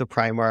too deep. The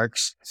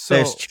Primarchs.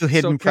 There's 2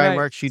 hidden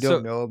Primarchs you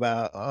don't know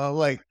about.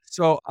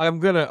 So I'm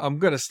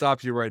gonna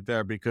stop you right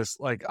there because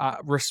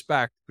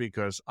respect,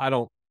 because I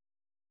don't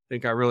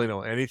think I really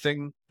know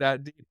anything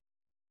that deep.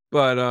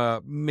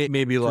 But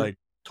maybe like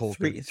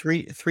Tolkien.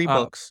 Three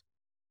books.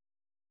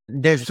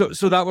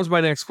 So that was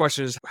my next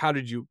question: is how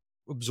did you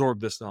absorb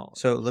this knowledge?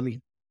 So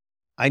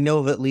I know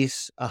of at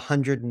least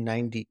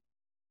 190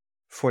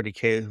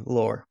 40K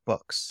lore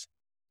books,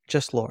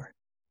 just lore.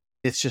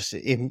 It's just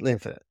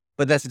infinite,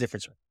 but that's the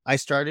difference. I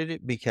started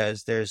it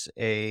because there's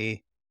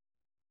a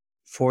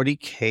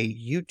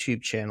 40K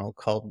YouTube channel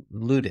called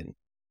Ludin,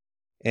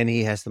 and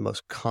he has the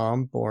most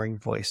calm, boring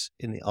voice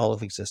in all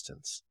of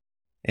existence.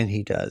 And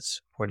he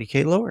does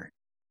 40K lore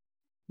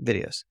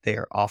videos. They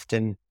are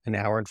often an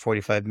hour and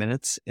 45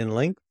 minutes in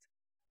length,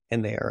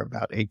 and they are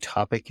about a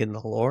topic in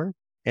the lore.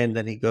 And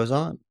then he goes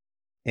on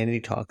and he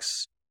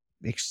talks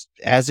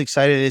as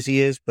excited as he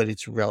is, but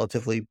it's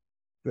relatively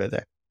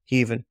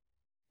even.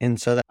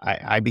 And so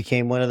I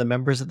became one of the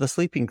members of the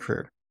sleeping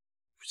crew.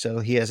 So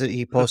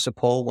he posts a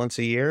poll once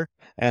a year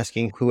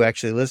asking who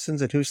actually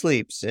listens and who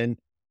sleeps. And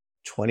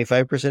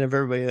 25% of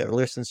everybody that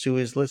listens to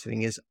his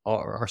listening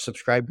are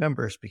subscribed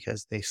members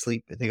because they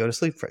go to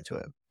sleep to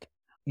it.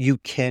 You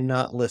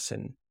cannot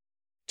listen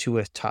to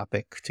a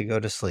topic to go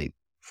to sleep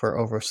for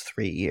over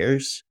 3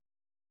 years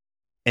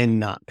and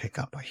not pick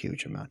up a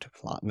huge amount of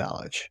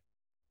knowledge.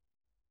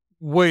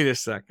 Wait a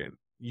second.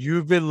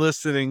 You've been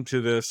listening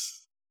to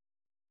this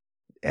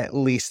at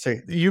least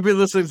 3. You've been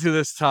listening to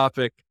this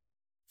topic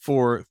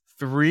for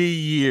 3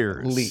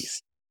 years. At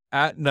least.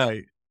 at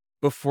night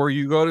before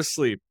you go to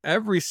sleep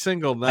every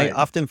single night. I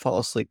often fall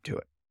asleep to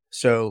it.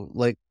 So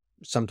like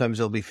sometimes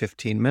it'll be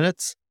 15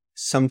 minutes.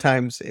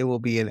 Sometimes it will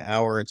be an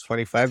hour and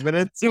 25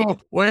 minutes. Oh,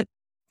 wait,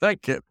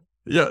 that kid.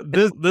 Yeah,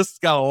 this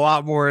got a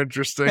lot more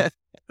interesting.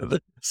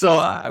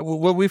 So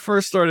when we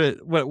first started,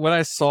 when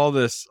I saw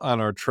this on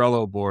our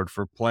Trello board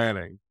for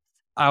planning,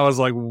 I was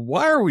like,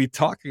 why are we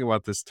talking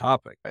about this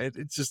topic?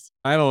 It's just,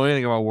 I don't know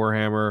anything about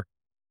Warhammer,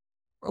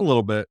 a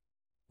little bit,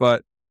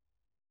 but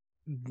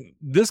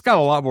this got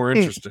a lot more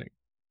interesting.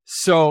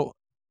 So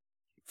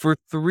for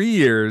 3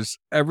 years,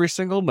 every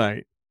single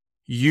night,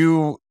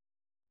 you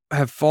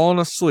have fallen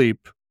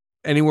asleep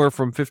anywhere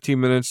from 15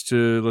 minutes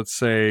to, let's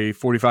say,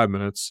 45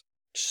 minutes.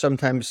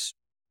 Sometimes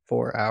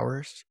 4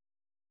 hours.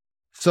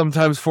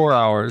 Sometimes 4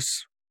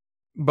 hours,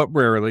 but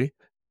rarely,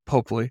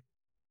 hopefully,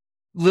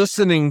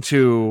 listening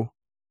to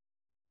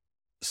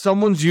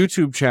someone's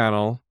YouTube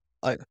channel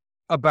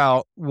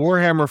about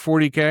Warhammer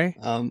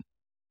 40K.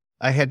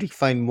 I had to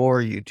find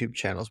more YouTube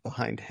channels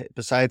behind it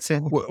besides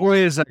him.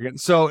 Wait a second.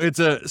 So it's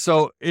a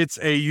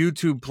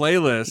YouTube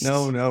playlist.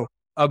 No.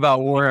 About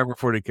Warhammer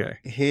 40K.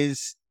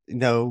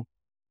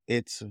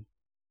 It's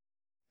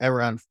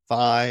around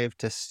 5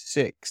 to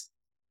 6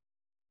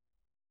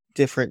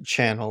 different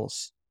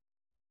channels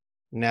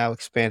now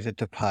expanded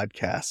to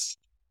podcasts.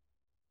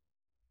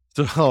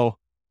 So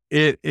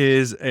it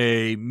is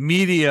a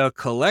media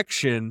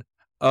collection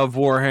of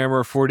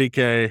Warhammer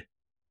 40K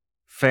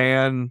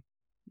fan,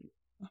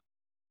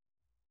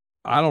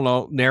 I don't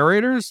know,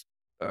 narrators?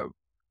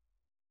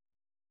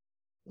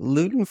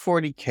 Luton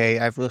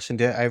 40K, I've listened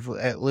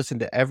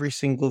to every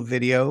single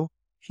video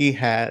he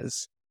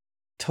has.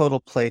 Total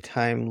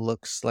playtime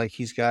looks like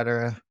he's got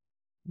a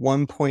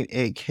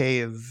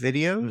 1.8K of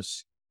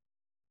videos.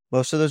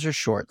 Most of those are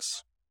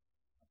shorts.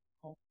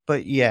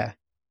 But yeah,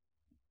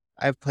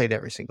 I've played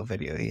every single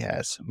video he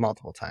has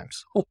multiple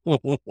times.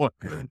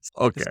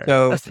 Okay.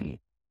 So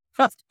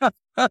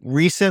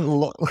recent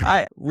lore,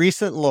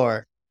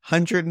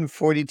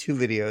 142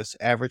 videos,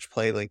 average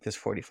play length is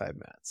 45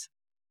 minutes.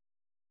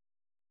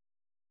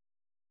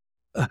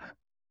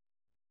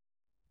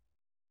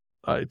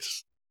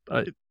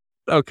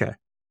 Okay.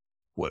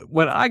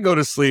 When I go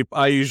to sleep,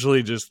 I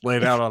usually just lay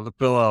down on the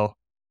pillow.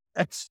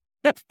 I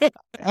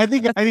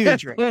think I need a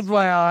drink. Close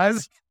my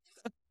eyes.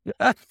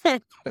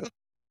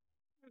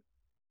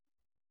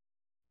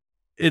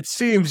 It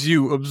seems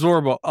you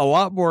absorb a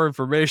lot more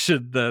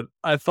information than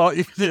I thought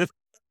you did.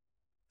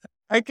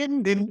 I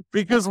didn't.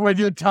 Because when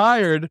you're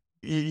tired,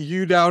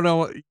 you now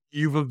know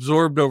you've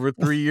absorbed over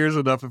 3 years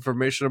enough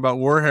information about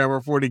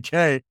Warhammer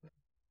 40K.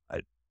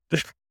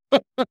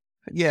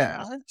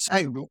 Yeah.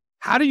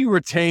 How do you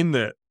retain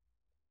that?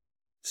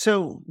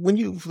 So when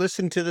you've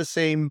listened to the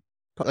same,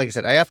 like I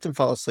said, I often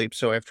fall asleep,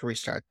 so I have to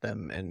restart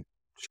them.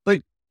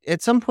 But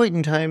at some point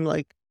in time,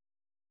 like,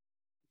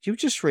 you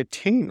just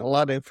retain a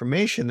lot of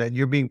information that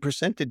you're being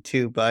presented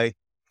to by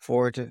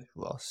 4 to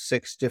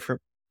 6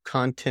 different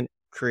content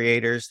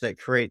creators that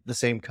create the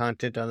same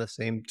content on the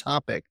same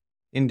topic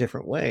in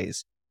different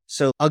ways.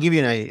 So I'll give you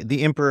an idea.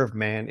 The Emperor of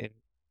Man in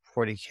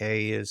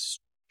 40K is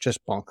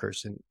just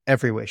bonkers in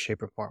every way,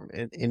 shape, or form.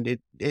 And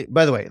it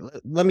by the way,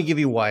 let me give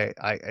you why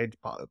I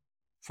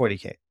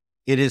 40K.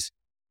 It is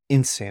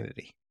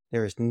insanity.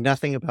 There is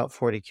nothing about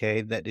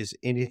 40K that is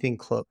anything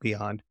close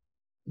beyond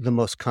the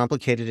most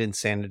complicated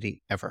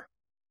insanity ever.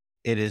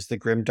 It is the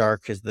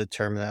grimdark is the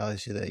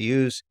terminology they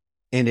use,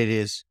 and it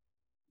is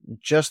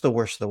just the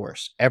worst of the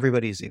worst.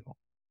 Everybody is evil.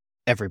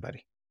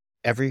 Everybody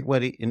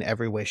in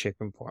every way, shape,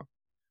 and form.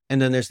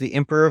 And then there's the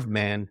Emperor of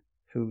Man,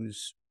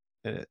 who's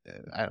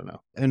I don't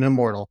know, an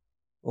immortal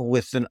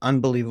with an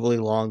unbelievably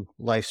long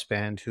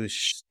lifespan, who's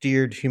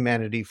steered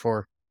humanity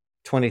for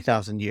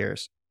 20,000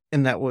 years,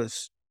 and that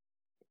was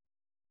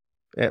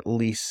at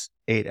least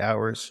 8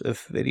 hours of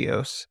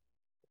videos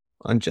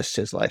on just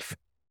his life.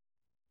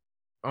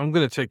 I'm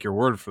going to take your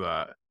word for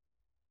that.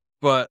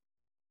 But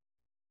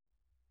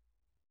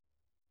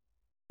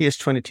he has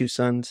 22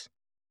 sons.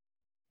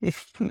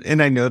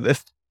 And I know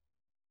this.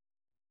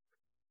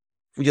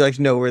 Would you like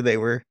to know where they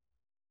were?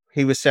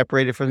 He was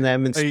separated from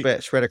them and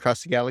spread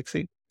across the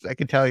galaxy. I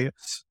can tell you.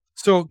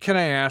 So can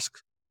I ask?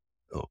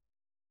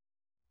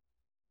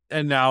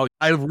 And now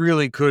I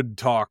really could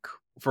talk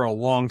for a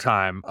long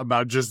time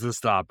about just this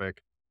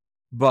topic,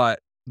 but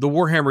the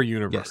Warhammer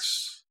universe.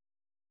 Yes.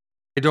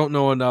 I don't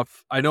know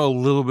enough. I know a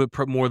little bit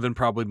more than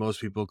probably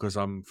most people because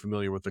I'm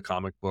familiar with the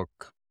comic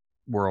book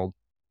world.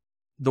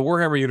 The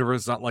Warhammer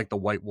universe is not like the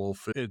White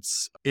Wolf.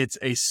 It's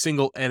a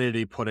single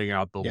entity putting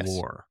out the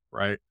lore,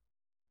 right?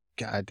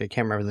 God, I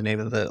can't remember the name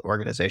of the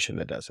organization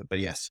that does it, but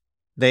yes.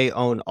 They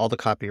own all the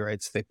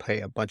copyrights. They pay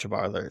a bunch of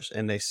others,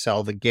 and they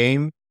sell the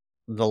game,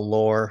 the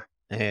lore,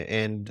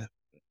 and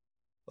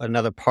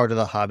another part of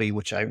the hobby,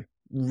 which I'm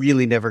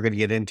really never going to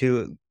get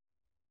into,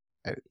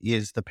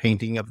 is the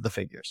painting of the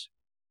figures.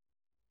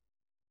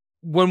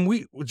 When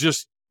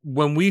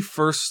we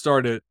first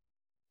started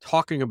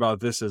talking about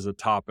this as a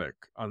topic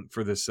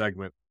for this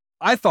segment,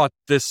 I thought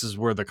this is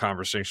where the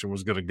conversation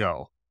was going to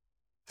go.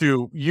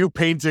 To you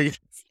painting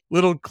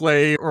little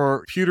clay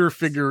or pewter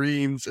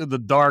figurines in the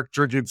dark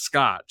drinking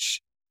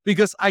scotch.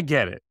 Because I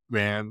get it,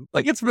 man.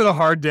 Like, it's been a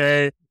hard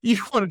day. You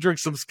want to drink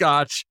some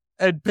scotch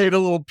and paint a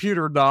little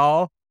pewter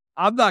doll.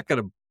 I'm not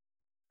going to.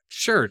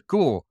 Sure,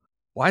 cool.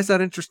 Why is that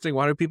interesting?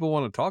 Why do people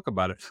want to talk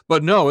about it?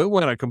 But no, it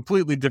went a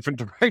completely different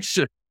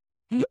direction.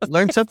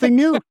 Learn something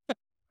new.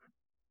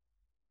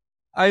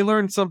 I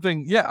learned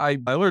something. Yeah, I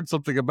learned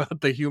something about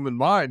the human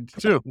mind,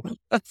 too.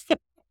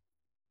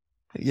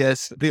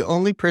 Yes. The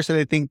only person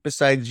I think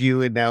besides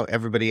you and now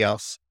everybody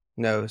else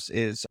knows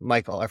is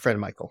Michael, our friend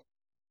Michael.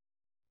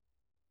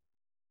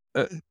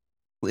 By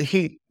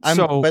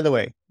the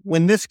way,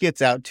 when this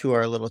gets out to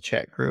our little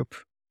chat group,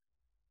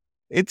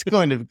 it's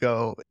going to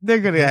go, they're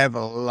going to have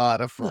a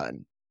lot of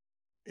fun.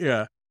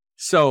 Yeah.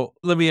 So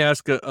let me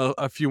ask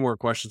a few more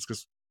questions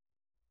because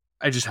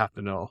I just have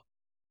to know.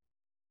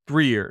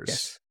 3 years.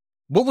 Yes.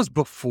 What was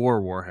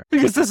before Warhammer?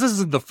 Because this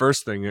isn't the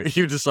first thing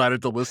you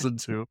decided to listen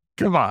to.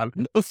 Come on.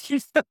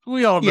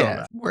 We all know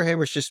that.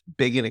 Warhammer's just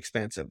big and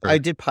expensive. Right. I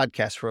did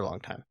podcasts for a long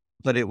time,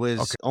 but it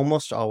was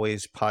almost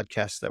always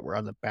podcasts that were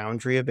on the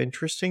boundary of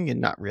interesting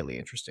and not really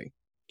interesting.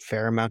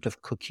 Fair amount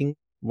of cooking.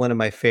 One of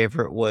my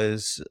favorite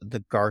was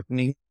the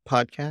gardening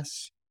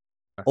podcasts.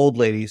 Old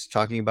ladies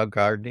talking about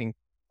gardening.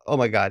 Oh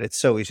my God, it's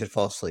so easy to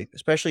fall asleep,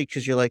 especially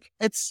because you're like,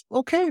 it's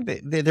okay.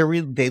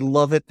 They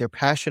love it. They're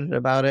passionate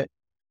about it.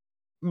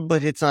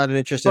 But it's not an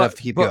interest enough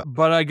to keep you up.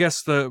 But I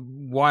guess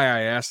why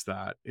I asked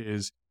that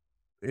is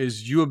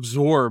you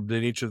absorbed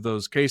in each of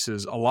those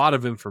cases a lot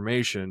of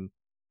information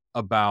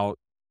about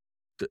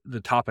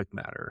the topic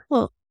matter.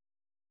 Well,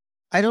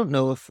 I don't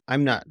know if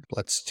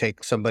let's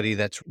take somebody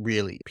that's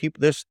really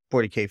there's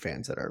 40K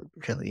fans that are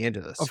really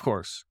into this. Of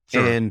course.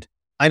 Sure. And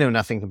I know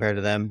nothing compared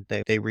to them.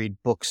 They read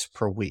books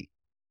per week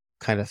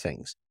kind of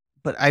things.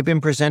 But I've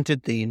been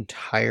presented the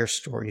entire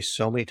story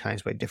so many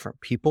times by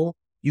different people.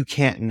 You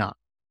can't not.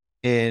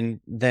 And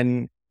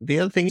then the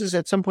other thing is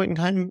at some point in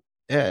time,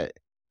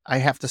 I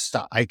have to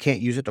stop. I can't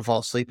use it to fall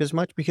asleep as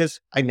much because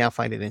I now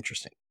find it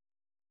interesting.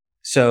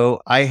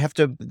 So I have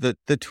to,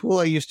 the tool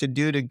I used to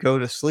do to go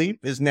to sleep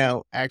is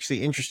now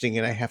actually interesting,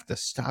 and I have to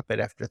stop it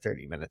after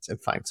 30 minutes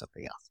and find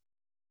something else.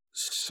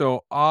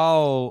 So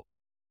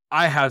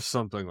I have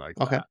something like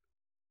that.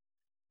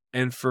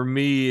 And for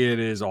me, it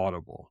is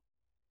Audible.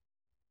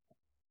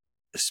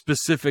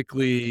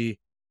 Specifically,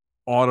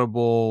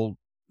 Audible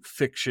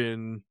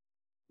fiction,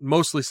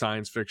 mostly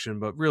science fiction,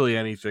 but really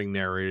anything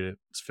narrated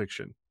is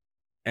fiction.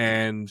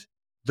 And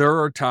there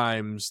are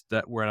times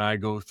that when I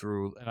go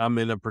through and I'm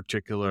in a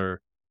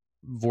particular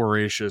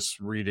voracious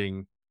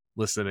reading,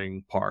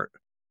 listening part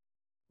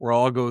where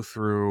I'll go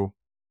through,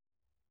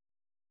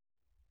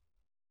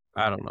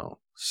 I don't know,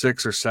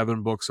 6 or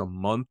 7 books a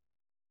month,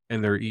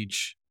 and they're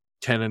each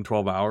 10 and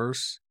 12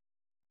 hours.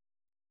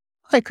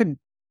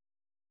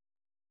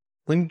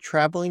 When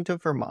traveling to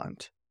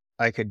Vermont,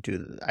 I'd do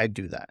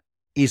that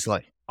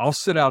easily. I'll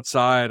sit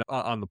outside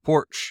on the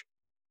porch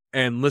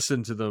and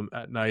listen to them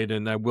at night,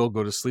 and I will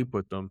go to sleep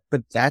with them.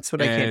 But that's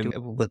what I can't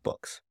do with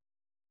books.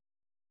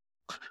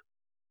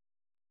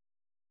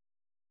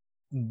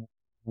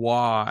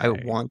 Why? I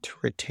want to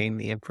retain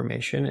the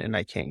information, and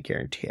I can't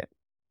guarantee it.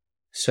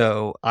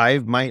 So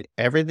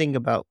everything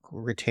about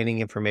retaining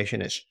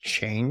information has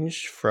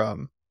changed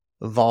from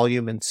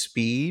volume and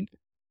speed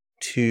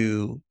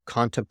to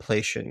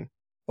contemplation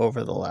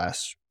over the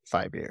last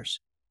 5 years.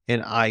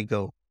 And I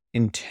go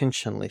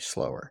intentionally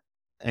slower.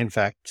 In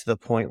fact, to the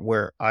point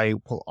where I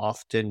will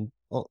often,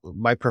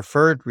 my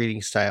preferred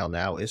reading style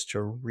now is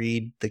to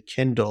read the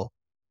Kindle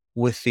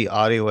with the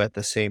audio at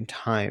the same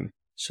time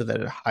so that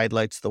it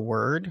highlights the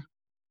word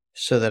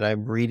so that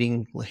I'm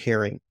reading,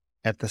 hearing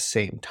at the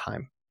same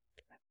time.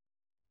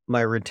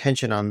 My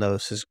retention on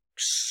those has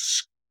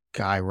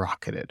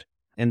skyrocketed.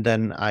 And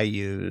then I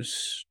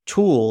use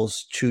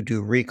tools to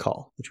do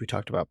recall, which we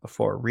talked about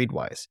before,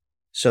 Readwise,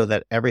 so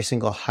that every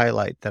single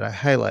highlight that I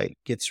highlight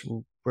gets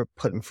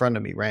put in front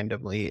of me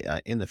randomly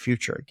in the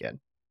future again,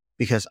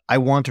 because I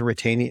want to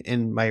retain it,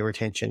 and my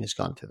retention has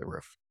gone through the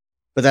roof.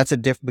 But that's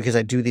because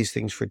I do these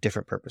things for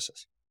different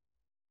purposes.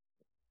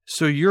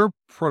 So your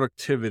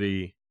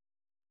productivity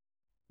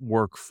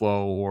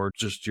workflow, or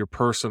just your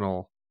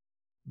personal,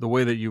 the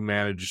way that you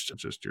manage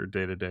just your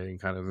day-to-day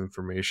and kind of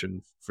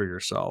information for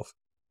yourself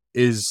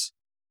is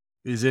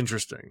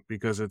interesting,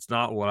 because it's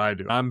not what I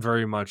do. I'm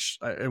very much,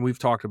 and we've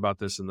talked about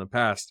this in the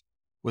past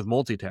with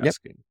multitasking.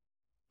 Yep.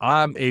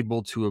 I'm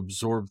able to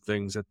absorb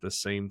things at the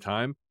same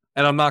time.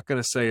 And I'm not going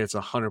to say it's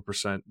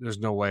 100%. There's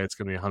no way it's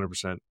going to be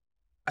 100%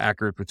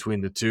 accurate between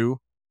the two.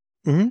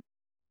 Mm-hmm.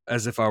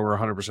 As if I were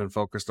 100%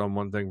 focused on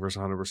one thing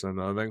versus 100%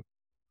 another thing.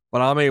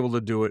 But I'm able to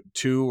do it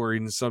 2 or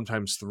even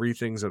sometimes 3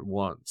 things at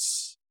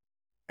once.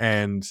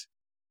 And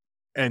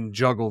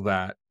juggle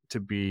that to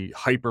be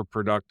hyper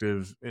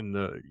productive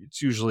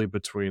it's usually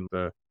between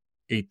the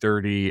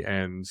 8:30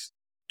 and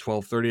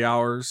 12:30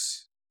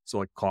 hours. So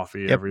like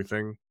coffee, yep.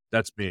 Everything.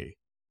 That's me.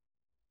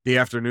 The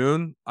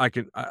afternoon, I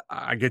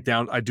get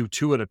down, I do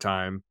 2 at a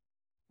time,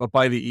 but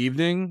by the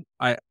evening,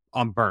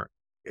 I'm burnt.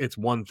 It's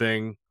one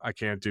thing. I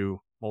can't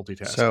do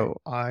multitasking.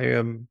 So I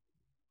am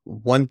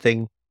one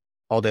thing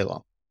all day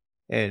long.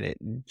 And it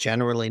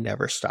generally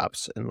never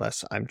stops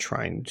unless I'm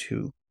trying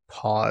to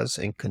pause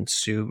and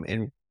consume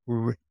and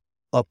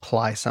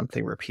apply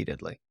something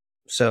repeatedly.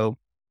 So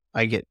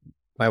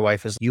my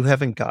wife is, you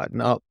haven't gotten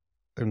up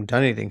and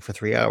done anything for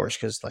 3 hours,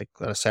 because like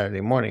on a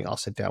Saturday morning, I'll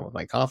sit down with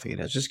my coffee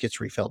and it just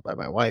gets refilled by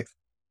my wife.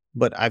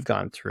 But I've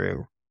gone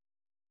through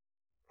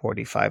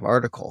 45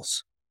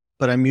 articles,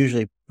 but I'm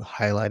usually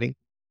highlighting,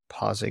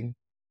 pausing,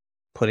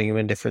 putting them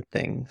in different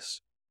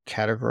things,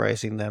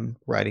 categorizing them,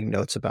 writing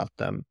notes about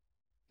them,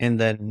 and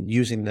then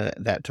using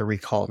that to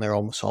recall. And there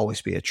almost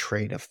always be a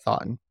train of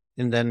thought.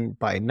 And then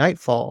by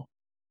nightfall,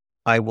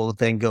 I will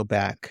then go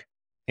back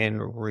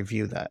and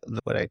review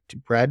what I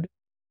read,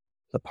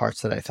 the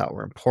parts that I thought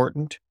were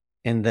important,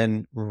 and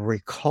then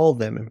recall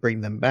them and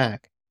bring them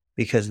back,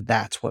 because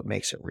that's what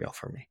makes it real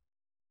for me.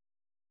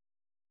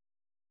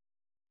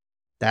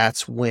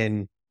 That's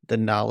when the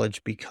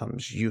knowledge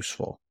becomes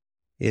useful,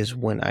 is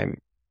when I'm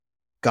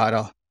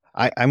going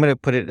to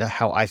put it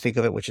how I think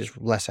of it, which is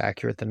less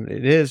accurate than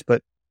it is,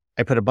 but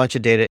I put a bunch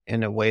of data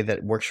in a way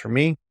that works for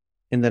me,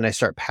 and then I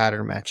start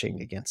pattern matching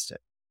against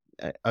it,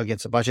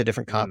 against a bunch of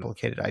different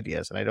complicated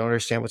ideas. And I don't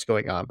understand what's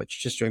going on, but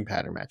you're just doing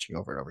pattern matching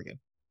over and over again.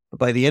 But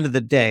by the end of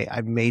the day,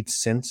 I've made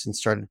sense and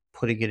started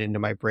putting it into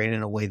my brain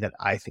in a way that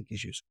I think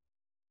is useful.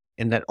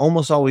 And that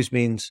almost always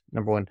means,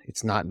 number one,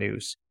 it's not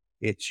news.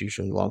 It's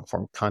usually long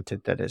form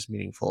content that is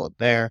meaningful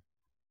there.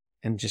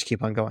 And just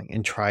keep on going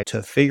and try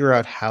to figure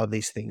out how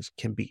these things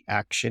can be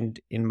actioned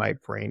in my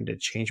brain to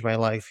change my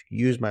life,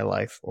 use my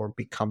life, or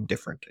become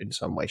different in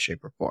some way,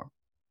 shape, or form.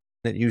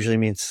 That usually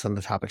means some of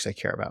the topics I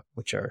care about,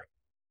 which are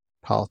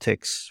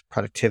politics,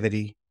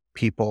 productivity,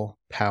 people,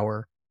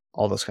 power,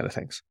 all those kind of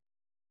things.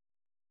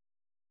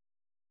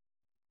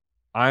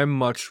 I'm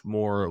much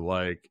more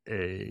like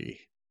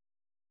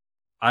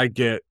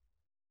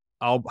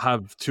I'll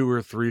have 2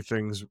 or 3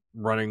 things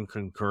running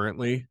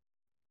concurrently,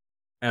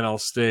 and I'll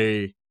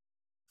stay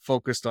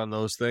focused on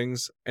those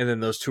things, and then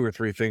those 2 or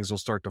 3 things will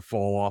start to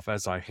fall off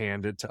as I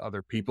hand it to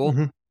other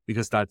people,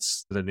 because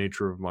that's the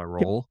nature of my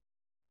role.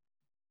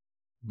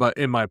 But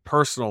in my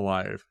personal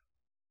life,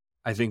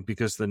 I think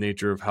because the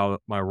nature of how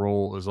my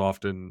role is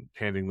often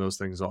handing those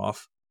things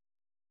off,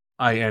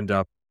 I end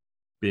up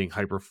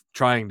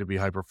trying to be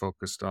hyper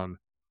focused on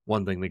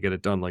one thing to get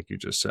it done, like you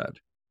just said.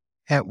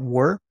 At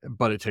work?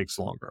 But it takes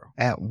longer.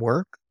 At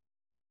work,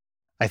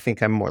 I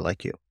think I'm more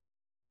like you.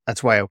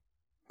 That's why I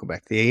go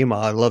back to the email.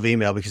 I love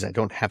email because I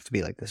don't have to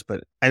be like this,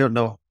 but I don't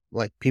know.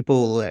 Like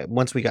people,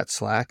 once we got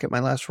Slack at my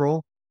last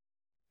role,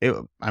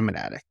 I'm an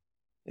addict.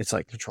 It's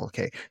like Control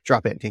K,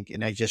 drop it. And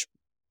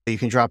you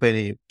can drop it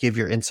and you give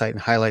your insight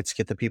and highlights,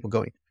 get the people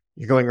going.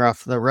 You're going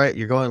off the right,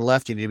 you're going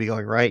left, you need to be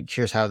going right.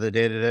 Here's how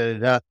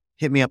the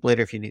hit me up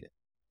later if you need it.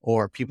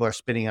 Or people are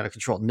spinning out of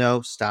control.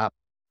 No, stop,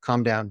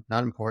 calm down,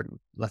 not important.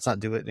 Let's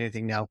not do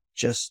anything now.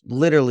 Just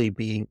literally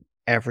being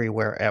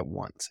everywhere at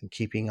once and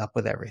keeping up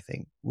with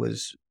everything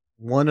was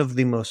one of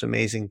the most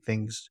amazing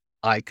things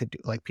I could do.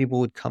 Like people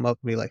would come up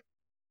and be like,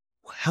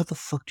 how the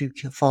fuck do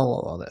you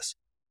follow all this?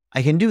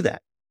 I can do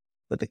that.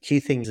 But the key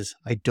thing is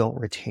I don't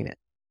retain it.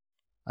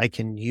 I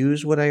can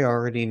use what I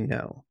already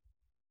know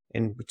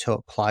and to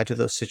apply to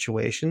those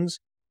situations.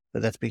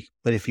 But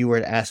if you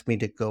were to ask me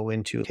to go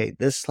into, okay,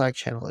 this Slack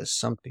channel is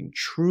something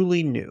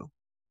truly new,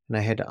 and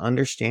I had to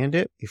understand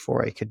it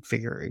before I could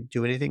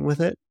do anything with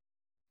it,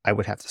 I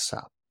would have to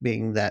stop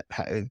going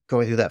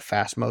through that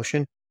fast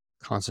motion,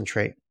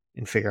 concentrate,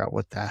 and figure out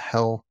what the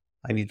hell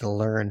I need to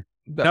learn.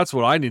 That's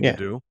what I need to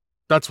do.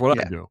 That's what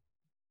I do.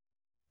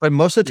 But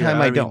most of the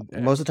time I don't.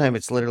 Most of the time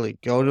it's literally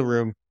go to the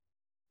room.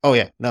 Oh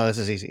yeah, no, this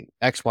is easy.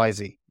 X, Y,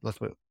 Z.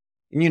 Let's move.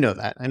 And you know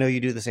that. I know you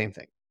do the same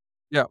thing.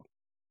 Yeah.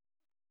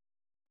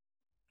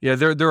 Yeah,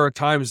 there are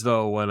times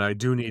though when I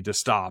do need to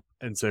stop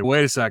and say,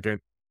 wait a second,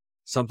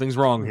 something's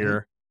wrong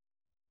here.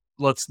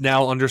 Let's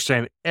now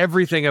understand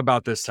everything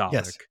about this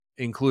topic,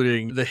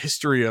 including the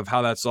history of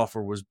how that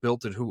software was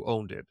built and who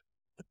owned it.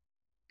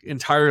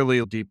 Entirely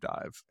a deep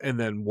dive, and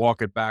then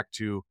walk it back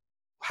to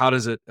how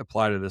does it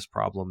apply to this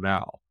problem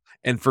now?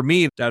 And for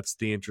me, that's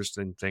the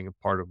interesting thing,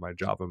 part of my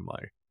job and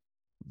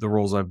the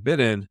roles I've been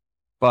in.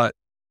 But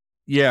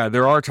yeah,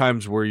 there are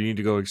times where you need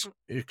to go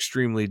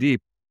extremely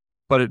deep,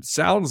 but it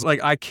sounds like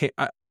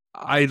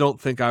I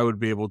don't think I would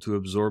be able to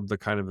absorb the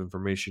kind of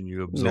information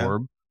you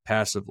absorb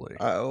passively.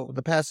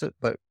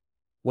 But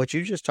what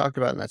you just talked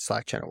about in that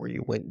Slack channel where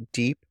you went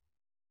deep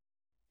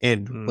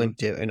and went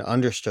deep and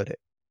understood it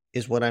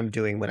is what I'm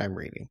doing when I'm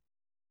reading.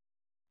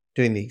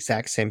 Doing the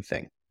exact same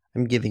thing.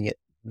 I'm giving it,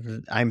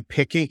 I'm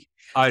picking,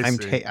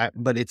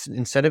 but it's,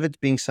 instead of it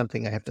being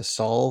something I have to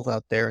solve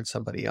out there in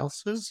somebody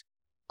else's,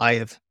 I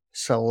have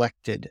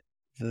selected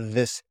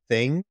this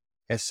thing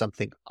as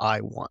something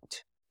I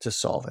want to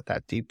solve at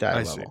that deep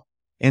dive level.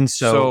 And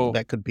so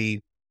that could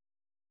be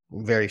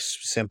very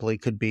simply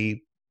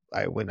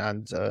I went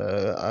on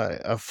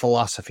a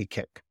philosophy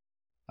kick.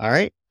 All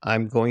right.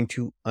 I'm going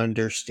to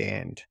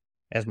understand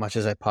as much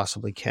as I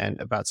possibly can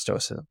about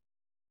Stoicism.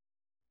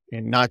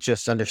 And not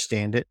just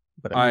understand it,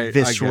 but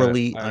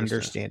viscerally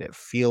understand it,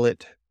 feel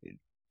it,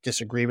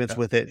 disagreements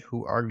with it,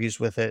 who argues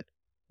with it,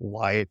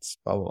 why it's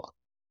blah, blah, blah.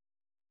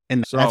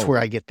 And that's where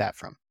I get that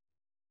from.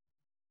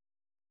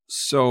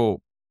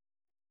 So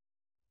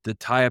to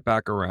tie it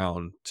back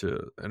around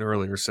to an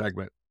earlier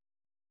segment,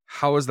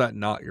 how is that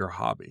not your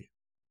hobby?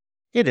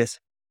 It is.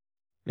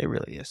 It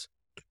really is.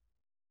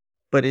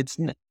 But it's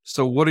not.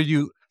 So what are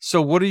you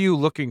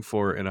looking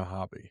for in a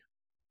hobby?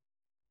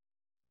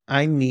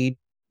 I need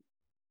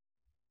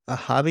a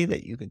hobby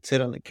that you can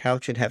sit on the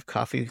couch and have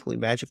coffee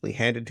magically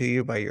handed to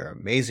you by your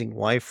amazing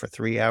wife for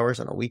 3 hours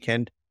on a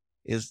weekend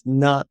is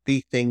not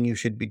the thing you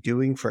should be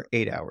doing for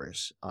 8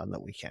 hours on the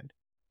weekend.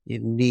 You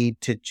need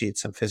to get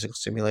some physical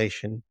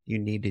stimulation. You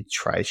need to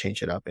try to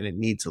change it up, and it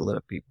needs a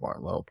little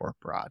more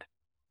broad.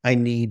 I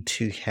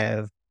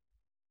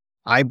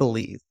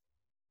believe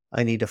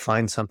I need to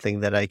find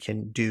something that I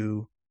can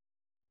do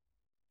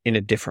in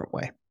a different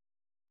way.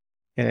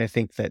 And I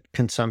think that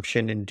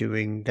consumption and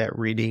doing that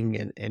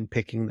reading and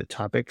picking the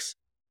topics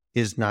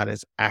is not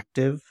as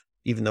active,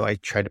 even though I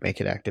try to make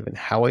it active in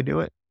how I do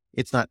it.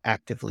 It's not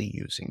actively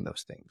using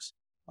those things.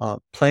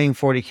 Playing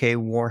 40K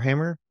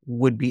Warhammer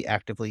would be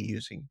actively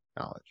using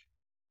knowledge.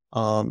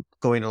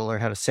 Going to learn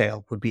how to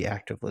sail would be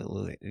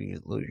actively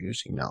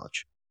using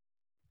knowledge.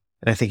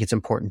 And I think it's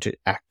important to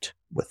act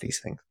with these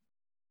things.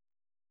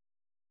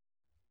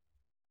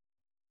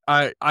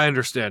 I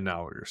understand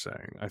now what you're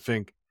saying. I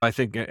think,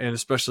 and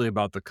especially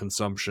about the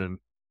consumption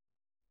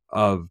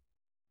of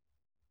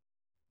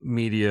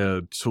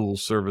media,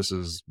 tools,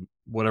 services,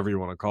 whatever you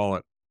want to call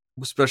it.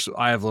 Especially,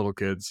 I have little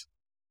kids.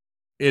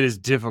 It is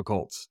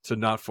difficult to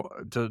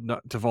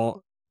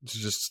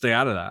just stay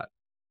out of that.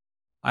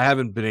 I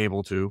haven't been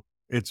able to.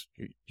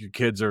 Your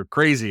kids are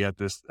crazy at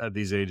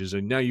these ages,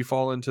 and now you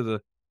fall into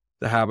the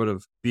habit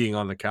of being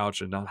on the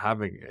couch and not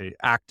having a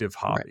active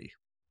hobby. Right.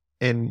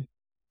 And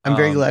I'm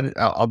very glad.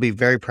 I'll be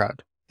very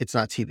proud. It's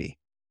not TV.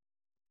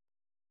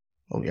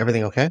 Oh,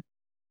 everything okay?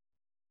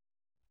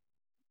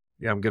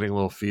 Yeah, I'm getting a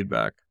little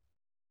feedback.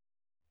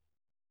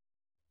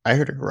 I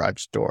heard a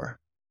garage door.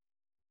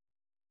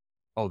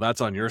 Oh, that's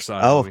on your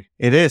side. Oh,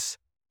 it is.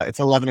 It's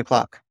 11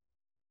 o'clock.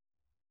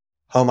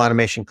 Home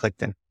automation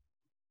clicked in.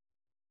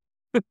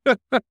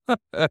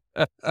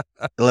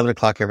 11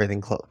 o'clock,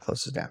 everything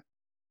closes down.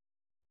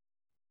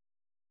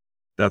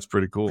 That's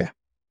pretty cool. Yeah.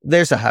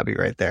 There's a hobby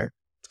right there.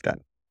 It's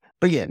done.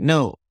 But yeah,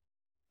 no,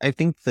 I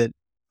think that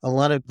a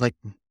lot of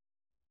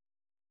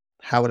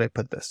how would I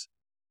put this?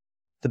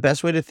 The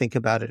best way to think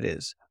about it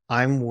is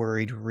I'm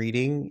worried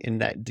reading in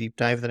that deep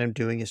dive that I'm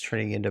doing is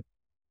turning into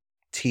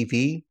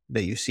TV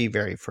that you see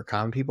for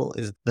common people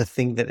is the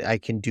thing that I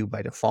can do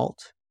by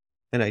default.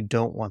 And I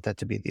don't want that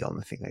to be the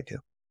only thing I do.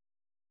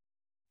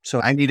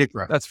 So I need to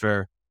grow. That's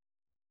fair.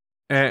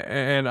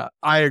 And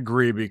I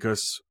agree,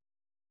 because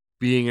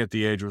being at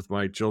the age with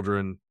my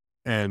children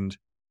and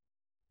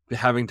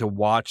having to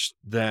watch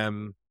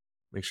them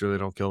make sure they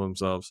don't kill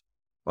themselves,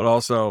 but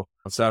also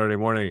on Saturday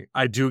morning,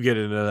 I do get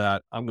into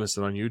that. I'm going to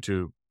sit on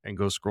YouTube and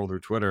go scroll through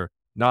Twitter.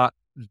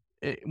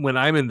 When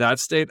I'm in that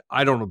state,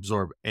 I don't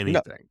absorb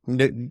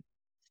anything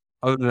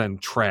other than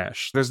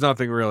trash. There's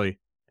nothing really.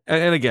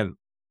 And again,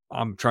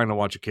 I'm trying to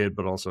watch a kid,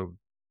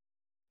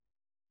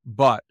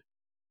 but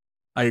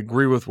I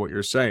agree with what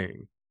you're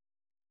saying.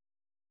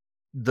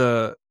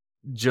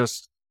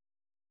 Just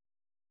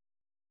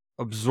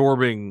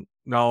absorbing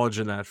knowledge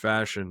in that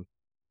fashion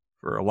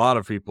for a lot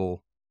of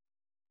people,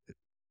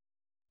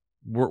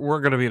 we're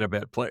going to be in a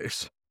bad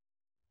place.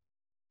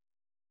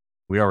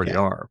 We already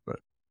are, but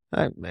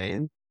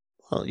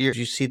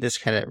you see this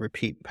kind of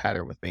repeat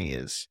pattern with me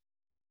is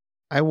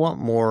I want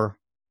more.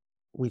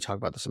 We talk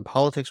about this in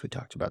politics. We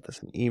talked about this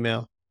in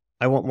email.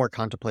 I want more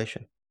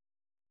contemplation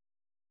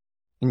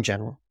in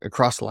general,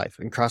 across life,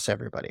 across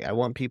everybody. I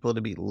want people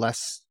to be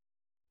less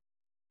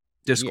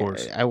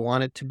discourse. I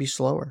want it to be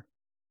slower.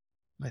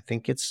 I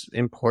think it's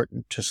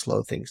important to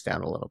slow things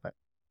down a little bit.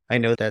 I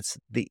know that's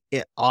the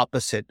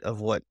opposite of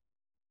what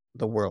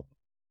the world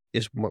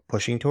is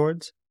pushing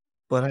towards,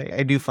 but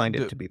I do find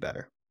it to be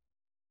better.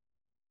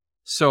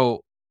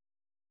 So,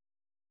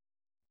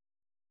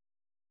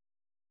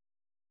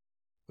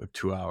 we have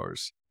 2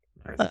 hours.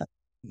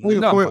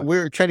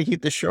 We're trying to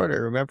keep this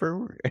shorter,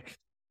 remember?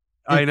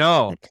 I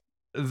know.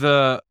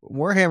 The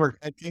Warhammer.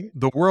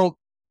 The world.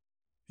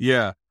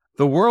 Yeah.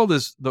 The world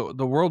is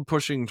the world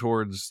pushing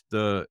towards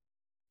the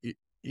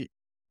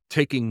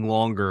taking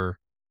longer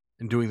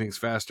and doing things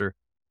faster.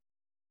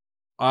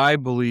 I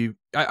believe,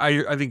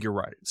 I think you're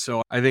right.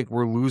 So I think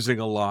we're losing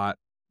a lot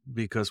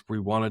because we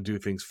want to do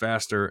things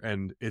faster,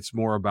 and it's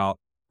more about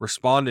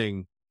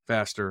responding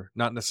faster,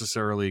 not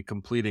necessarily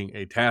completing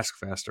a task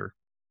faster.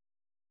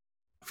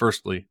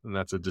 Firstly, and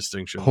that's a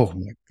distinction. Oh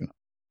my God.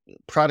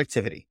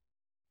 Productivity.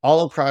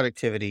 All of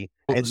productivity.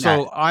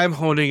 So I'm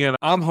honing in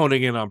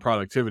on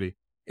productivity.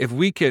 If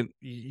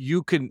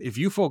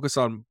you focus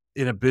on,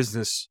 in a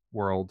business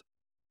world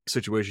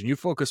situation, you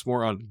focus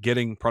more on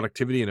getting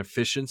productivity and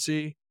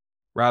efficiency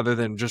rather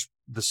than just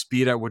the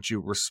speed at which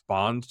you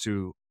respond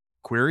to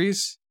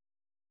queries,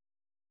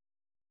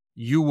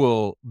 you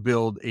will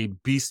build a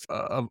beast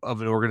of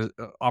an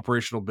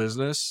operational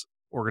business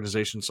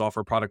organization,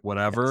 software product,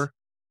 whatever.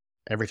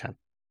 Yes.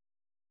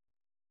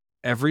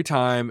 Every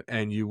time,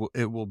 and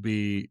it will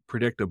be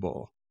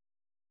predictable.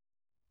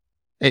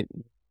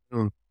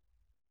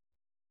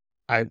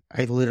 I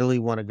literally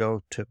want to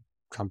go to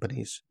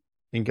companies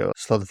and go,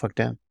 slow the fuck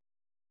down.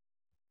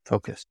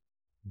 Focus.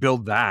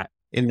 Build that.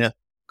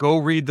 Go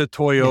read the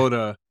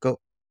Toyota book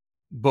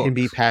and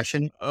be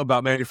passionate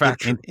about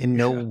manufacturing and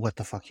know what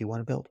the fuck you want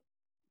to build.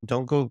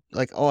 Don't go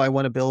like, oh, I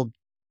want to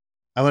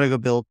go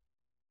build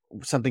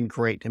something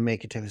great and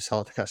make it to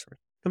sell it to customers.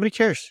 Nobody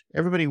cares.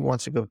 Everybody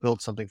wants to go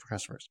build something for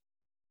customers.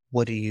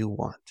 What do you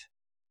want?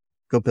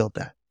 Go build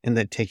that, and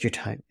then take your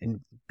time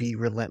and be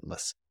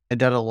relentless. I've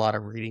done a lot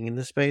of reading in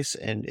this space,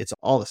 and it's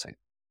all the same.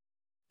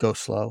 Go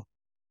slow,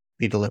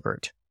 be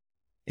deliberate,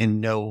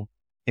 and know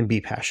and be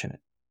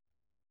passionate.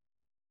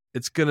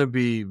 It's going to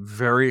be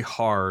very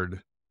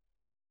hard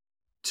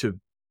to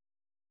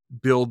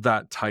build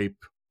that type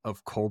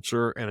of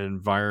culture and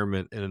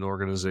environment in an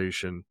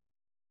organization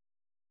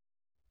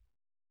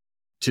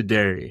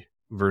today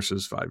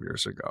versus 5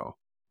 years ago,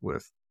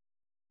 with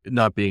it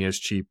not being as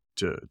cheap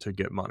to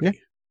get money.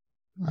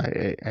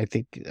 Yeah. I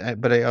think,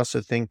 but I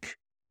also think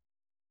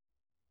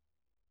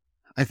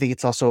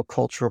it's also a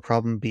cultural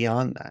problem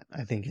beyond that.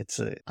 I think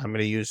I'm going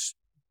to use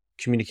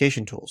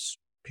communication tools.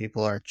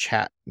 People are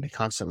they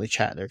constantly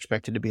chat. They're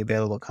expected to be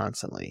available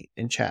constantly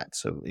in chat.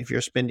 So if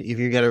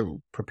you got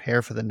to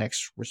prepare for the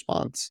next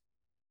response,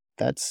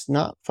 that's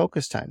not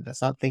focus time.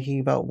 That's not thinking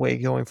about way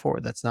going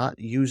forward. That's not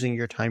using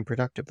your time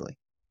productively.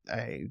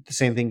 The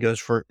same thing goes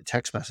for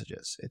text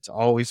messages. It's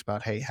always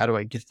about, hey, how do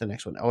I get to the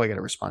next one? Oh, I got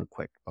to respond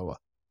quick. Oh,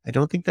 I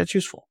don't think that's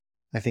useful.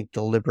 I think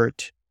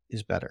deliberate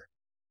is better.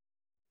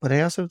 But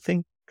I also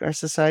think our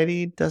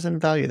society doesn't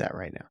value that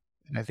right now.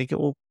 And I think it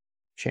will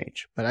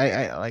change. But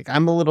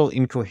I'm a little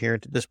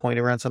incoherent at this point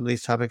around some of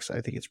these topics.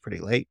 I think it's pretty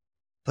late,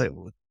 but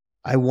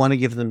I want to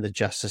give them the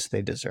justice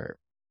they deserve.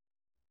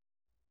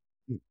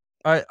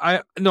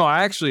 I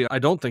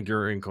don't think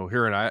you're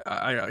incoherent.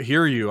 I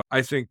hear you.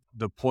 I think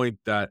the point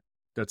that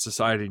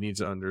society needs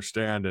to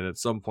understand, and at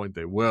some point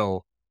they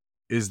will,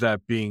 is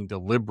that being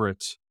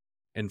deliberate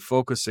and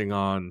focusing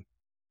on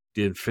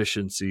the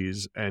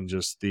efficiencies and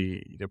just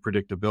the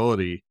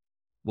predictability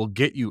will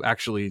get you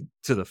actually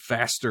to the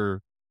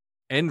faster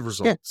end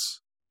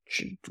results.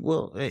 Yeah.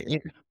 Well,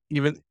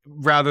 even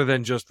rather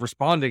than just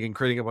responding and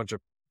creating a bunch of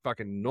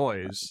fucking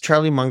noise.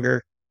 Charlie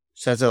Munger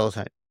says it all the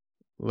time.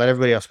 Let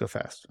everybody else go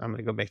fast. I'm going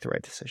to go make the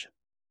right decision.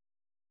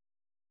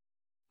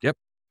 Yep.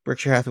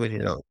 Berkshire Hathaway,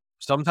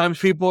 sometimes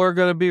people are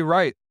going to be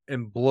right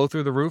and blow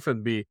through the roof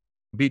and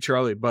beat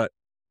Charlie, but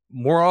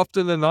more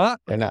often than not,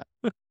 they're not.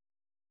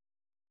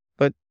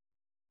 But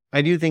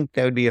I do think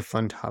that would be a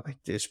fun topic,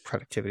 is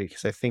productivity,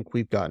 because I think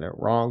we've gotten it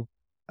wrong.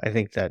 I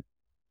think that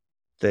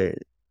the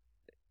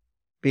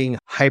being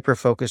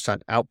hyper-focused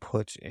on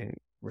output and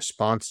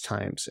response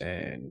times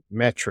and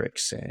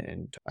metrics,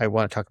 and I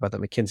want to talk about the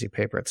McKinsey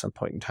paper at some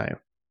point in time.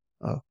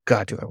 Oh,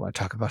 God, do I want to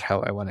talk about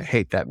how I want to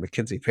hate that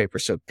McKinsey paper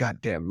so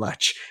goddamn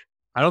much.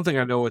 I don't think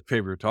I know what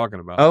paper you're talking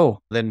about. Oh,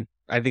 then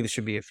I think this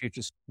should be a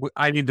future.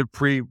 I need to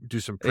do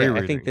some pre-reading.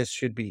 Yeah, I think this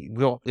should be,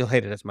 you'll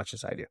hate it as much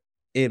as I do.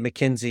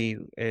 McKinsey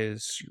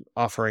is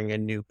offering a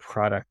new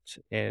product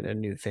and a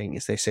new thing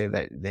is they say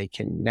that they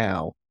can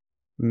now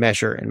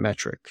measure and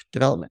metric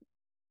development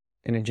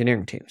in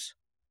engineering teams.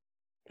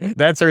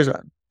 That's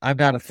I'm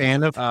not a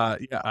fan of.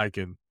 Yeah, I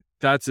can.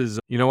 That's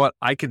you know what?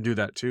 I can do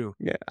that too.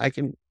 Yeah, I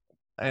can.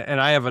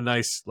 And I have a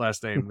nice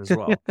last name as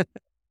well.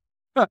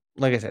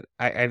 Like I said,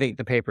 I think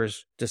the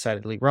paper's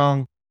decidedly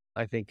wrong.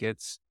 I think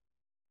it's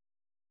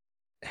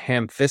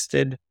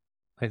ham-fisted.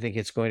 I think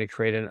it's going to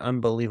create an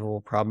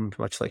unbelievable problem,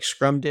 much like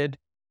Scrum did.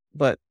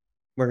 But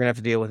we're going to have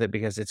to deal with it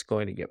because it's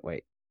going to get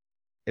weight.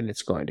 And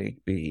it's going to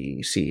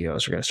be,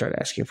 CEOs are going to start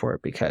asking for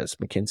it because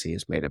McKinsey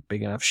has made a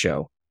big enough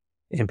show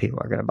and people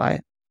are going to buy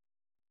it.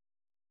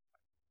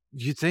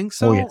 You think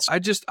so? Oh, yes.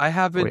 I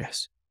haven't. Oh,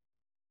 yes.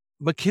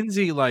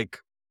 McKinsey, like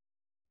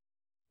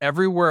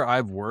everywhere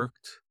I've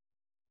worked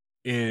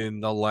in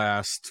the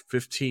last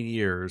 15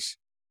 years,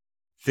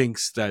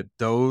 thinks that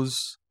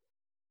those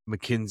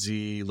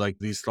McKinsey, like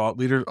these thought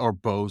leaders, are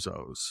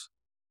bozos.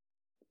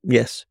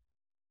 Yes.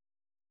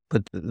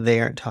 But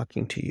they aren't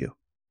talking to you.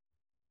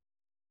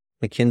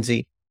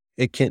 McKinsey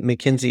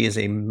is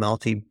a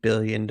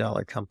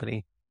multi-billion-dollar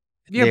company.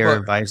 Yeah, they're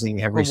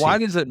advising every. But why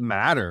does it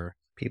matter?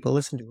 People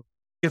listen to them.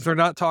 If they're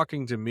not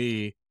talking to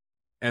me,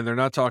 and they're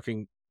not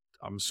talking,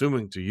 I'm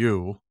assuming, to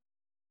you,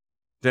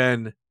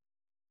 then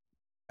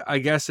I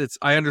guess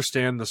I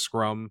understand the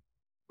Scrum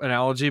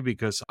analogy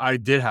because I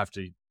did have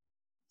to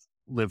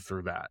live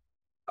through that.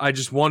 I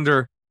just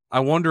wonder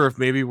if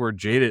maybe we're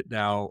jaded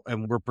now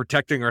and we're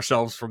protecting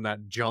ourselves from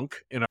that junk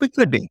in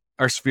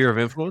our sphere of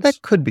influence.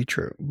 That could be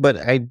true. But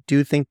I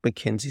do think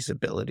McKinsey's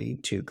ability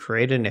to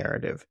create a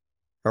narrative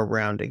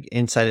around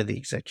inside of the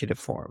executive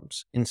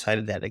forums, inside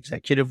of that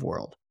executive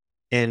world,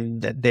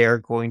 and that they're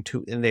going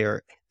to, and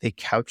they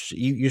couch,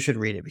 you should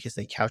read it because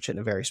they couch it in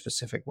a very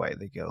specific way.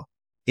 They go,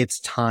 it's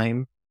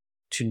time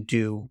to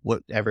do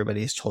what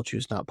everybody has told you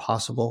is not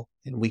possible,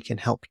 and we can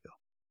help you.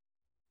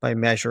 by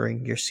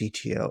measuring your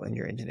CTO and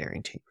your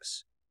engineering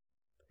teams.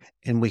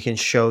 And we can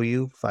show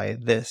you via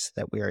this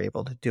that we are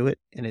able to do it,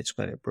 and it's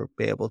going to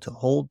be able to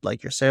hold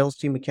like your sales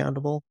team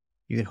accountable.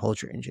 You can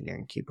hold your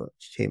engineering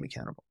team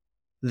accountable.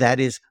 That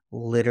is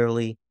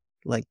literally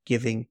like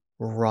giving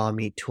raw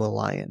meat to a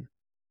lion,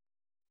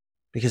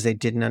 because they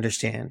didn't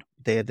understand.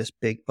 They had this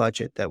big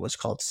budget that was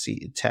called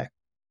tech,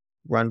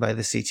 run by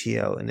the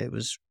CTO, and it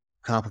was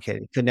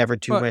complicated. Could never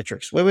do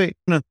metrics. Wait.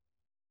 No.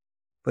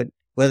 But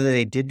whether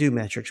they did do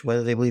metrics,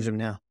 whether they believe them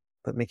now,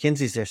 but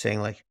McKinsey's there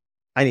saying like,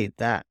 I need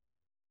that.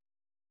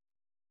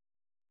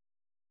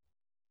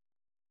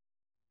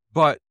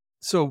 But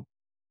so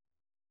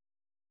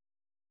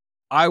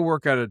I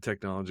work at a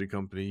technology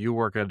company. You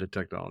work at a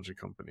technology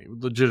company,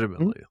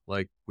 legitimately.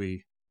 Like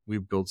we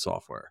build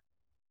software,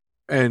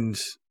 and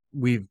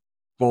we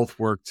both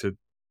work to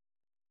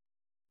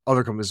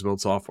other companies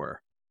build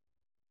software.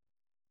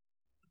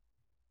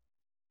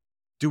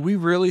 Do we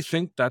really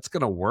think that's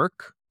going to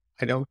work?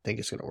 I don't think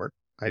it's going to work.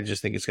 I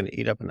just think it's going to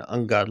eat up an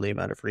ungodly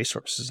amount of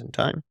resources and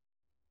time.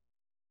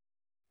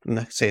 I'm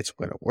not say it's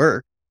going to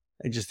work.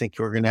 I just think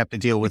we're going to have to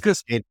deal with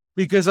it.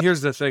 Because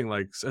here's the thing,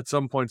 like at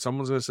some point,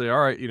 someone's going to say, all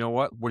right, you know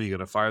what are you going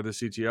to fire the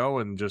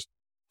CTO and just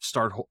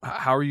start?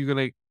 How are you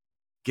going to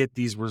get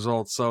these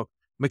results? So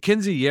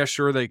McKinsey, yeah,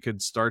 sure. They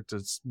could start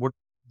to, what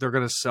they're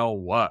going to sell,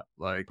 what,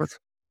 like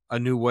a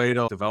new way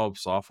to develop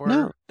software?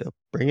 No, they'll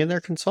bring in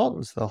their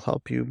consultants. They'll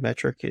help you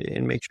metric it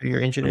and make sure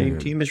your engineering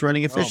team is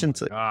running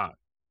efficiently. Oh my God.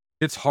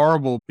 It's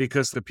horrible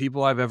because the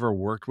people I've ever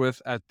worked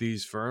with at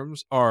these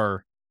firms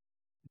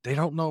they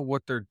don't know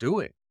what they're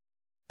doing.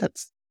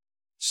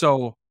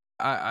 So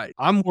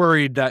I'm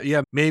worried that,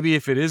 yeah, maybe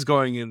if it is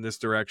going in this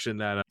direction,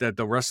 that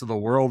the rest of the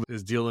world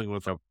is dealing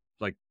with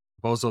like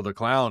Bozo the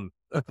Clown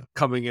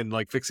coming in,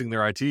 like fixing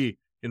their IT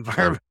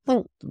environment.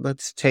 Well,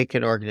 let's take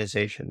an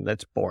organization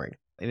that's boring,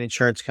 an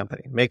insurance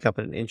company, make up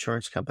an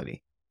insurance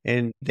company.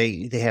 And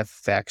they have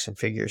facts and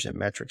figures and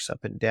metrics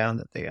up and down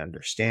that they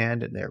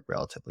understand, and they're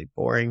relatively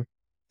boring.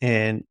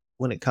 And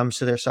when it comes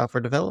to their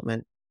software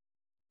development,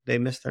 they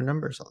miss their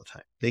numbers all the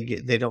time.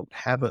 They don't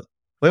have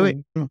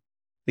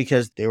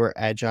because they were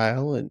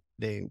agile and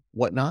they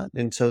whatnot.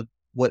 And so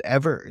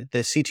whatever, the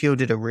CTO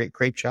did a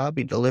great job.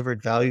 He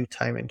delivered value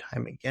time and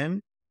time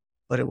again,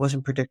 but it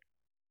wasn't predictable.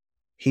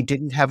 He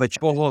didn't have a...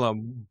 Well, hold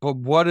on. But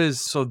what is...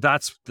 So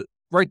that's...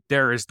 right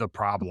there is the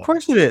problem. Of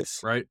course it is.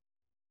 Right?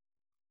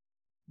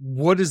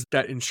 What is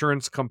that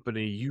insurance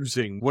company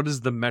using? What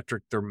is the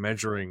metric they're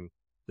measuring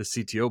the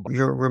CTO by?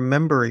 You're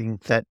remembering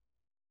that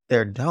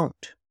they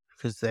don't,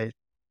 because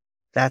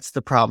that's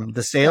the problem.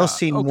 The sales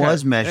team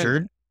was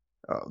measured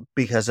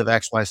because of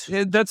X, Y,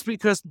 Z. That's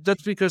because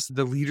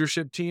the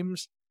leadership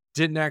teams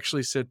didn't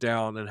actually sit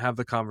down and have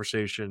the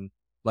conversation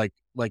like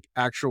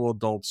actual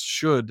adults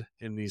should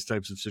in these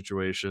types of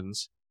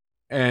situations,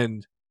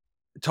 and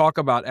talk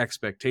about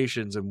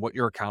expectations and what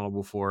you're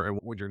accountable for and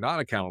what you're not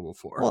accountable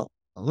for. Well,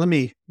 let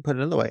me put it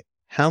another way.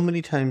 How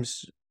many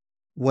times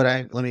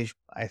I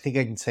think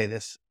I can say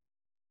this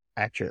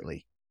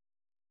accurately.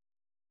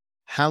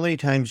 How many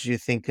times do you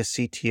think a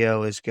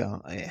CTO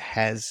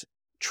has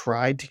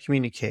tried to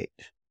communicate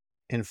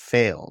and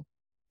failed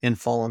and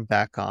fallen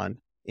back on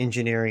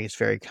engineering is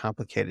very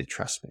complicated,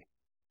 trust me.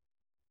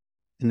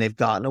 And they've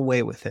gotten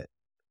away with it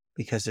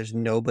because there's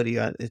nobody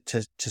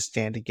to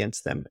stand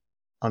against them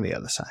on the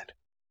other side.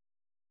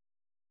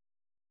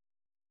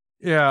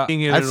 Yeah.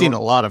 I've seen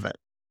a lot of it.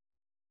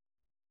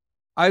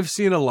 I've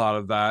seen a lot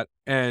of that.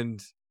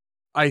 And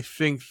I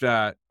think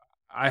that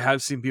I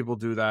have seen people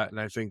do that. And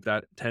I think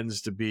that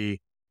tends to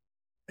be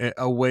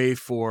a way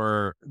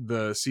for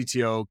the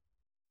CTO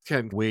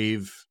can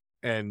wave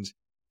and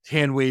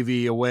hand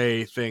wavy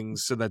away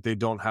things so that they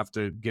don't have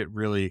to get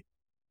really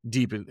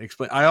deep and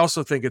explain. I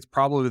also think it's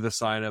probably the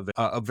sign of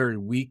a very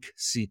weak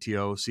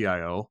CTO,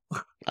 CIO.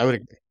 I would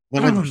agree.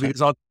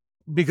 100%.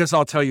 Because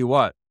I'll tell you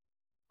what,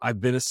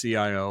 I've been a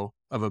CIO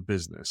of a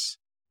business.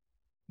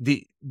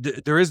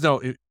 There is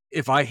no,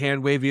 if I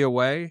hand wave you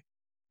away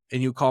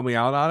and you call me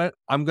out on it,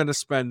 I'm going to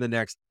spend the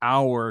next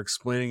hour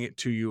explaining it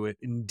to you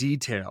in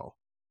detail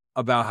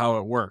about how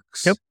it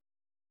works. Yep.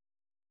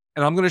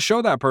 And I'm going to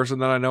show that person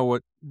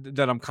that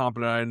that I'm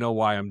competent. I know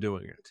why I'm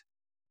doing it.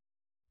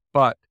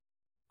 But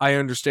I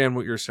understand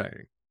what you're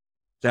saying,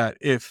 that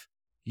if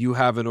you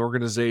have an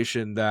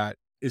organization that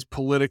is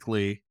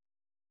politically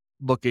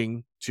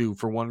looking to,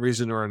 for one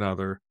reason or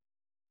another,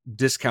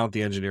 discount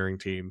the engineering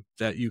team,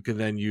 that you can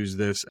then use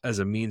this as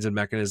a means and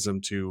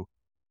mechanism to,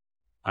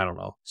 I don't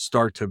know,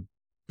 start to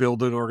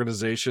build an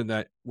organization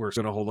that we're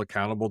going to hold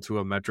accountable to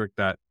a metric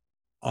that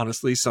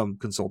honestly some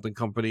consulting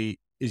company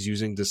is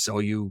using to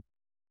sell you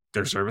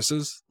their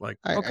services. Like,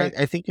 okay.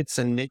 I think it's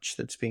a niche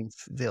that's being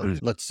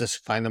filled. Let's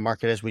just find the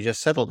market as we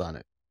just settled on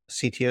it.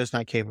 CTO is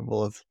not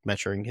capable of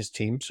measuring his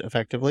teams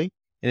effectively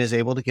and is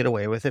able to get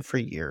away with it for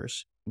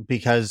years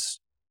because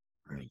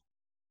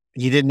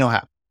he didn't know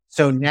how.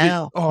 So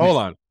now... hold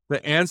on.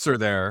 The answer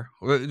there,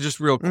 just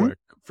real quick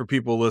for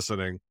people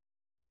listening,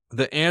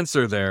 the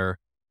answer there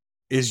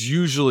is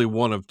usually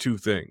one of two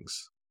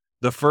things.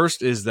 The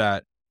first is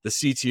that the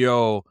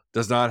CTO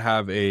does not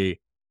have a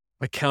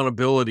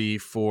accountability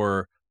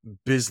for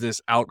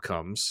business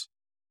outcomes.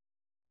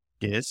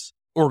 Yes.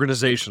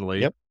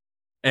 Organizationally. Yep.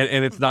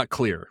 And it's not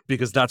clear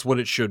because that's what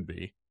it should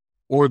be.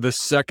 Or the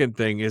second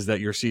thing is that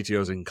your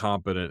CTO is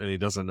incompetent and he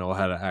doesn't know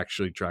how to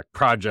actually track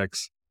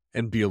projects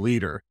and be a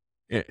leader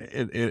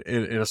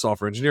in a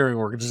software engineering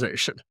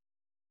organization.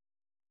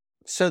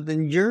 So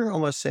then you're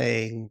almost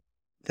saying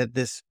that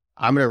this,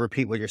 I'm going to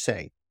repeat what you're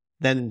saying.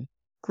 Then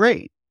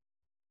great.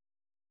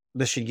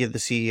 This should give the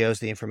CEOs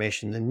the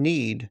information they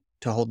need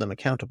to hold them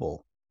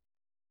accountable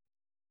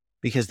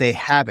because they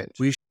haven't.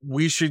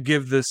 We should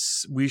give the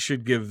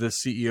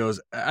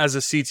CEOs, as a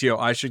CTO,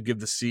 I should give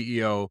the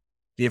CEO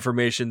the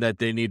information that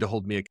they need to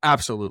hold me.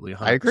 Absolutely.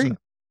 100%. I agree.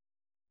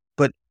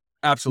 But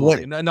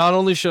absolutely. Not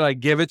only should I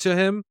give it to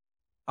him,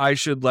 I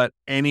should let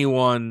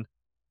anyone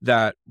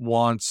that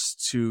wants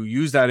to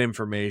use that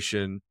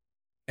information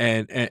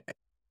and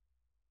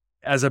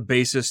as a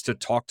basis to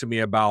talk to me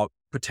about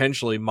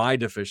potentially my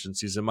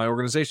deficiencies in my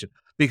organization,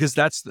 because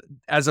that's,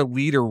 as a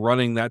leader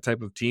running that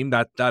type of team,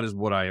 that is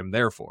what I am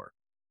there for.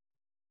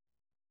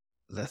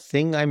 The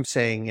thing I'm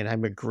saying, and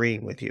I'm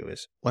agreeing with you,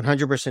 is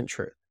 100%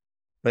 true.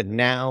 But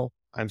now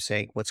I'm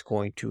saying what's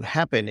going to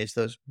happen is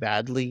those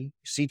badly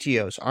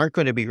CTOs aren't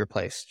going to be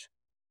replaced.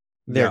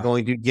 They're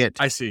going to get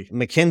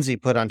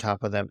McKinsey put on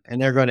top of them,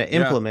 and they're going to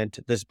implement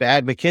this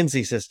bad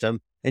McKinsey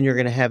system, and you're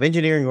going to have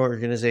engineering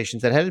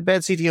organizations that had a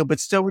bad CTO but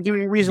still were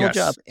doing a reasonable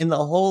job, and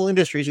the whole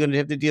industry is going to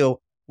have to deal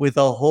with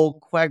a whole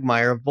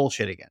quagmire of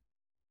bullshit again.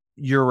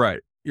 You're right.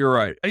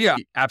 Yeah,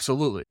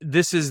 absolutely.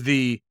 This is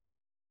the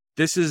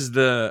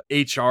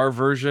HR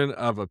version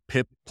of a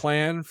PIP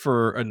plan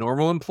for a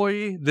normal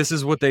employee. This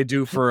is what they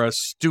do for a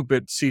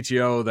stupid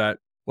CTO that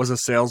was a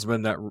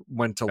salesman that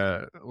went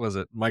to, was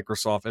it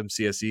Microsoft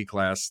MCSE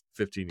class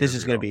 15 years ago. This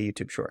is going to be a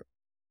YouTube short.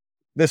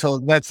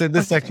 That's in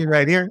this section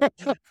right here.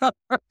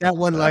 That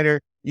one-liner,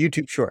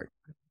 YouTube short.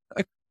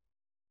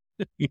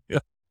 Yeah.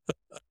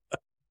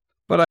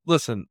 But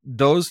listen,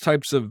 those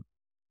types of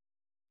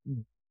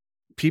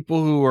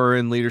people who are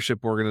in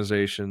leadership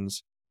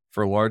organizations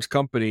for large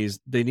companies,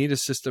 they need a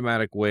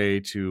systematic way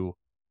to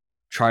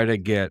try to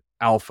get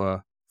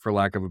alpha, for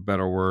lack of a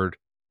better word,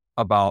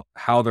 about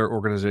how their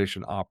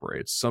organization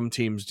operates. Some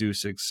teams do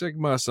Six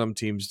Sigma, some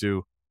teams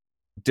do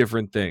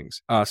different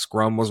things.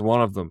 Scrum was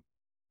one of them.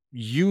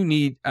 You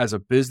need, as a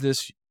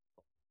business,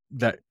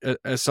 that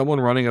as someone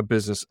running a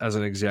business as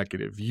an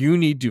executive, you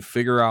need to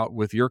figure out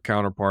with your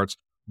counterparts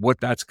what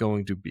that's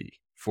going to be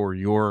for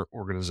your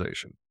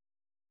organization.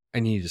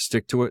 And you need to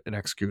stick to it and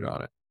execute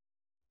on it.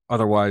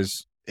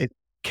 Otherwise,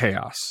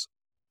 chaos.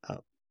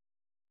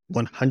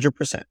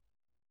 100%.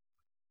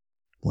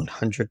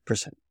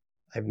 100%.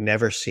 I've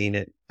never seen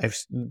it.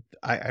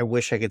 I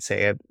wish I could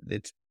say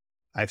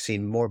I've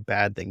seen more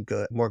bad than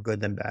good, more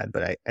good than bad,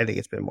 but I think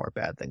it's been more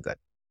bad than good.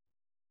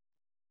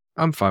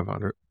 I'm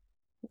 500.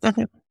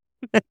 A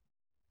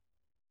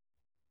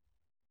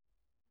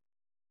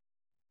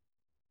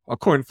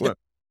coin flip.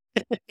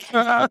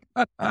 I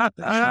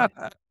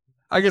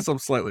guess I'm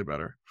slightly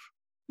better.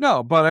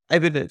 No, but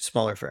I've been at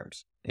smaller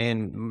firms,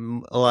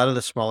 and a lot of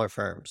the smaller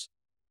firms,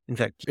 in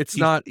fact, it's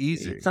not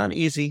easy. It's not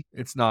easy.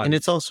 It's not. And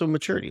it's also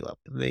maturity level.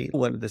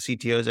 One of the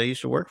CTOs I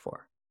used to work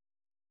for.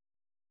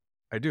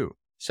 I do.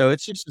 So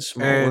it's just a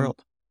small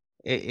world.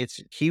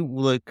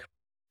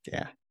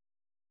 Yeah.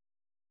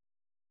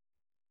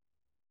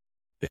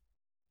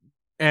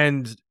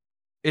 And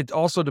it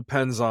also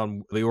depends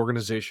on the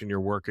organization you're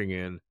working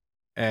in.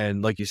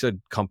 And like you said,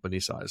 company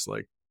size.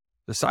 Like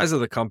the size of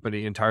the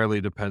company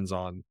entirely depends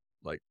on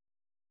like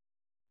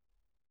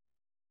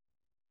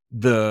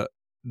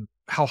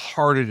how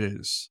hard it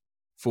is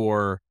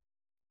for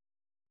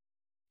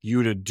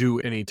you to do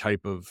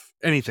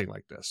anything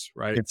like this,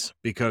 right?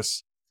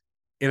 Because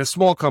in a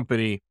small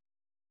company,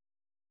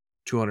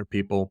 200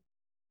 people,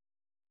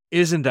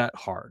 isn't that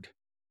hard.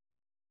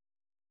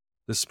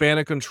 The span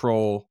of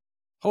control.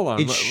 Hold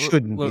on. It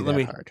shouldn't be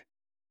that hard.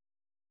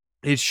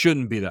 It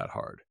shouldn't be that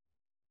hard.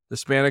 The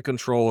span of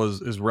control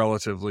is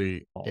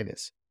relatively small. It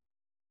is.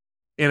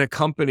 In a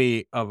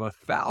company of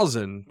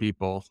 1,000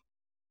 people,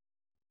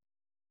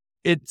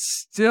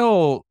 it's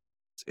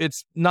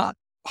not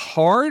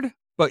hard,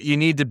 but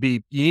someone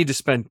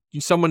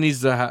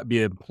needs to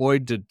be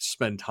employed to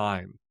spend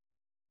time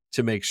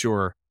to make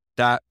sure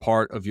that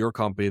part of your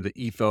company, the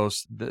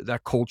ethos,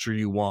 that culture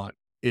you want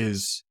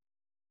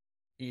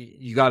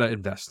you got to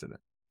invest in it.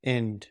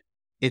 And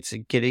it's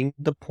getting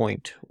the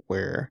point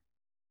where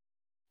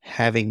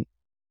having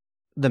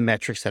the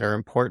metrics that are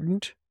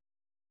important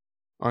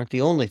aren't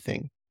the only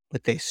thing,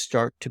 but they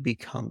start to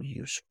become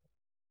useful.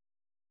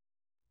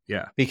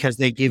 Yeah. Because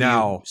they give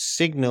you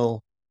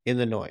signal in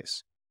the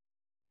noise.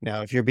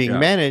 Now, if you're being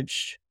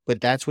managed, but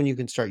that's when you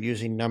can start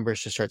using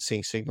numbers to start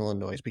seeing signal and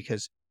noise,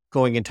 because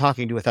going and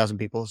talking to 1,000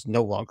 people is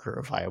no longer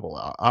a viable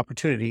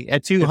opportunity.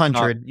 At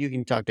 200, you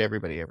can talk to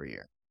everybody every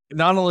year.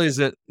 Not only is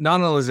it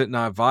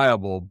not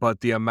viable,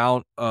 but the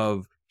amount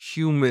of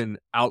human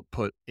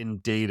output in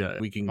data,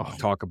 we can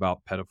talk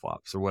about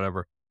petaflops or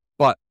whatever,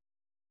 but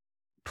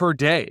per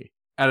day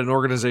at an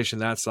organization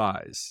that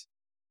size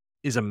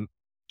is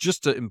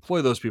just to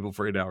employ those people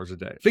for 8 hours a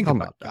day. Think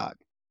about that. God.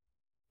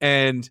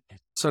 And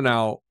so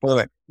now,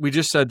 we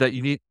just said that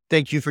you need.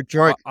 Thank you for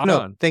George.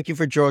 Thank you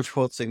for George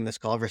hosting this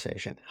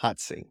conversation. Hot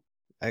seat.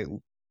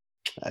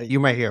 You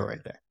might hear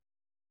right there.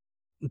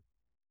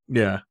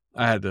 Yeah,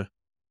 I had to.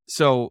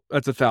 So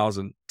that's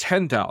 1,000,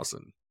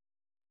 10,000.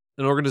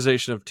 An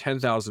organization of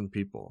 10,000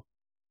 people.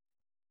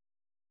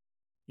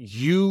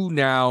 You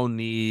now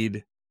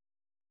need,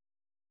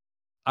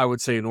 I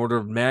would say, an order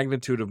of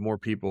magnitude of more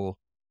people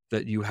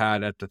that you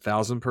had at the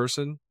 1,000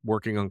 person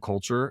working on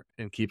culture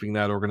and keeping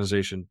that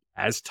organization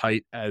as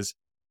tight, as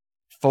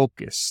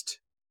focused.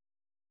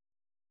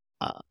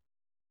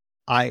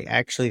 I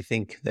actually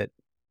think that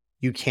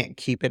you can't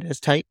keep it as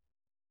tight.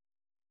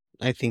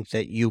 I think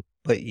that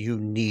you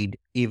need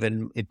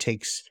it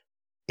takes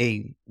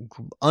a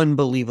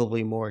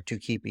unbelievably more to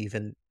keep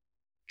even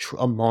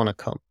a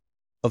monicum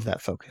of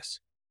that focus.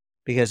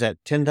 Because at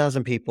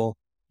 10,000 people,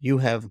 you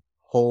have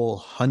whole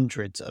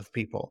hundreds of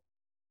people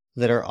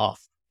that are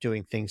off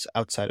doing things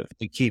outside of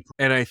the keep.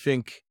 And I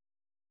think,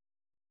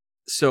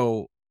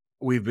 so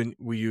we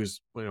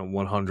use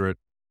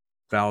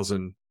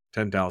 100,000,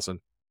 10,000.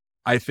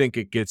 I think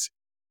it gets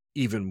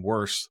even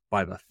worse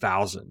by the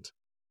 1,000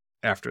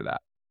 after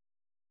that.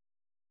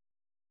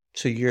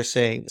 So you're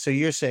saying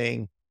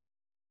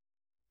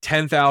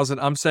 10,000.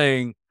 I'm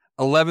saying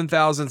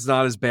 11,000 is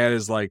not as bad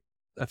as like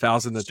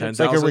 1,000 to 10,000. It's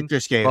like a Richter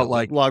scale, but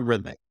like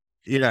logarithmic.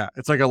 Yeah,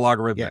 it's like a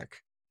logarithmic. Yeah.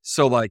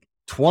 So like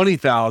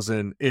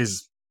 20,000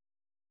 is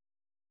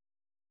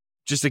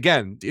just,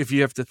 again, if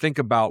you have to think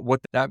about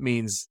what that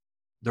means,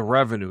 the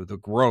revenue, the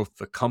growth,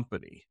 the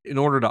company, in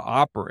order to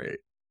operate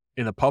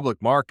in a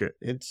public market,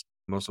 it's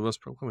most of us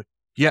probably.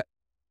 Yeah,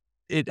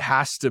 it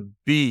has to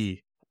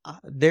be.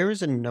 There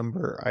is a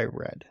number I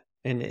read,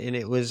 and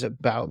it was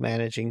about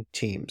managing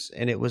teams,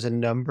 and it was a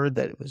number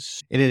that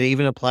was, and it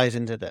even applies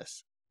into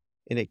this,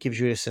 and it gives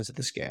you a sense of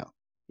the scale.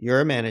 You're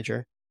a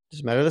manager,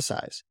 doesn't matter the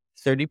size.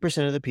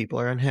 30% of the people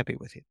are unhappy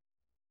with you.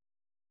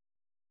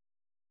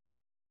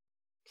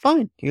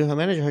 Fine, you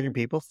manage 100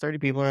 people. 30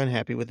 people are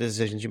unhappy with the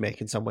decisions you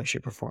make in some way,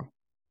 shape, or form.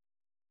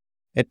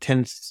 At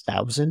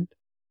 10,000,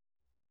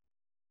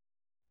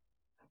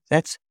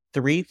 that's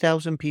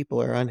 3,000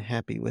 people are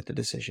unhappy with the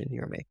decision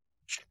you're making.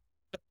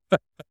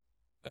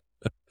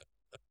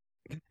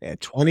 At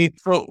 20,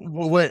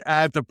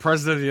 at the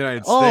president of the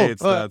United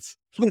States, that's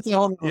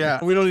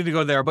yeah. We don't need to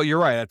go there, but you're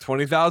right. At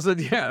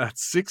 20,000, yeah,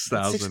 that's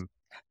 6,000.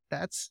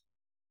 That's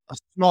a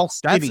small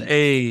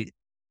city.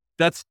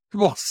 That's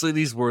small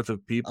city's worth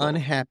of people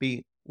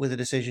unhappy with the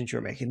decisions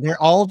you're making.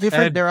 They're all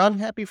different. They're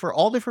unhappy for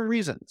all different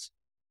reasons.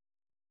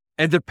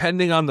 And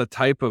depending on the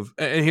type of,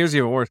 and here's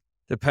even worse,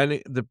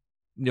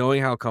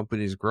 knowing how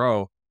companies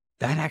grow,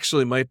 that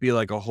actually might be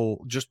like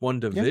just one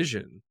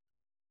division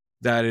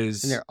that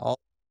is, and they're all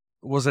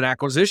was an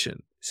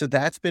acquisition. So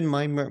that's been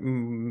my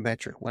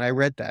metric. When I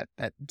read that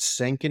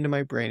sank into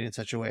my brain in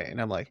such a way,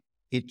 and I'm like,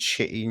 it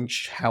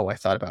changed how I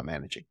thought about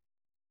managing,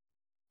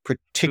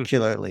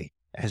 particularly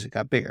as it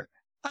got bigger.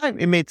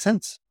 It made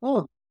sense.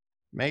 Oh,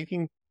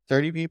 making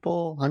 30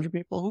 people, 100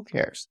 people, who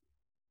cares?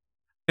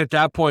 At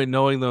that point,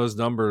 knowing those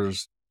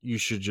numbers, you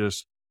should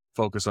just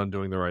focus on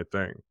doing the right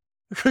thing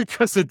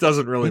because it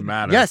doesn't really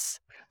matter. Yes,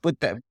 but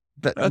that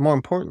more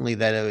importantly,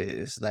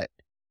 that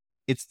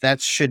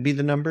should be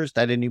the numbers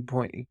that any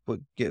point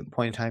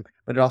in time,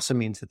 but it also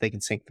means that they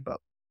can sink the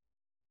boat.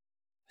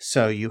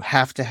 So you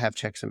have to have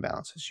checks and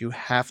balances. You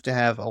have to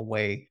have a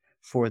way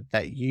for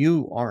that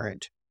you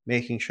aren't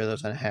making sure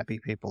those unhappy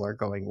people are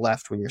going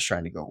left when you're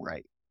trying to go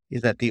right.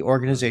 Is that the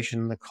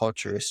organization and the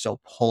culture is still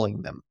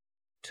pulling them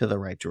to the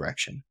right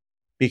direction?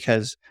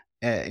 Because,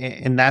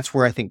 and that's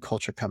where I think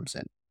culture comes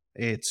in.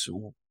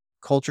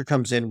 Culture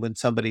comes in when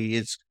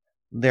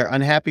they're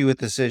unhappy with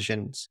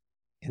decisions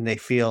and they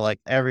feel like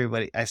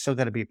I still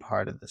got to be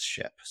part of this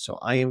ship. So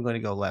I am going to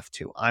go left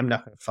too. I'm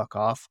not going to fuck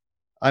off.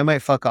 I might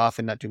fuck off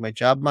and not do my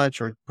job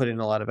much or put in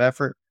a lot of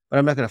effort, but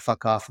I'm not going to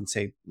fuck off and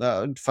say,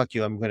 fuck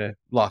you, I'm going to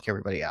lock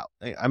everybody out.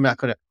 I'm not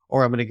going to,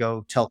 or I'm going to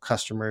go tell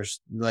customers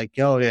like,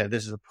 oh yeah,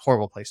 this is a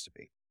horrible place to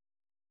be.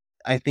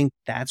 I think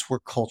that's where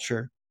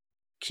culture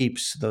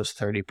keeps those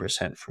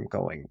 30% from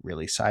going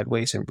really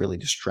sideways and really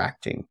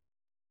distracting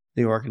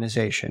the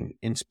organization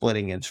in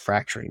splitting and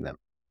fracturing them.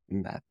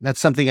 And that's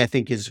something I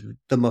think is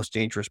the most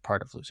dangerous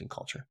part of losing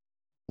culture.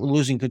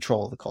 Losing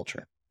control of the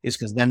culture is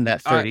because then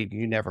that 30,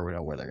 you never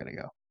know where they're going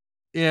to go.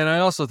 Yeah, and I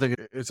also think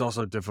it's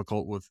also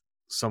difficult with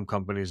some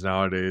companies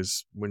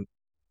nowadays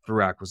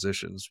through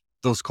acquisitions,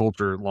 those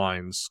culture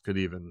lines could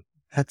even.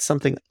 That's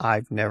something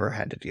I've never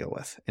had to deal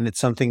with. And it's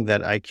something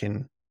that I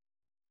can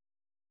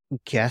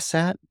guess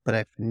at, but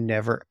I've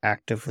never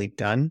actively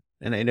done.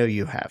 And I know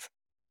you have.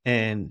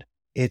 And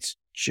it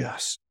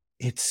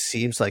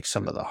seems like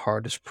some of the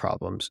hardest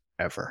problems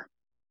ever.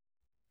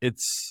 It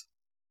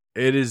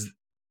is.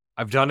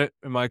 I've done it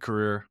in my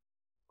career.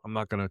 I'm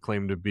not going to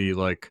claim to be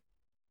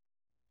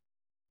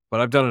but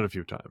I've done it a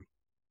few times.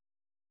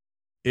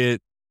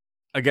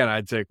 Again,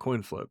 I'd say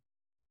coin flip.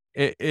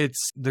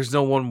 there's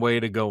no one way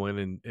to go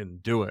in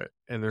and do it.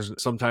 And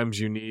sometimes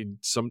you need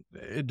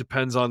it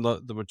depends on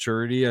the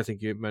maturity, I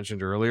think you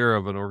mentioned earlier,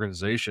 of an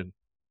organization.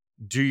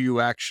 Do you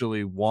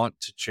actually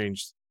want to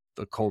change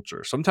the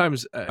culture?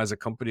 Sometimes as a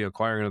company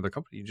acquiring another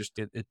company,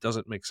 it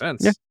doesn't make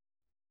sense. Yeah.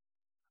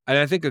 And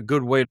I think a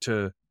good way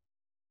to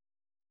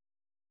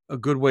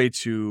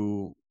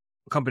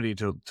company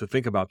to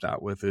think about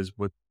that with is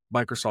what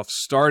Microsoft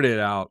started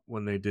out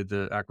when they did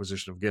the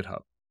acquisition of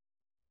GitHub.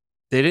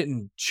 They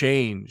didn't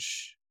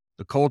change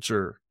the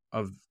culture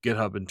of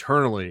GitHub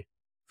internally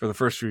for the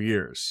first few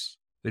years.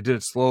 They did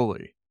it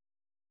slowly.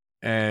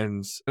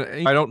 And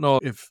I know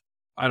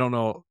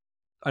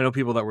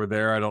people that were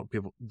there. I don't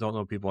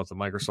know people at the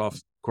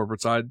Microsoft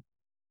corporate side,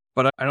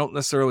 but I don't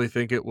necessarily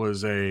think it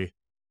was a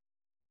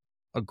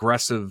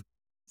aggressive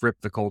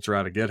rip the culture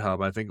out of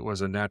GitHub. I think it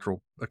was a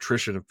natural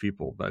attrition of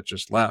people that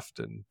just left,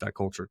 and that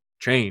culture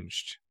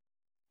changed.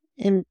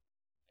 And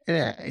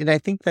I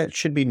think that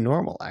should be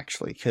normal,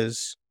 actually,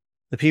 because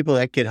the people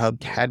at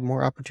GitHub had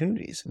more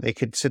opportunities. They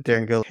could sit there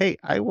and go, hey,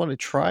 I want to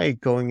try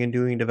going and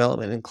doing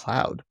development in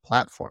cloud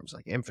platforms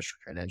like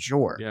infrastructure and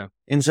Azure. Yeah.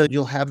 And so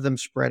you'll have them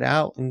spread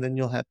out, and then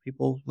you'll have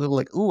people who are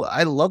like, ooh,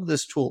 I love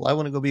this tool. I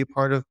want to go be a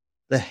part of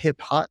the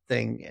hip hot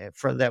thing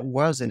that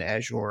was in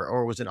Azure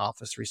or was in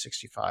Office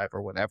 365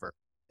 or whatever.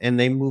 And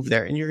they move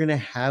there, and you're going to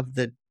have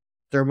the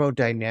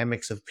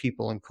thermodynamics of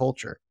people and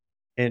culture.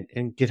 And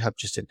GitHub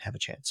just didn't have a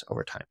chance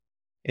over time.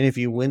 And if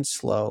you went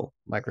slow,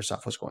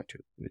 Microsoft was going to.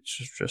 It's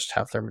just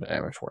how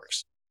thermodynamics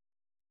works.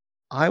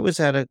 I was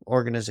at an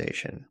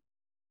organization,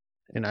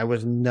 and I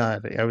was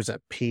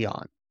at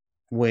Peon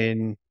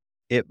when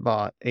it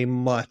bought a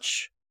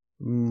much,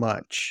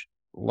 much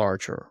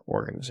larger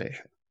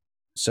organization.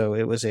 So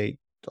it was a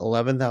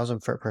 11,000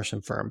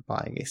 person firm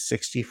buying a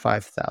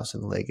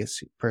 65,000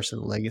 legacy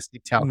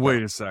telco.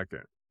 Wait a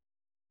second.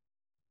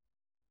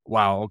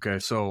 Wow. Okay.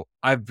 So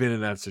I've been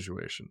in that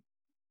situation.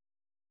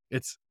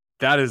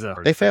 That is a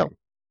hard They thing. failed.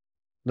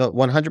 No,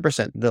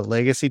 100%. The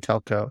legacy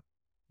telco,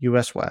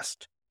 US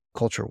West,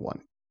 culture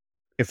one.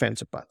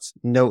 Offensive butts.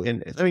 No,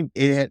 it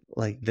had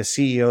like the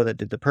CEO that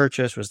did the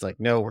purchase was like,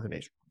 no, we're going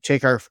to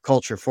take our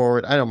culture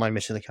forward. I don't mind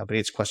missing the company.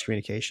 It's Quest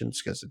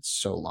Communications because it's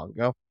so long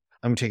ago.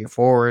 I'm going to take it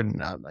forward.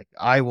 And I'm like,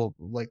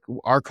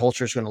 our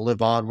culture is going to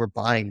live on. We're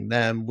buying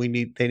them.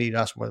 They need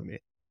us more than me.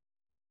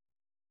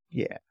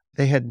 Yeah.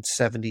 They had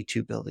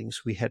 72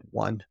 buildings. We had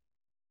one.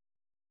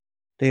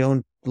 They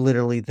owned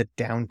literally the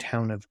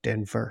downtown of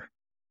Denver.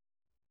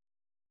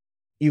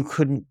 You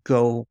couldn't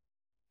go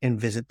and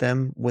visit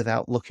them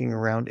without looking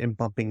around and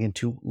bumping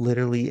into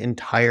literally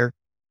entire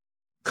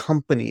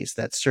companies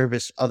that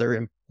service other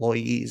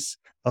employees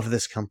of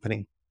this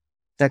company.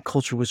 That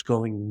culture was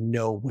going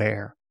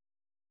nowhere.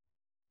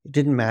 It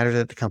didn't matter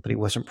that the company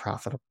wasn't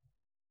profitable.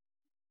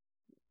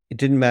 It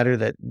didn't matter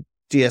that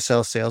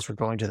DSL sales were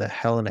going to the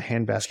hell in a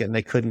handbasket and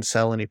they couldn't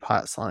sell any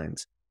POTS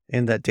lines,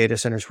 and that data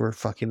centers were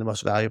fucking the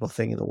most valuable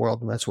thing in the world,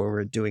 and that's what we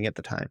were doing at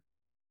the time.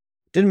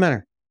 It didn't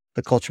matter.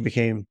 The culture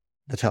became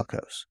the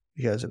telcos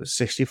because it was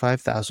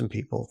 65,000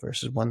 people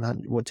versus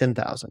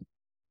 10,000.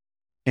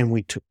 And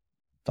we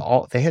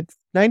had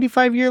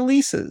 95-year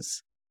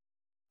leases.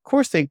 Of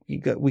course,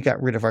 we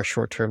got rid of our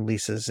short-term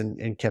leases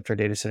and kept our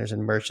data centers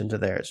and merged into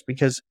theirs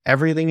because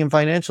everything in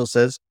financial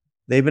says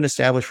they've been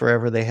established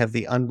forever. They have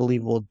the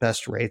unbelievable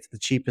best rates, the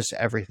cheapest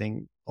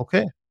everything.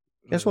 Okay,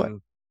 guess what?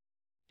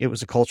 It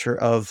was a culture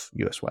of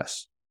US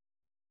West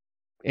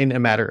in a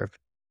matter of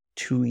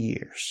 2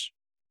 years.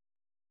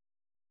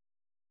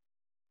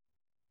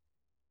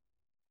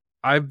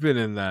 I've been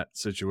in that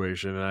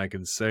situation, and I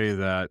can say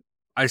that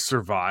I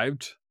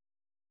survived.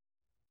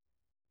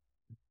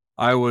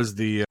 I was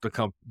the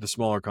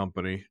smaller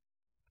company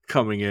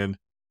coming in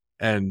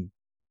and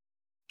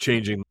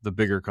changing the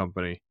bigger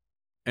company,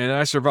 and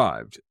I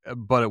survived,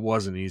 but it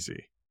wasn't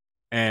easy.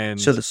 And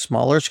so the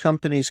smaller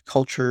company's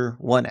culture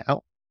won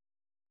out.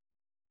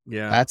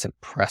 Yeah, that's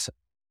impressive.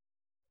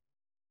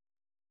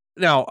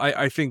 Now,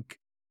 I think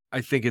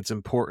it's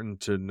important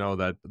to know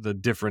that the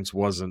difference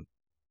wasn't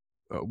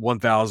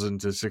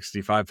 1,000 to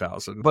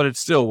 65,000, but it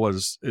still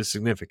is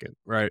significant,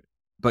 right?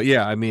 But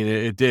yeah, I mean,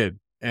 it did.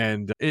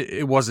 And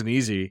it wasn't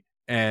easy,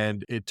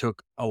 and it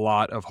took a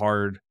lot of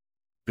hard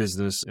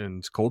business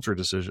and culture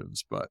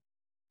decisions. But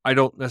I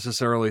don't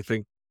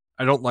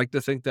like to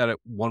think that it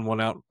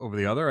one out over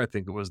the other. I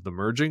think it was the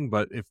merging,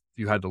 but if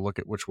you had to look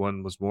at which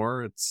one was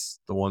more, it's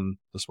the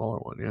smaller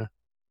one. Yeah.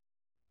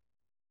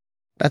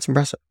 That's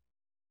impressive.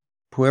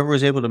 Whoever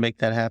was able to make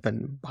that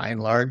happen, by and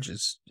large,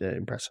 is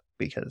impressive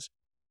because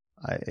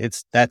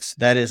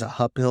that is a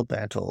uphill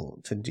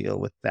battle to deal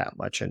with that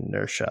much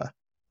inertia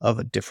of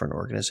a different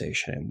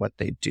organization and what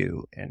they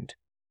do.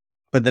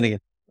 But then again,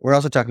 we're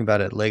also talking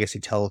about a legacy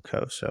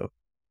telco, so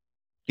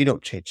you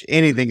don't change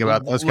anything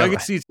about those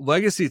legacy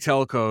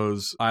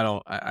telcos.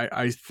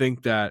 I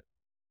think that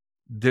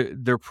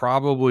they're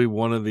probably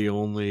one of the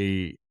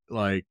only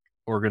like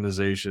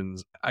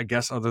organizations, I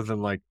guess, other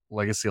than like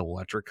legacy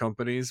electric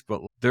companies,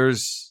 but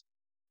there's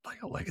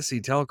like a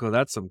legacy telco.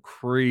 That's some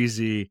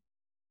crazy,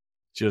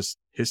 just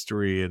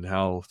history and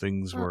how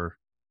things were.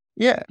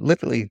 Yeah,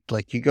 literally,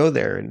 like you go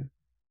there and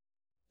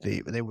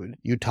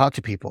you talk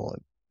to people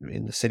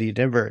in the city of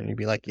Denver, and you'd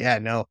be like, "Yeah,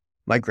 no,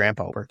 my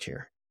grandpa worked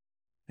here,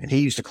 and he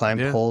used to climb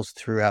poles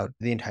throughout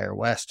the entire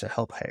West to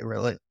help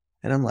rail it."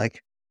 And I'm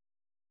like,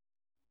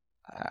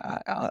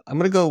 I'm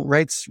gonna go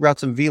route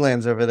some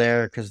VLANs over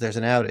there because there's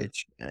an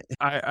outage.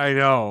 I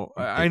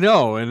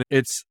know, and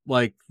it's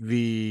like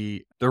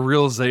the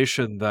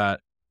realization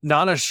that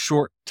not a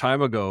short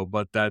time ago,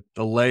 but that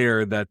the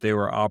layer that they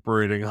were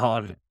operating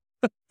on.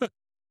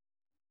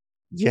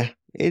 Yeah,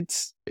 it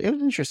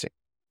was interesting.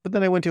 But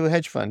then I went to a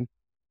hedge fund.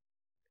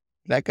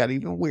 That got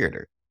even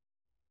weirder.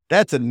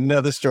 That's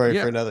another story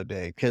for another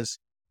day, because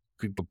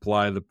we could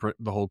apply the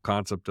whole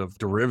concept of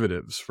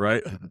derivatives,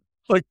 right?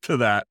 Like to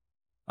that.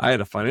 I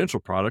had a financial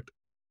product,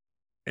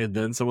 and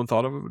then someone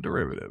thought of a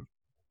derivative.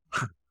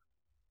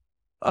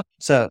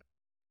 So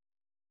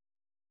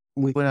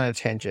we went on a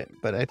tangent,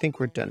 but I think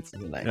we're done for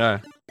the night. Yeah,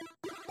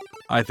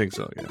 I think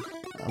so, yeah.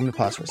 I'm going to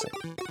pause for a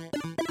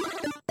second.